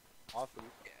 It's awesome.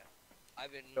 Yeah,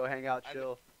 I've been. Go hang out, I've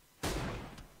chill.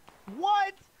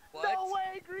 What? What? No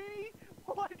way, Greeny!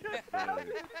 What just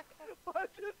happened? What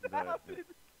just happened?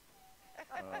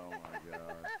 Oh my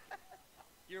god.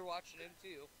 You're watching him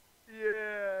too.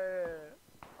 Yeah.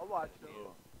 I'll watch him.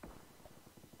 Cool.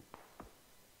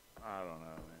 I don't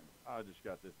know, man. I just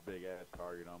got this big ass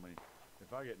target on me.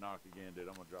 If I get knocked again, dude,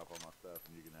 I'm gonna drop all my stuff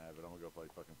and you can have it. I'm gonna go play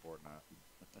fucking Fortnite.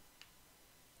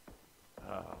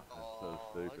 Oh, that's so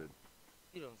stupid.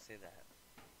 You don't say that.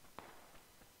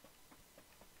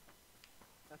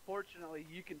 Unfortunately,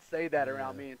 you can say that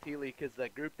around me and TLEE because the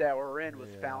group that we're in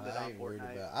was founded I on ain't worried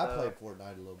Fortnite. about I played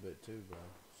Fortnite a little bit too, bro.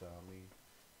 So I mean,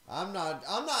 I'm not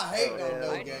hating on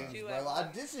no I do games, too, bro.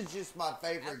 This is just my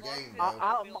favorite game, as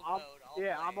bro. long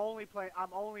as I'm only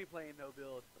playing no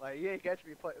build. Like you ain't catch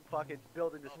me fucking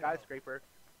building the skyscraper.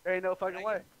 There ain't no fucking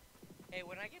way. Hey,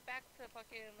 when I get back to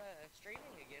fucking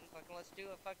streaming again, fucking let's do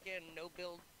a fucking no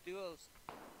build duos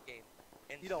game.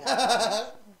 You don't want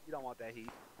that. You don't want that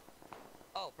heat.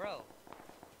 Oh, bro.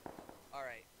 All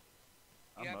right.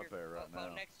 You I'm have up your there right phone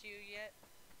now. next to you yet?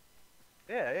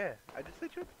 Yeah. I just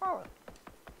sent you a follow.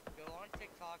 Go on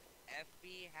TikTok,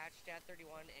 FB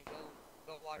 #31, and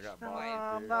go watch. I got No, bots,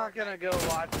 I'm dude. not gonna go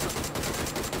watch.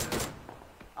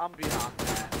 I'm beyond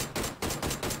that.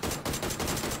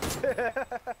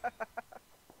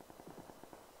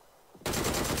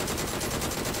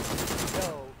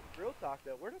 Yo, real talk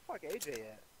though, where the fuck AJ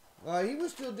at? He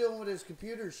was still dealing with his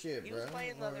computer shit, He bro. was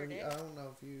playing the other day. I don't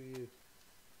know if you.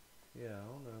 Yeah, I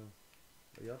don't know.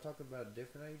 Are y'all talking about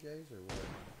different AJs or what?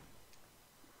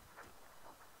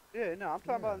 Yeah, no, I'm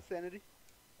talking about Insanity.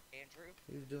 Andrew?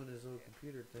 He was doing his little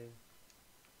computer thing.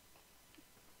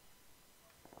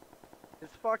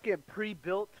 It's fucking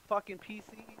pre-built fucking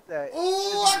PC that.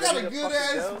 Oh, I got a good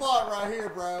ass go. spot right here,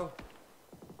 bro.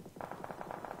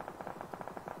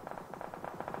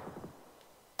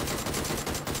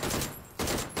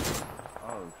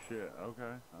 Oh shit,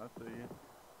 okay. I see you.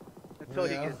 Until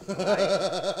he gets.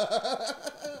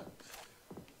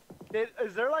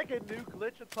 Is there like a new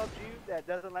glitch with PUBG that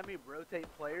doesn't let me rotate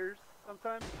players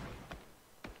sometimes?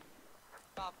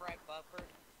 Top right buffer.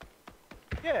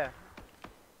 Yeah.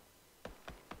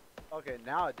 Okay,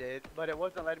 now it did, but it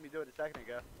wasn't letting me do it a second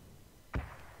ago.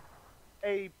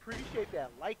 Hey, appreciate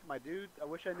that like, my dude. I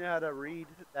wish I knew how to read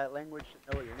that language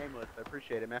to know what your name was. I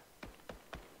appreciate it, man.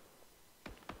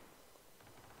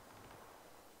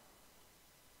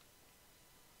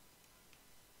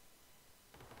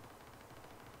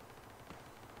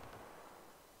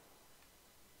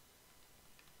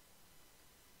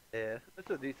 Yeah, it's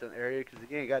a decent area because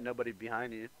you ain't got nobody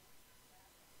behind you.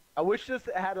 I wish this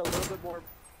had a little bit more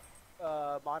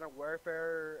Modern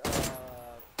Warfare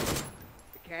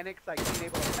mechanics, like being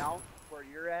able to mount where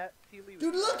you're at. TLEE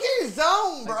Dude, look at his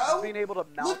zone, bro. Like being able to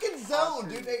mount. Look at zone,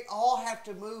 dude. They all have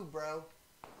to move, bro.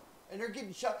 And they're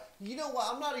getting shot. You know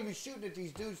what? I'm not even shooting at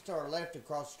these dudes to our left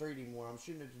across the street anymore. I'm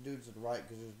shooting at the dudes to the right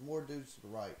because there's more dudes to the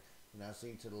right than I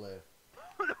seen to the left.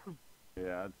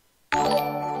 Yeah.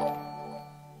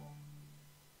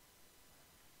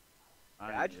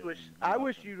 I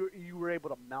wish you were able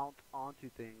to mount onto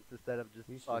things instead of just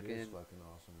This shit fucking. is fucking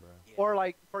awesome, bro. Yeah. Or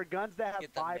like for guns that have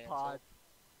Get the bipods, mantle.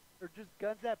 or just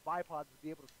guns that have bipods, to be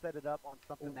able to set it up on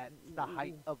something that's the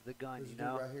height of the gun, This you dude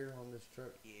know? right here on this truck.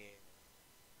 Yeah.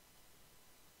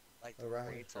 Like Oh, the right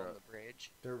here. crates on the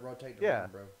bridge. They're rotating Yeah.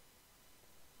 around, bro.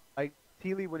 Like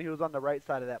TLEE, when he was on the right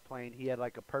side of that plane, he had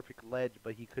like a perfect ledge,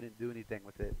 but he couldn't do anything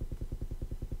with it.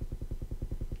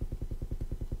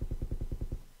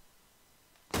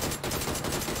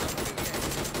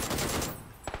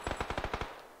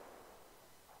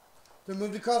 They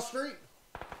moved across the street.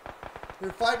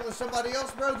 They're fighting with somebody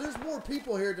else, bro. There's more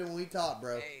people here than we thought,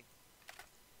 bro. Hey,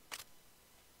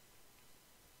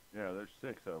 Yeah, there's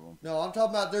 6 of them. No, I'm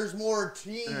talking about there's more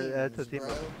teams, That's a team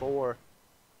bro. of 4.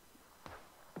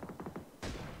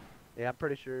 Yeah, I'm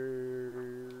pretty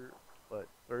sure. What,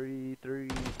 3-3-1?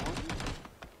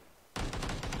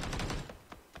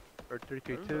 Or 3-3-2?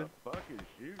 Who the fuck is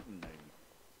shooting me?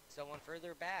 someone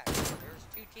further back. There's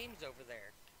 2 teams over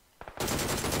there.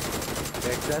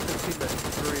 Yeah, 'cause that's a team of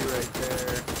 3 right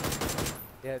there.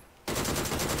 Yeah.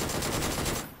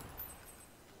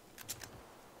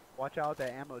 Watch out with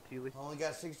that ammo, TLEE. I only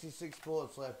got 66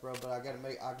 bullets left, bro, but I can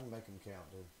make them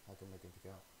count, dude. I can make them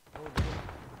count.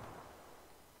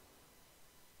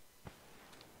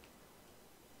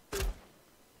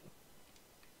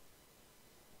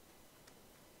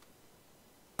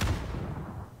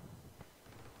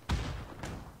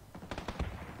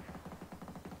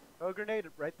 Throw a grenade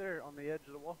right there on the edge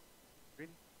of the wall. Green.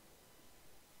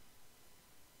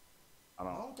 I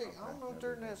don't know if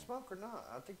they're in that smoke or not.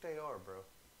 I think they are, bro.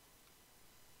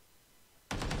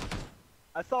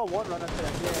 I saw one run up to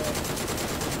that. Yeah.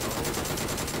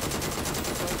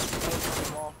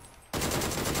 Wall.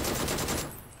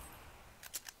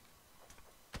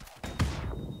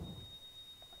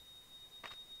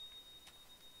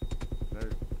 There.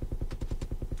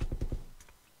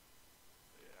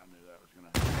 Yeah, I knew that was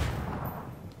gonna happen.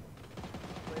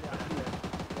 Lay down.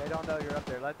 They don't know you're up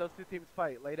there. Let those two teams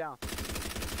fight. Lay down.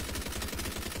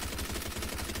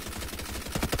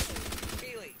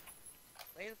 Haley,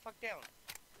 lay the fuck down.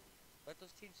 Let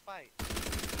those teams fight.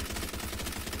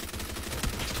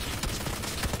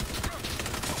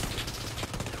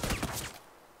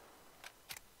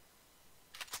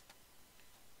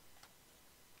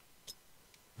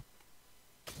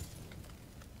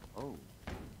 Oh.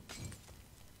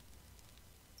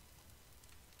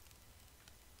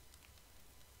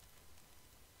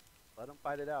 Let them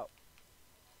fight it out.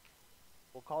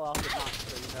 We'll call out the knock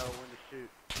so you know when to shoot.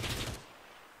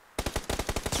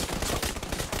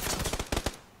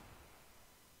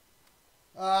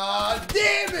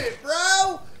 Damn it,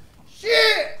 bro!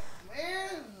 Shit,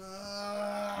 man!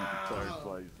 Third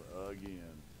place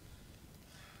again.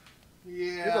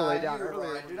 Yeah, to lay down you're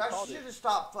earlier right, when dude. you I called should it. have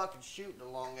stopped fucking shooting a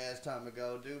long ass time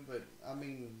ago, dude. But I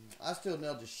mean, I still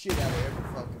nailed the shit out of every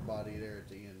fucking body there at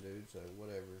the end, dude. So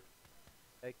whatever.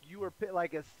 Like you were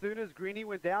like as soon as Greeny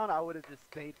went down, I would have just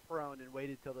stayed prone and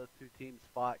waited till those two teams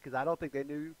fought because I don't think they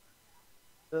knew.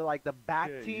 Like the back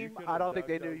Yeah, you team, could've I don't think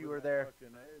they ducked knew over you were that there.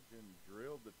 fucking edge and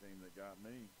drilled the team that got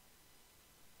me.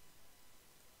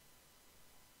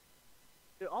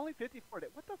 Dude, only 54.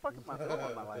 What the fuck is my goal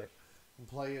in my life?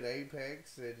 Playing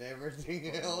Apex and everything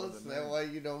More else. than That me. way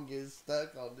you don't get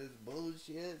stuck on this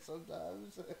bullshit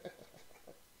sometimes.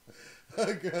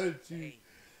 I got you.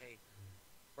 Hey,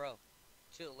 bro.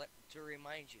 To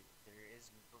remind you, there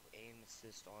is no aim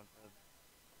assist on PUBG.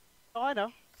 Oh, I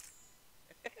know.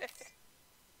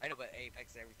 I know, but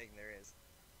Apex and everything there is.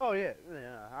 Oh yeah,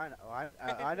 I know.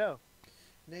 I know.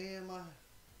 Damn.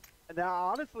 Now,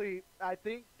 honestly, I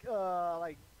think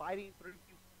like fighting through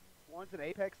ones in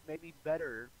Apex may be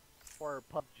better for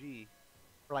PUBG,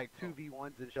 for like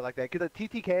 2v1s and shit like that. Because the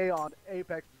TTK on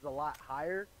Apex is a lot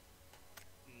higher,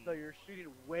 so you're shooting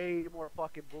way more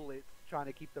fucking bullets trying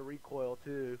to keep the recoil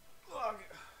too.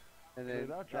 And then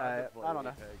Dude, I tried to play I don't know.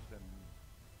 Apex and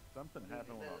something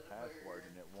happened with my password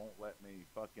and it won't let me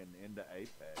fucking into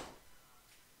Apex.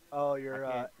 Oh, I your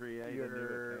can't create a new account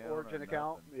or Origin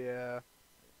account, nothing. yeah.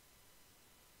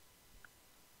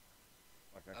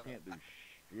 Like I can't do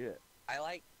shit. I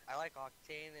like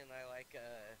Octane and I like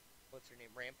what's her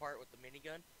name, Rampart with the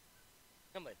minigun.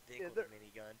 I'm a dick with the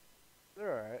minigun.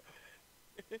 They're alright.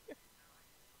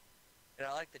 And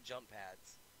I like the jump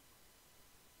pads.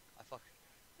 I fucking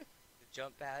the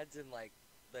jump pads in like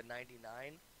the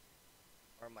 99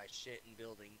 are my shit in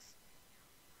buildings.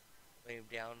 Lay them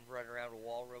down, run around a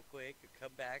wall real quick,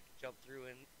 come back, jump through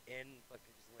and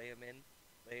fucking just lay them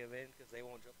in because they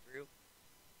won't jump through.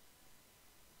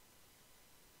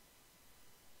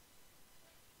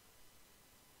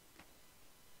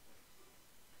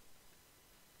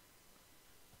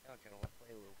 I kind of want to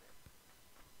play a little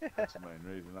bit. That's the main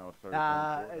reason I was searching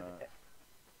Nah, for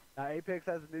Fortnite. Apex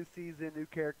has a new season, new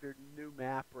character, new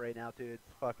map right now too. It's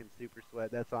fucking super sweat.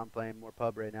 That's why I'm playing more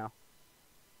pub right now.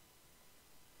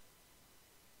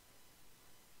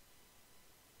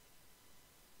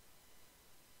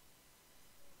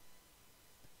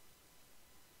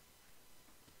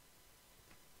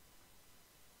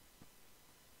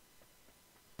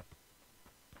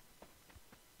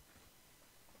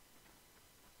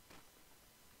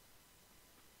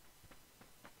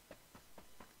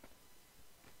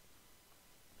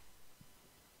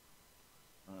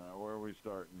 Where are we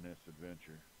starting this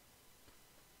adventure?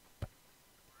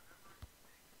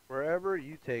 Wherever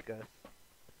you take us.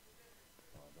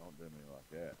 Oh, don't do me like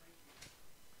that.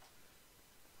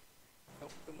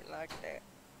 Don't do me like that.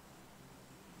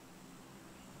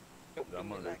 Don't do I'm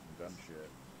me gonna do like some dumb shit.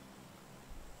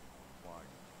 Like,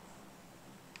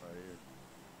 right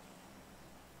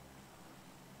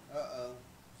here. Uh-oh.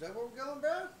 Is that where we're going,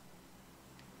 bro?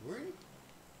 Green?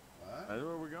 Alright. That's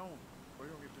where we're going. We're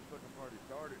gonna get this fucking party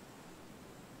started.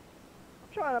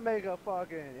 trying to make a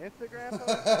fucking Instagram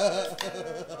post.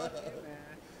 Fuck you,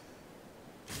 man.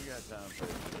 You got time for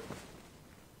it.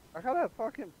 I gotta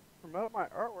fucking promote my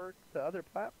artwork to other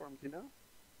platforms, you know?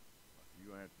 You're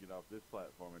gonna have to get off this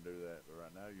platform and do that, but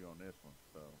right now you're on this one,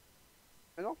 so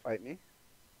And don't fight me.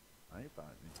 I ain't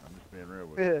fighting you. I'm just being real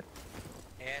with you. Yeah.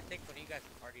 Hey, I think when you guys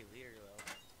are party leader though.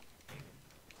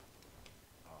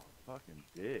 Oh, fucking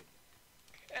dick.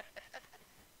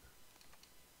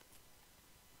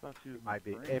 Thought you was my Might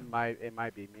be. friend. It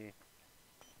might be me.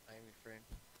 I am your friend.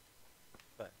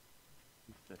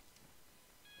 You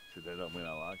said that don't mean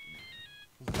I like you.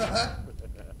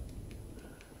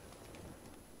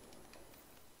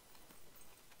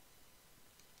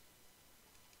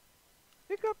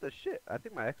 Pick up the shit. I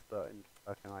think my X button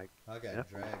fucking like. I got Yeah.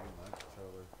 drag in my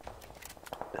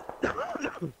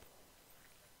controller.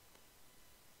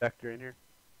 Vector in here.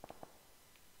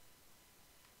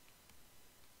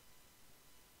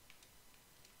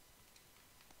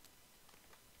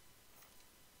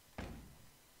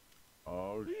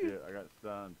 Oh shit, I got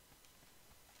stunned.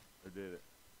 Who did it?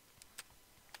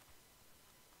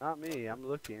 Not me. I'm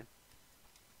looking.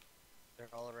 They're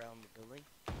all around the building.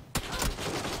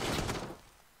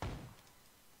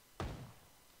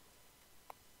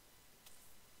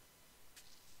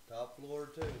 Top floor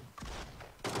too.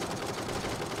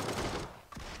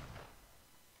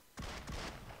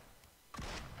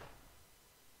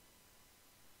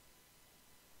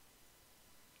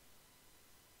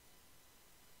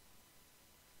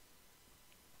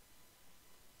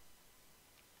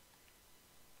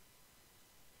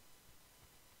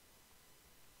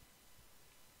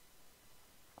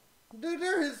 Dude,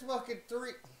 there is fucking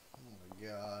 3. Oh my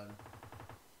god.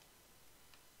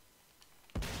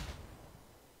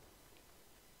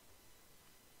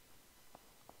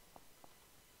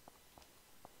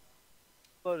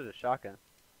 Loaded a shotgun.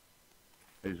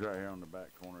 He's right here on the back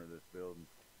corner of this building.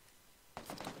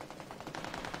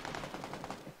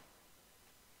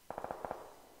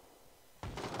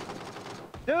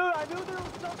 Dude, I knew there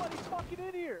was somebody fucking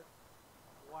in here.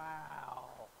 Wow.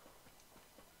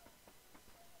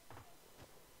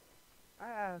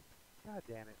 God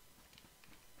damn it.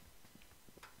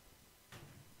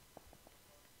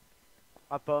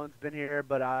 My phone's been here,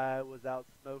 but I was out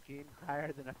smoking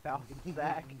higher than a falcon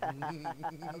sack.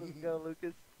 Let's go,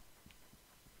 Lucas.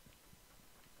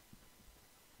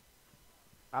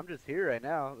 I'm just here right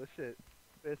now. This shit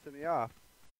pissing me off.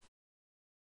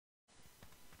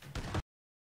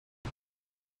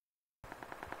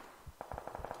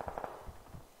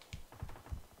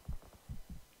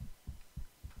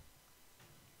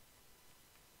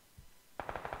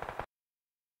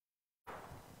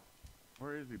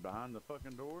 Where is he? Behind the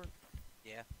fucking door?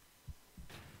 Yeah.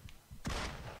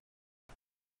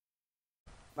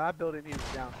 My building, he was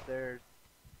downstairs.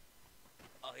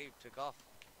 Oh, he took off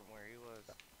from where he was.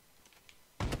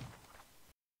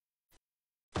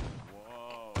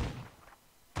 Whoa.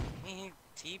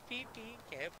 TPP,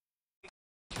 can't.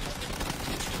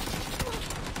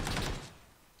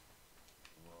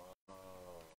 Whoa.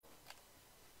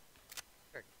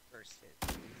 First hit.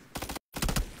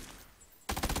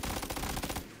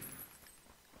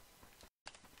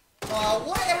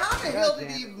 What? How the hell did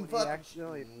damn he it, even when he fucking...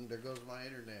 accidentally- There goes my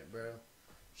internet, bro.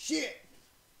 Shit!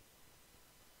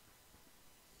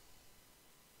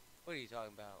 What are you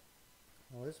talking about?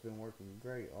 Oh, it's been working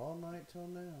great all night till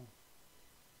now.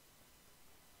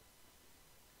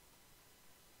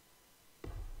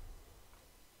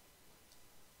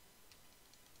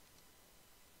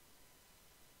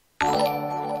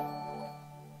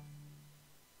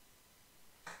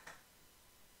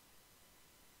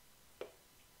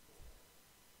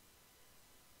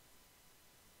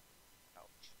 Ouch.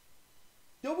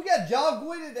 Yo, we got John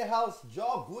Gwynn in the house.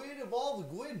 John Gwynn of all the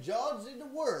Gwynn Johns in the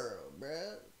world,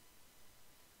 bruh.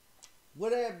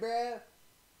 What up, bruh?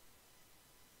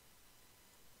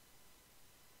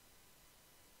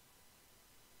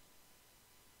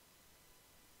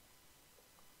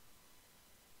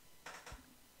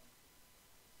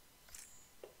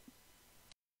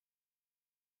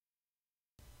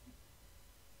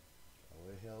 Oh,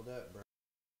 it held up, bruh.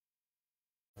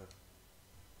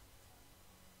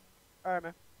 Alright,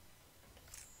 man.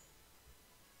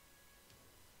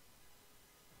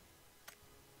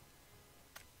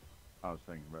 I was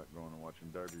thinking about going and watching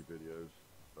derby videos,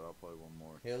 but I'll play one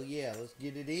more. Hell yeah, let's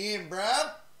get it in,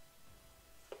 bruh.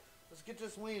 Let's get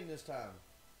this win this time.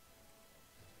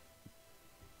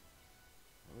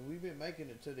 I mean, we've been making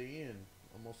it to the end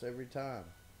almost every time.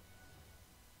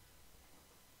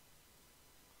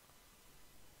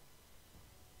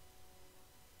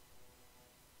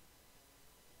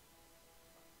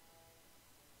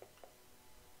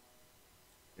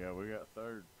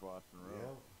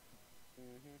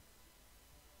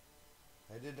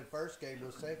 And then the first game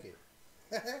was second.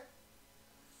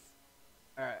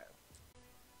 Alright.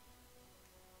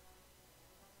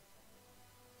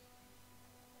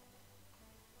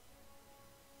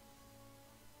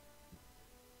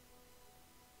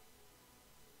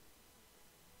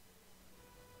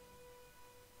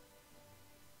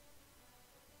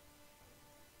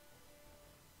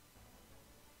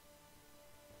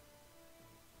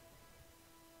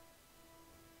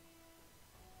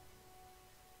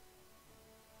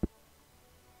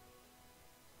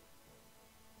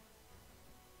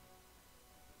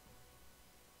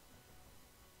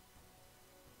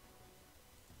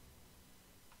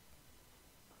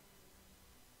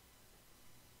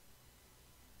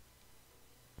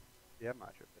 Yeah, I'm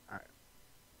not tripping. Alright.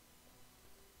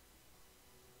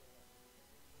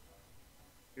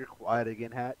 You're quiet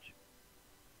again, Hatch.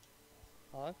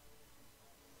 Huh?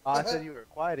 Oh, I said you were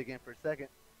quiet again for a second.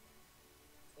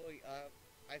 Oh,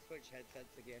 I switched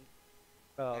headsets again.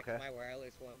 Oh, Back to okay. my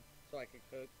wireless one, so I can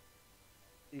cook.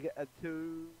 You get a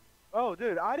two. Oh,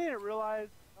 dude, I didn't realize.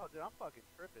 Oh, dude, I'm fucking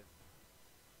tripping.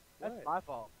 That's What? my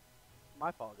fault.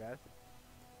 My fault, guys.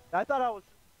 I thought I was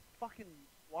fucking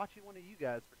watching one of you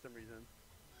guys for some reason.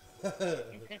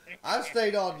 I've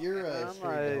stayed on your I'm stream the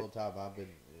like- whole time I've been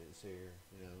here,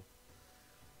 you know,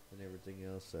 and everything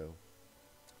else. So,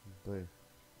 but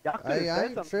Y'all could Hey, I said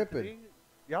ain't something to tripping. me.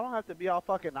 Y'all don't have to be all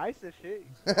fucking nice and shit.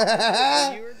 You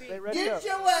were They being ready get up.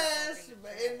 your ass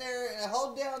in there and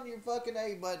hold down your fucking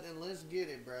A button and let's get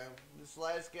it, bro. This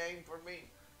last game for me.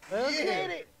 Let's Yeah. get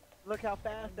it. Look how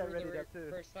fast that Remember ready the up too.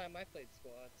 first time I played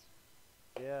squads.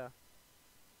 Yeah.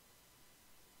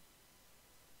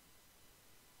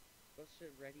 Supposed to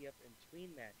ready up in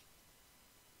between matches.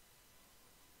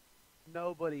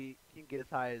 Nobody can get as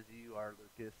high as you are,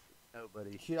 Lucas.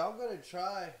 Nobody. Shit, I'm gonna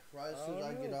try right as soon as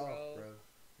I get off, bro. bro.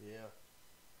 Yeah.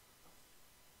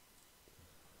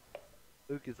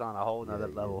 Luke is on a whole nother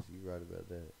Yeah, level. yes, you're right about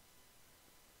that.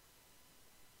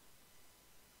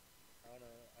 I don't know.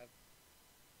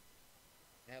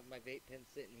 I have my vape pen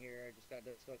sitting here. I just got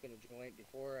done smoking a joint.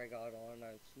 Before I got on,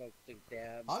 I smoked a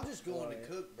dab. I'm just going to blunt.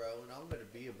 cook, bro, and I'm gonna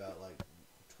be about like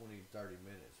 20, 30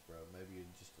 minutes, bro. Maybe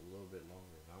just a little bit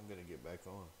longer, and I'm gonna get back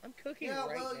on. I'm cooking Yeah,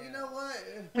 right well, now. you know what?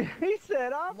 He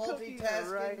said, "I'm cooking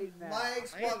Multitasking. right now." My I am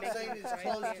Xbox making ain't as fried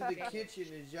close to the pancakes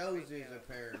kitchen as yours right is, now.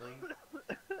 apparently.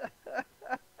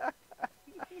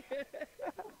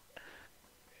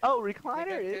 Oh, Recliner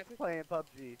They got is Jeffy? playing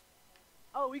PUBG.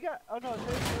 Oh, we got. Oh no,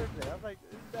 today's Thursday. I was like,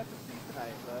 it's FNC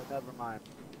tonight, but never mind.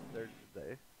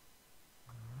 Thursday.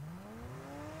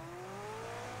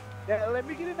 Yeah, let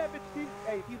me get in that bitch.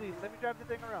 Hey, T-Lee, let me drive the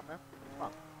thing around, man. Come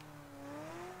on.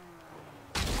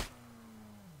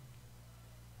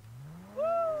 Woo!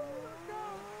 Let's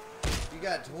go. You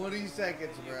got 20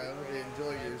 seconds, bro, to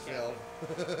enjoy yourself.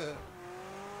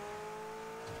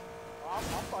 I'm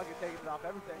fucking taking it off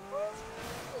everything.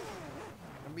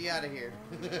 Let me out of here.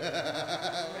 Fried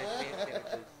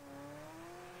pancakes.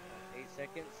 8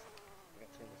 seconds. I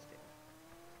gotta turn this down.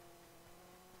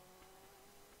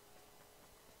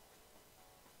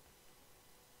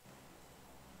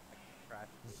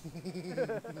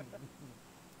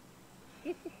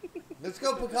 Let's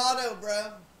go Picado,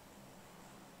 bro.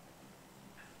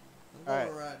 I'm going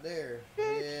Alright. right there.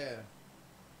 Yeah.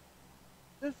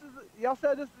 This is. Y'all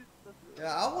said this is.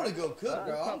 Yeah, I want to go cook,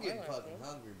 bro. I'm Come getting on, fucking man.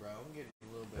 hungry, bro. I'm getting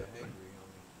a little bit hangry on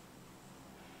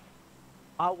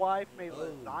My wife made Oh.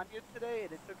 lasagna today,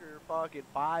 and it took her fucking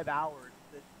 5 hours.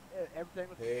 Everything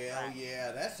was me. Hell cracked.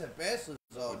 yeah, that's the best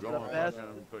lasagna, the bro. best-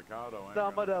 Picado ain't Some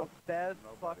of gonna the fuck best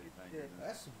nobody fucking thinking shit. that.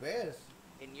 That's the best.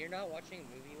 And you're not watching a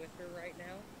movie with her right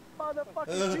now?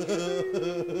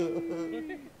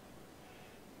 Motherfucking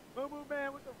Moo Moo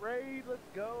Man with the raid, let's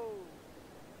go.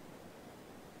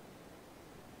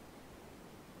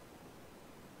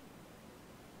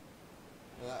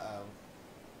 Uh-oh.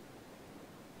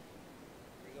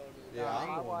 You're going to the Yeah, Nah, I'm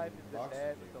my going wife to is in boxing bed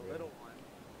ring, with the bro. little one.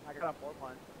 I got a 4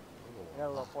 month. I'm I going got a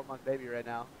little 4-month baby right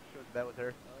now. She was in bed with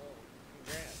her. Oh,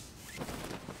 congrats. Well,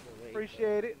 wait,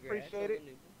 Appreciate it, congrats appreciate on it. the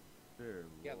new- Dear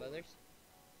You have Lord. others?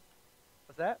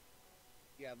 What's that?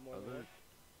 You have more than Others? one?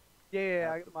 Yeah,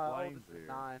 That's the my flames oldest is here.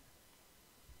 9.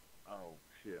 Oh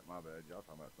shit, my bad. Y'all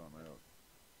talking about something else.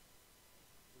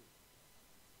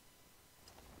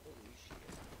 Holy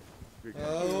shit. Big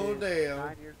Oh, damn.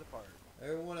 9 years apart.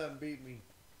 Every one of them beat me.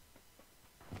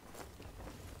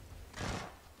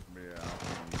 Yeah,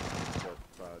 I'm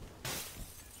justified.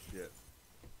 Shit.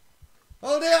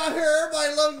 Oh, damn, I hear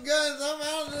everybody loading guns. I'm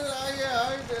out of there. Oh, yeah, I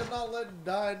ain't not letting them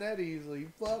die that easily.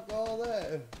 Fuck all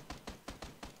that.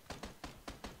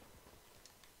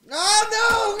 Oh,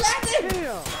 no! God damn!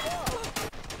 Damn!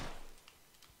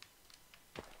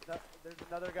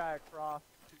 another guy across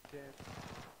 210.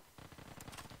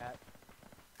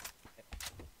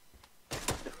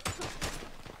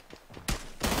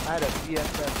 I had a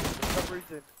BSS. For some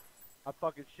reason, my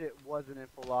fucking shit wasn't in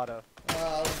full auto.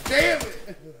 Oh, damn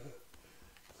it!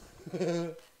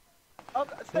 Oh,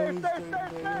 stairs.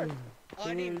 I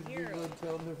didn't even hear him.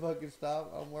 Tell him to fucking stop.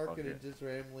 I'm working Okay. and just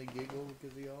randomly giggle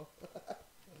because of y'all.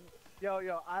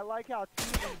 Yo, I like how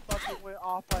TV fucking went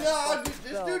off by No, his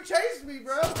this fucking dude self. chased me,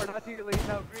 bro. Or not TLEE,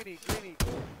 no,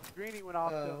 Greeny went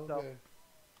off to Oh, himself. okay.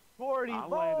 40 I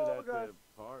landed at volgas. the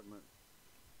apartment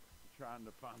trying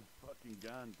to find a fucking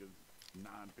gun because 9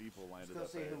 people landed Let's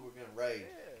up go see there. who we're gonna raid.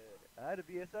 Yeah, I had a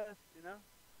BSS, you know?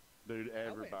 Dude, I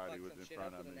wouldn't everybody fuck was some in shit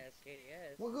front up of with me. an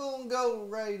SKS. We're gonna go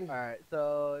raid. Alright,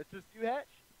 so it's just you, Hatch?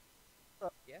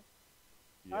 Yeah,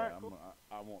 Alright, cool.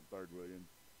 I want Third Williams.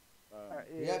 Alright,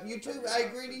 Yep, you too. Hey,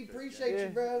 Greeny, appreciate you,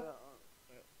 bro.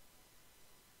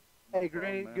 Hey,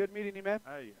 Greeny, good meeting you, man.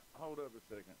 Hey, hold up a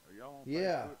second. Are y'all on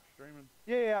Yeah. Facebook streaming?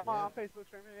 Yeah, I'm Yeah. on Facebook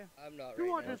streaming, yeah. I'm not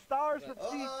 200 right stars now. from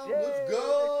but- CJ. let's go. Make sure you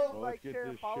Well, like, let's get share,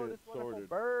 and this follow shit this wonderful sorted.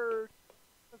 bird.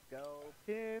 Let's go.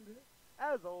 Pinned,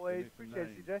 as always. Give me some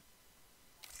Appreciate you, CJ.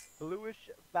 Bluish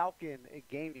Falcon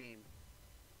Gaming.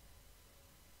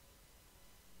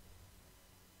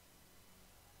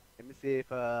 Let me see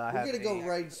if I We're have gonna go any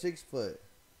raid 6 foot.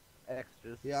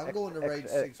 extras. Yeah, I'm going to raid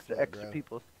 6 foot, extra bro.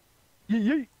 peoples.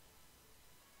 Yee.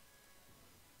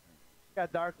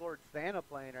 Got Dark Lord Santa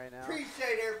playing right now.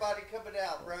 Appreciate everybody coming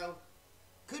out, bro.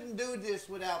 Couldn't do this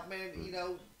without, man, you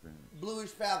know, Bluish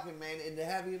Falcon, man. And to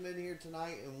have him in here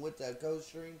tonight and with the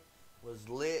co-stream was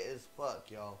lit as fuck,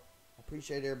 y'all. I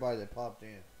appreciate everybody that popped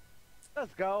in.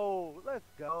 Let's go. Let's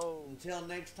go. Until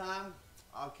next time,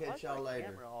 I'll catch Why is y'all my later.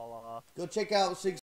 camera all off? Go check out 6